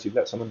 you realise you've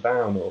let someone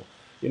down, or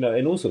you know,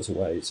 in all sorts of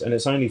ways. And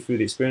it's only through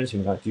the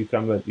experiencing that you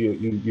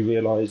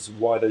realise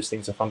why those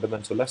things are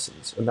fundamental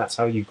lessons, and that's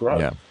how you grow.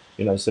 Yeah.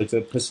 You know, so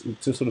to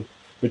sort of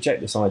reject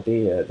this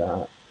idea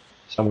that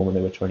someone when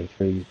they were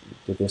 23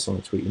 did this on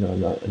a tweet, you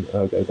know, and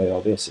ergo they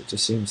are this. It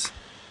just seems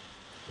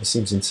I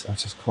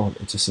just can't.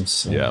 It just seems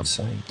so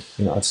insane.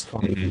 You know, I just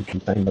can't even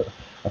contain it.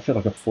 I feel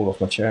like I fall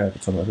off my chair every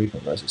time I read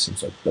one of those. It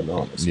seems like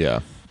bananas. Yeah.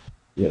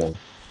 You know.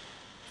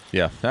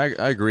 Yeah,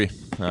 I agree.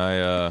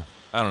 I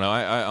don't know.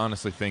 I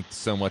honestly think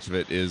so much of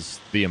it is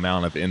the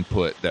amount of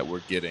input that we're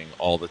getting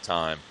all the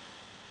time,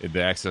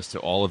 the access to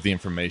all of the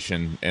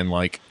information, and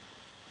like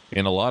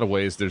in a lot of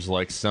ways, there's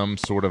like some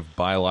sort of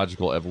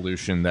biological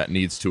evolution that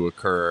needs to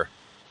occur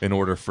in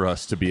order for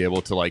us to be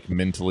able to like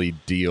mentally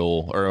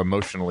deal or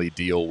emotionally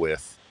deal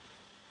with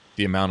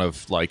the amount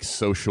of like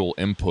social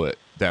input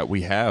that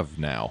we have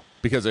now.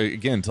 Because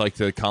again, it's like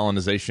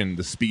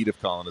the speed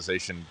of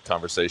colonization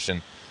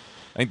conversation.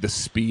 I think the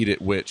speed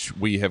at which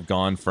we have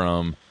gone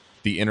from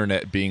the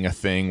internet being a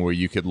thing where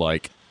you could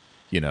like,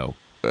 you know,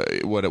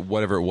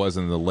 whatever it was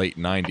in the late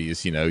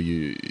 90s, you know,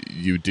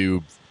 you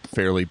do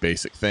fairly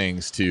basic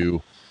things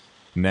to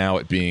now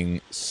it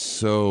being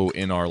so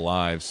in our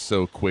lives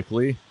so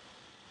quickly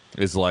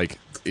is like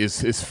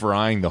is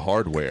frying the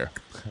hardware.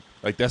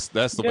 Like that's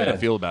the way I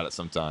feel about it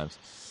sometimes.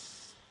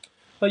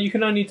 But you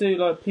can only do,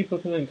 like, people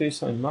can only do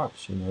so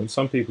much, you know, and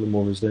some people are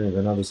more resilient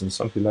than others, and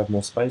some people have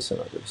more space than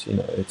others, you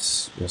know.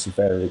 It's a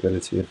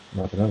variability of,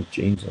 I don't know,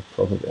 genes,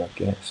 probably, I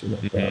guess, you know.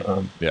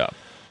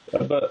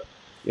 But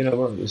you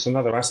know, there's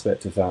another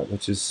aspect of that,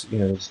 which is, you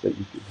know, is that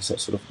there's that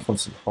sort of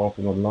constant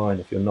harping online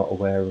if you're not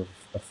aware of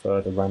a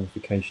further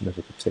ramification of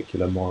a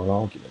particular moral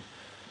argument.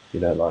 You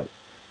know, like,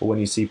 or when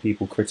you see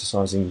people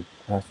criticising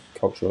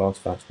cultural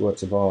artefacts,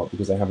 works of art,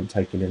 because they haven't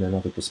taken in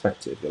another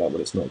perspective, you're like,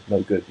 well, it's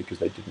no good because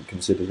they didn't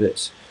consider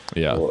this.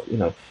 Yeah. Or, you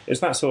know, it's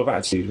that sort of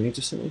attitude when you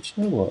just think, well, do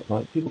you know what?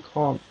 Like, people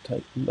can't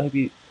take,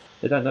 maybe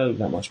they don't know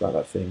that much about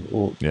that thing,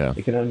 or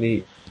it can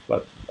only,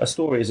 like, a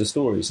story is a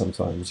story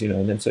sometimes, you know,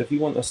 and then so if you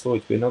want a story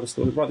to be another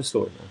story, write a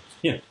story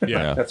now.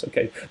 Yeah. That's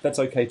okay. That's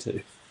okay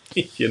too.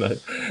 You know,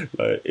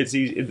 it's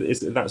easy. It's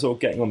that sort of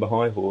getting on the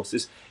high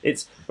horse.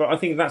 But I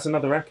think that's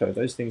another echo.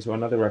 Those things are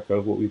another echo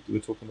of what we were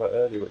talking about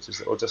earlier, which is,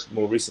 or just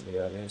more recently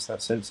earlier. It's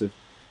that sense of,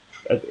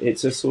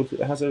 it's a sort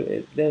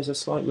of, there's a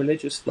slight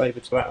religious flavour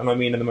to that, and I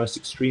mean in the most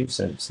extreme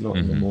sense, not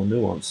in the more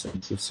nuanced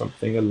sense of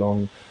something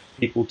along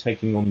people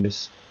taking on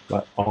this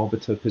like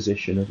arbiter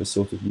position of a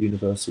sort of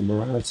universal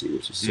morality,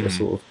 which is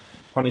sort of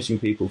punishing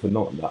people for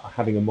not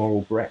having a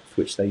moral breadth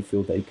which they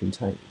feel they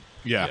contain.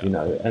 Yeah. You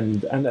know,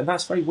 and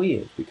that's very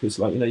weird because,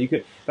 like, you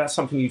know, that's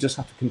something you just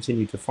have to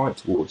continue to fight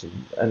towards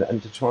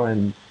and to try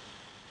and,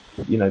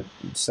 you know,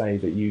 say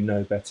that you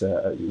know better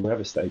at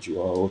whatever stage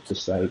you are, or to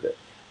say that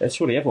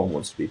surely everyone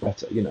wants to be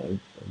better, you know,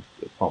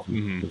 apart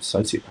from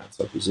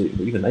sociopaths, I presume.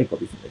 Even they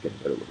probably think they're getting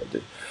better at what they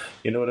do.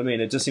 You know what I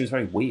mean? It just seems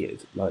very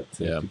weird, like,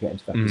 to get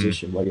into that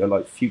position where you're,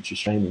 like, future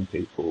shaming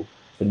people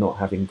for not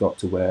having got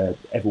to where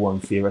everyone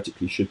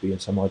theoretically should be in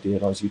some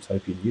idealised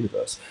utopian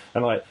universe.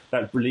 And, like,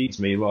 that leads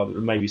me, rather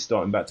than maybe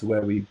starting back to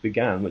where we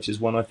began, which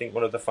is I think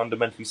one of the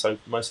fundamentally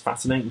most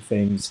fascinating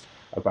things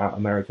about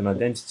American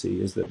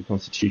identity is that the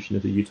Constitution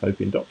is a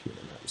utopian document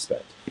in that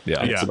respect.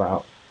 Yeah. And it's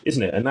about,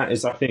 isn't it? And that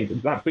is, I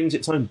think, that brings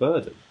its own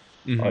burden.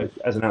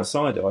 As an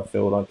outsider, I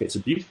feel like it's a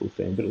beautiful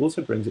thing, but it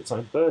also brings its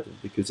own burden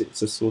because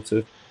it's a sort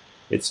of,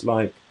 it's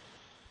like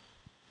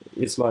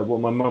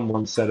what my mum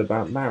once said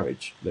about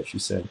marriage, that she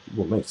said,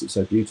 what makes it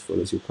so beautiful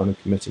is you're kind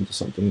of committing to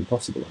something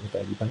impossible on a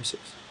daily basis.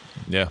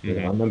 Yeah. You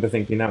know, I remember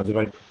thinking that was a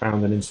very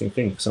profound and interesting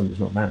thing for somebody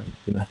who's not married,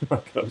 you know.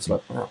 Like, I was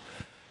like, wow.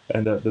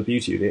 And the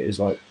beauty of it is,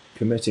 like,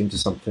 committing to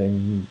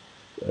something,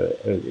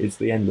 it's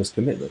the endless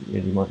commitment. You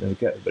know, you might never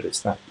get it, but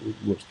it's that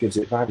which gives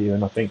it value.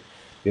 And I think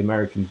the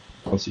American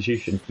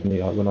Constitution, for me,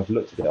 when I've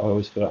looked at it, I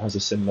always feel it has a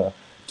similar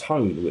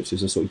tone, which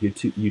is a sort of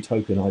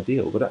utopian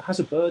ideal, but it has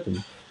a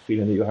burden,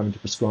 feeling that you're having to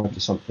prescribe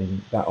to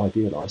something that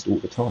idealised all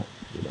the time.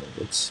 You know,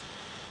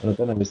 and I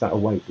don't know, is that a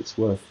weight that's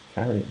worth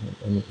carrying?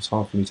 And it's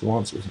hard for me to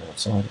answer as an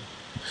outsider.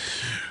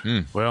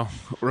 Well,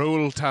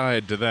 roll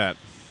tide to that.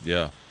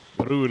 Yeah.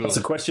 That's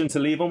a question to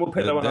leave on. We'll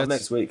pick that one up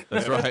next week.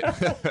 That's right.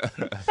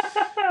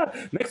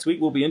 Next week,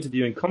 we'll be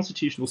interviewing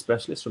constitutional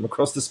specialists from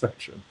across the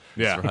spectrum.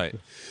 Yeah. That's right.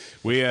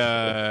 We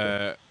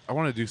I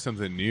want to do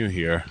something new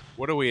here.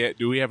 What do we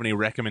have any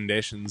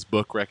recommendations,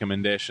 book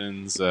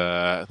recommendations?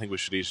 I think we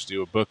should each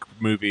do a book,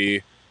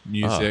 movie,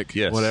 music,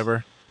 yes.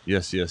 whatever.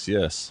 Yes.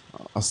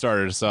 I'll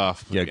start us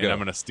off. Yeah, and go. I'm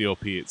going to steal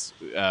Pete's.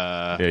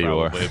 Yeah, probably you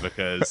are.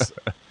 Because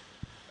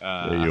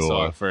I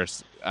saw it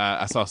first.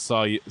 I saw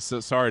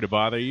Sorry to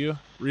Bother You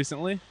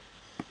recently.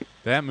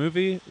 That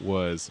movie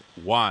was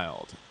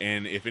wild.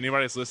 And if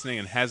anybody's listening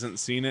and hasn't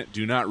seen it,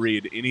 do not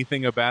read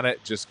anything about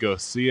it. Just go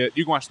see it.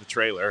 You can watch the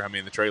trailer. I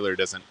mean, the trailer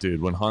doesn't... Dude,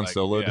 when Han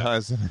Solo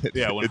dies in it.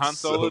 Yeah, when Han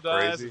Solo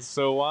dies, crazy. it's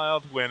so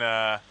wild. When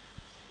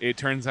it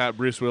turns out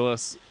Bruce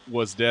Willis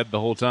was dead the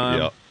whole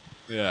time. Yep.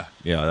 Yeah.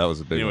 Yeah, that was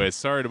a big Anyways,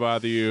 Sorry to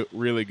Bother You.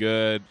 Really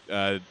good.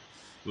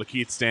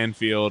 Lakeith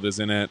Stanfield is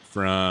in it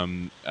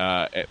from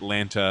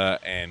Atlanta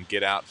and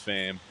Get Out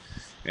fame.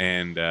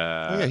 And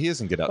he is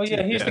in Get Out. Oh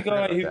yeah, too. he's the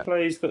guy who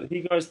plays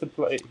he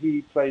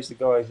plays the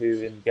guy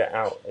who in Get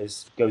Out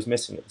goes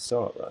missing at the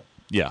start, right?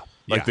 Yeah.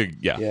 Yeah,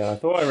 I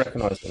thought I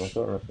recognised him.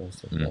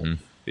 Mm-hmm.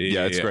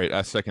 Yeah, it's great.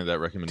 I second that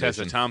recommendation.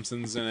 Tessa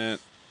Thompson's in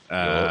it.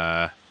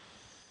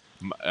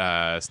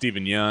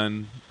 Stephen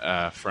Yeun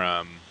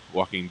from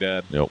Walking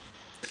Dead. Yep.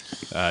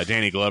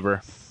 Danny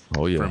Glover.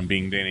 Oh yeah. From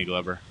Being Danny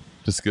Glover.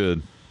 Just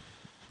good.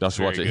 Y'all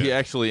should watch it. Good. He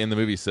actually in the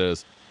movie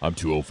says, "I'm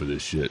too old for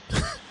this shit."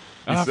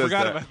 I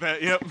forgot that. about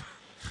that. Yep.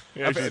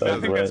 Yeah, I think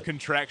that's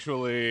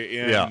contractually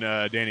in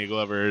Danny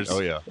Glover's.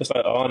 Oh yeah. It's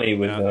like Arnie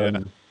with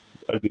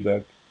I'll be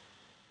back.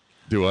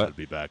 Do what? I'll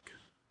be back.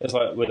 It's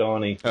like with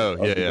Arnie. Oh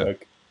I'll be yeah.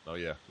 back. Oh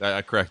yeah.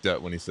 I cracked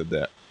up when he said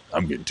that.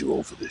 I'm getting too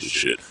old for this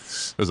shit.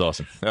 It was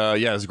awesome. Yeah,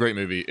 it was a great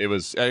movie.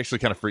 It actually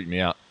kind of freaked me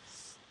out.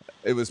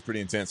 It was pretty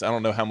intense. I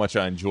don't know how much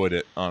I enjoyed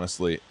it,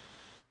 honestly.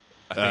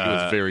 I think it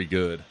was very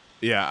good.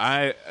 Yeah,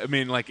 I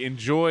mean, like,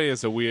 enjoy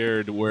is a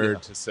weird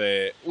word to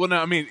say. Well,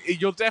 no, I mean,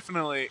 you'll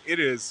definitely,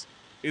 it's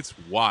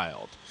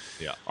wild.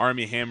 Yeah.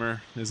 Armie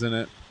Hammer is in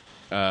it.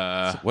 What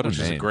a which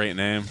is a name. great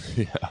name.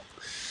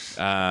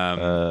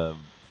 Yeah.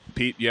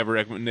 Pete, you have a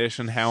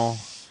recommendation? How?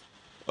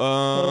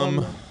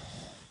 What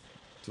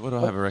do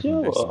I have a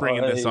recommendation?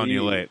 Bringing this on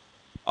you late.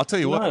 I'll tell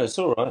you what. No, it's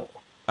all right.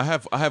 I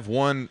have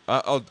one.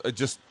 I'll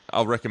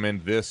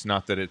recommend this.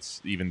 Not that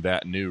it's even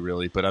that new,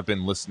 really, but I've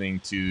been listening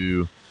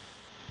to.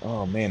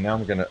 Oh man, now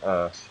I'm gonna.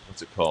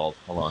 What's it called?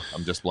 Hold on,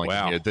 I'm just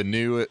blanking here.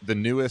 The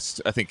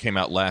newest, I think, came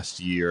out last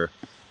year.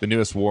 The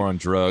newest War on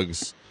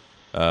Drugs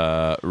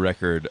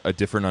record, A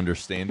Different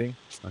Understanding.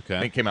 Okay, I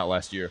think it came out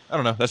last year. I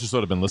don't know. That's just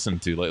what I've been listening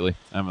to lately.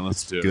 I haven't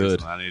listened to it.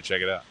 Good. Recently. I need to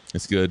check it out.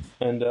 It's good.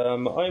 And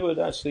I would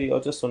actually,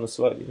 just on a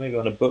slightly, maybe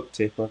on a book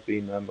tip, I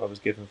was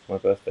given for my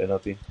birthday, and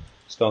I've been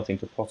starting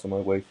to potter my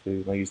way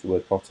through, and I use the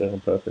word potter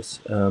on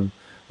purpose, a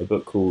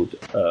book called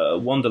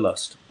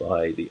Wanderlust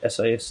by the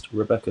essayist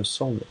Rebecca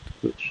Solnit,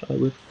 which I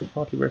would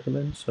hardly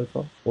recommend so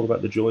far. All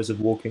about the joys of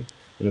walking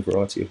in a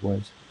variety of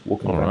ways.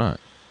 Walking All around. right.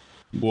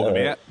 Walk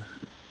a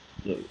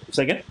bit.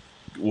 Say again?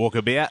 Walk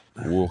a bit.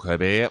 Walk a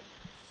bit.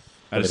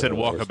 I just said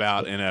walk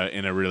about in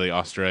a really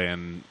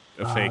Australian,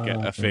 a fake I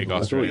thought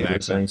Australian you were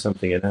accent. saying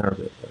something in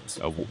Arabic.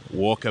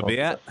 Walk a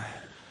bit.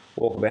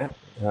 Walk about.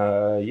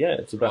 Yeah,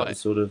 it's about the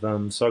sort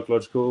of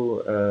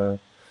psychological,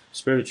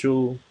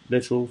 spiritual,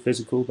 literal,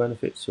 physical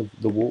benefits of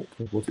the walk,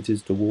 of what it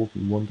is to walk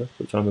and wander,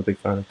 which I'm a big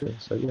fan of doing.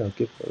 So yeah, I'll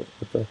give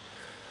a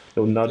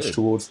little nudge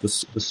towards the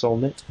soul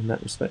knit in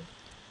that respect.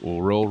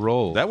 We'll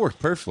roll. That worked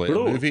perfectly.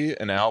 Cool. A movie,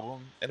 an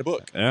album, and a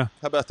book. Yeah.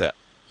 How about that?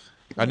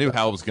 I knew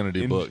Hal was going to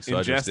do books, so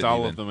I just ingest didn't all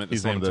even, of them at the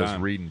he's same one of those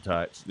time. reading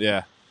types.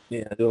 Yeah.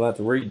 Yeah, I do a lot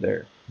to read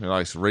there. He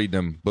likes to read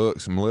them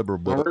books, some liberal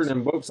I'm books.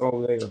 reading books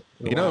all day.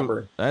 You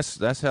know,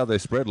 that's how they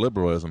spread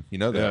liberalism. You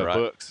know that, Yeah, right?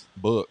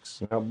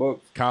 Books.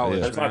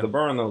 College. That's like to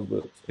burn those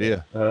books.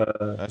 Yeah,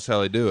 that's how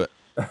they do it.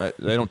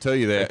 They don't tell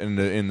you that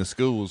in the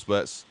schools,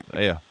 but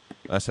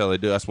that's how they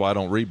do it. That's why I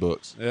don't read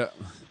books. Yeah.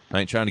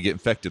 I ain't trying to get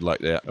infected like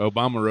that.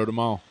 Obama wrote them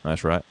all.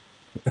 That's right.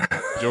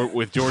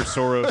 With George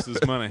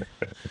Soros' money.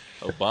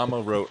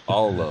 Obama wrote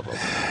all of them.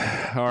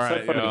 All right.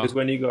 It's so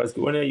funny because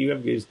whenever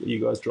you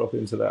guys drop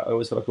into that, I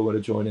always feel like I want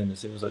to join in. As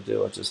soon as I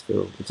do, it just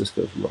feels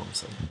wrong.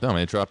 So. No,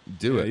 man,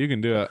 do it. You can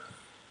do it.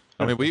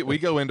 I mean, we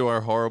go into our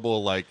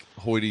horrible, like,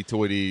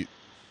 hoity-toity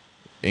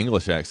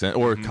English accent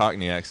or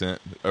Cockney accent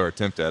or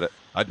attempt at it.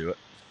 I do it.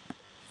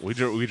 We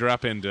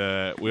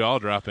all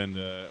drop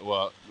into,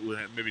 well,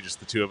 maybe just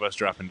the two of us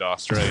drop into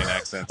Australian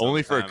accents.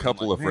 Only for a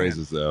couple of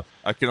phrases, though.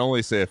 I can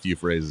only say a few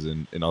phrases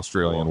in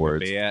Australian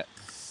words.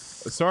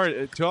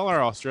 Sorry to all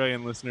our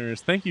Australian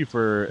listeners. Thank you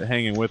for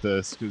hanging with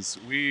us because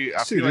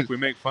I feel like we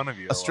make fun of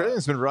you.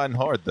 Australians been riding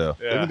hard though.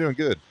 Yeah. They've been doing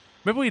good.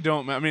 Maybe we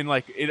don't. I mean,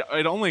 like it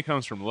only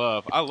comes from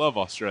love. I love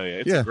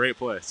Australia. It's a great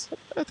place.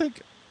 I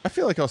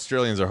feel like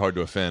Australians are hard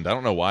to offend. I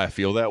don't know why I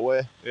feel that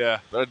way. Yeah,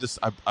 but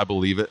I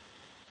believe it.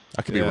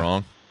 I could be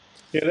wrong.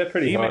 Yeah, they're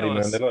pretty hardy,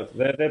 man.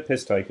 They're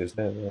piss takers.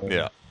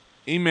 Yeah.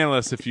 Email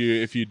us if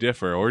you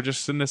differ, or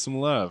just send us some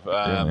love.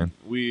 Man.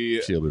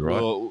 She'll be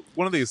right.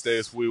 One of these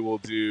days we will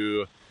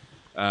do.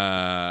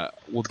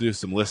 We'll do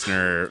some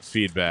listener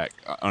feedback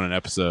on an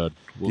episode.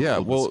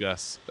 We'll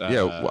discuss.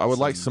 I would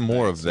like some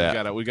more of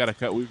that. We've got a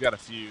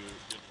few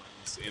good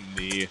ones in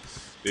the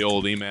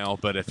old email,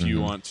 but if you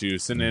want to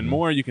send in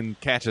more, you can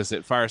catch us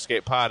at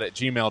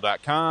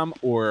firescapepod@gmail.com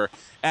or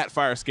at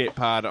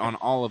firescapepod on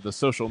all of the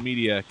social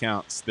media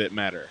accounts that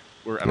matter.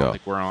 I don't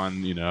think we're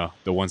on,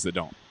 the ones that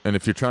don't. And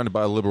if you're trying to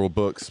buy liberal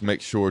books,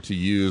 make sure to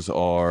use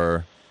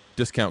our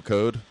discount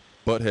code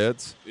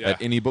Buttheads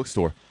at any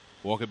bookstore.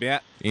 Welcome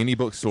back. Any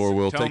bookstore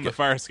will take it. Tell them the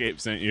Firescape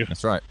sent you.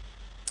 That's right.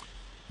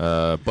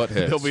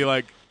 Buttheads. They'll be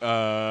like,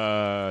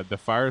 the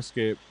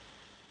Firescape.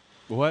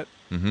 What?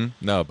 Mm-hmm.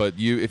 No, but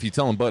if you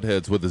tell them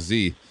Buttheads with a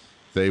Z,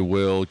 they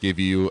will give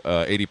you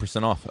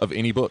 80% off of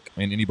any book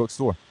in any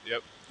bookstore.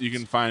 Yep. You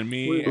can find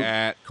me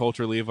at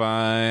Colter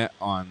Levi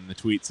on the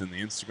tweets and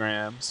the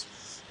Instagrams.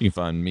 You can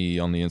find me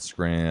on the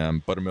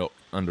Instagram,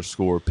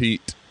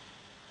 buttermilk_Pete.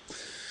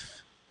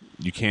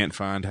 You can't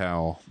find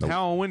Hal. Nope.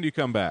 Hal, when do you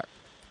come back?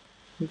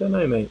 I don't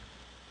know, mate.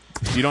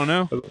 You don't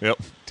know? Yep.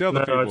 Tell the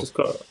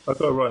people. I got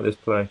to write this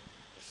play.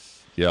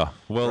 Yeah.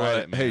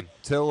 Well, hey,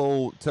 tell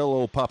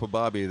old Papa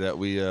Bobby that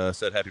we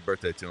said happy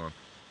birthday to him.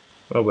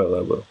 I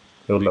will.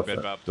 He'll love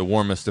that. Bob. The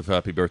warmest of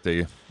happy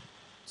birthday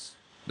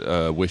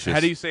wishes. How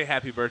do you say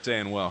happy birthday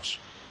in Welsh?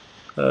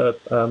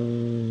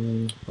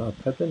 Pedlin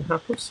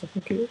Hapus, I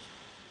think it is.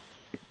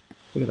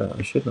 Look at that.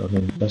 I should know. I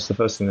mean, that's the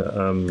first thing that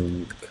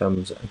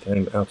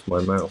came out of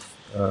my mouth.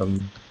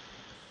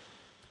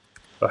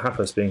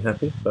 Hapus being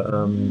happy, but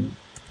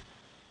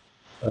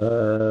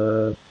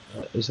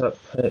is that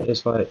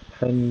it's like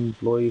Pen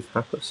Bloydd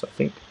Hapus, I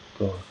think.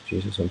 God,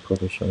 Jesus, I'm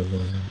probably showing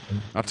my.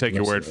 I'll take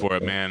your word for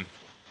it, man.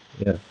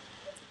 Yeah,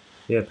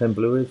 Pen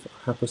Bloydd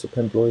Hapus or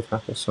Pen Bloydd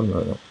Hapus, something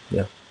like that.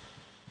 Yeah.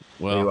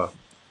 Well,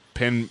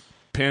 Pen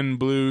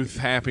Bluth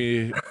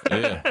happy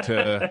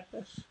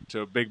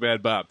to Big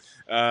Bad Bob.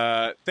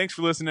 Thanks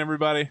for listening,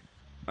 everybody.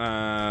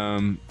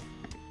 Tune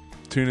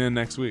in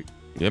next week.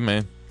 Yeah,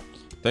 man.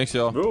 Thanks,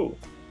 y'all. Cool.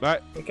 Bye.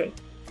 Okay.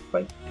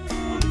 Bye.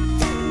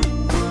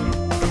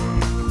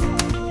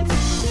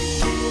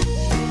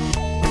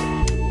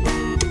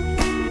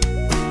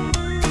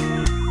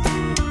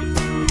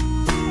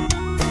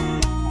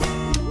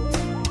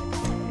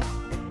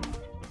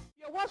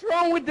 What's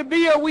wrong with the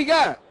beer we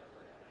got?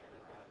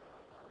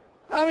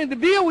 I mean, the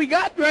beer we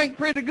got drank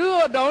pretty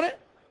good, don't it?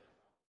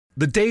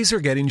 The days are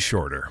getting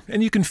shorter,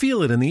 and you can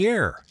feel it in the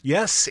air.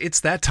 Yes, it's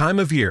that time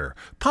of year.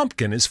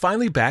 Pumpkin is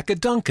finally back at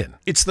Dunkin'.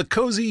 It's the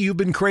cozy you've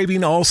been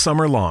craving all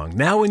summer long,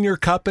 now in your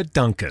cup at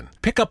Dunkin'.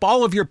 Pick up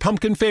all of your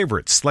pumpkin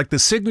favorites, like the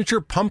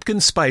signature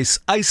pumpkin spice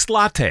iced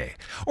latte,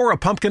 or a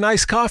pumpkin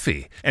iced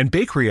coffee, and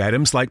bakery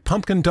items like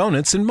pumpkin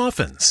donuts and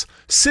muffins.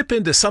 Sip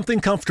into something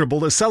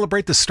comfortable to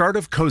celebrate the start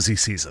of cozy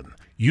season.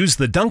 Use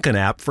the Dunkin'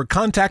 app for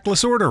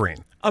contactless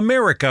ordering.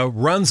 America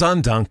runs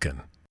on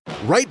Dunkin'.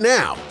 Right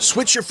now,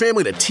 switch your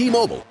family to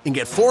T-Mobile and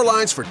get 4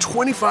 lines for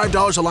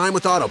 $25 a line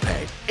with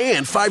AutoPay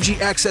and 5G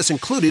access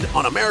included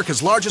on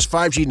America's largest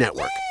 5G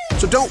network.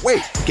 So don't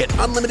wait. Get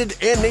unlimited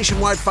and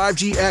nationwide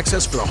 5G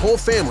access for the whole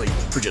family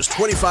for just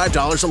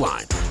 $25 a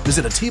line.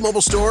 Visit a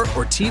T-Mobile store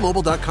or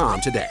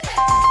T-Mobile.com today.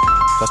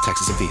 Plus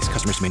taxes and fees.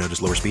 Customers may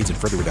notice lower speeds and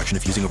further reduction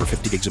if using over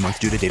 50 gigs a month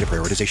due to data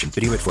prioritization.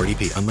 Video at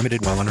 480p.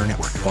 Unlimited while on our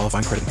network.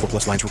 Qualifying credit and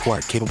 4+ lines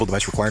required. Capable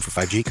device required for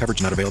 5G.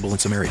 Coverage not available in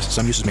some areas.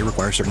 Some uses may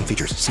require certain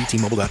features. See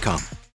T-Mobile.com.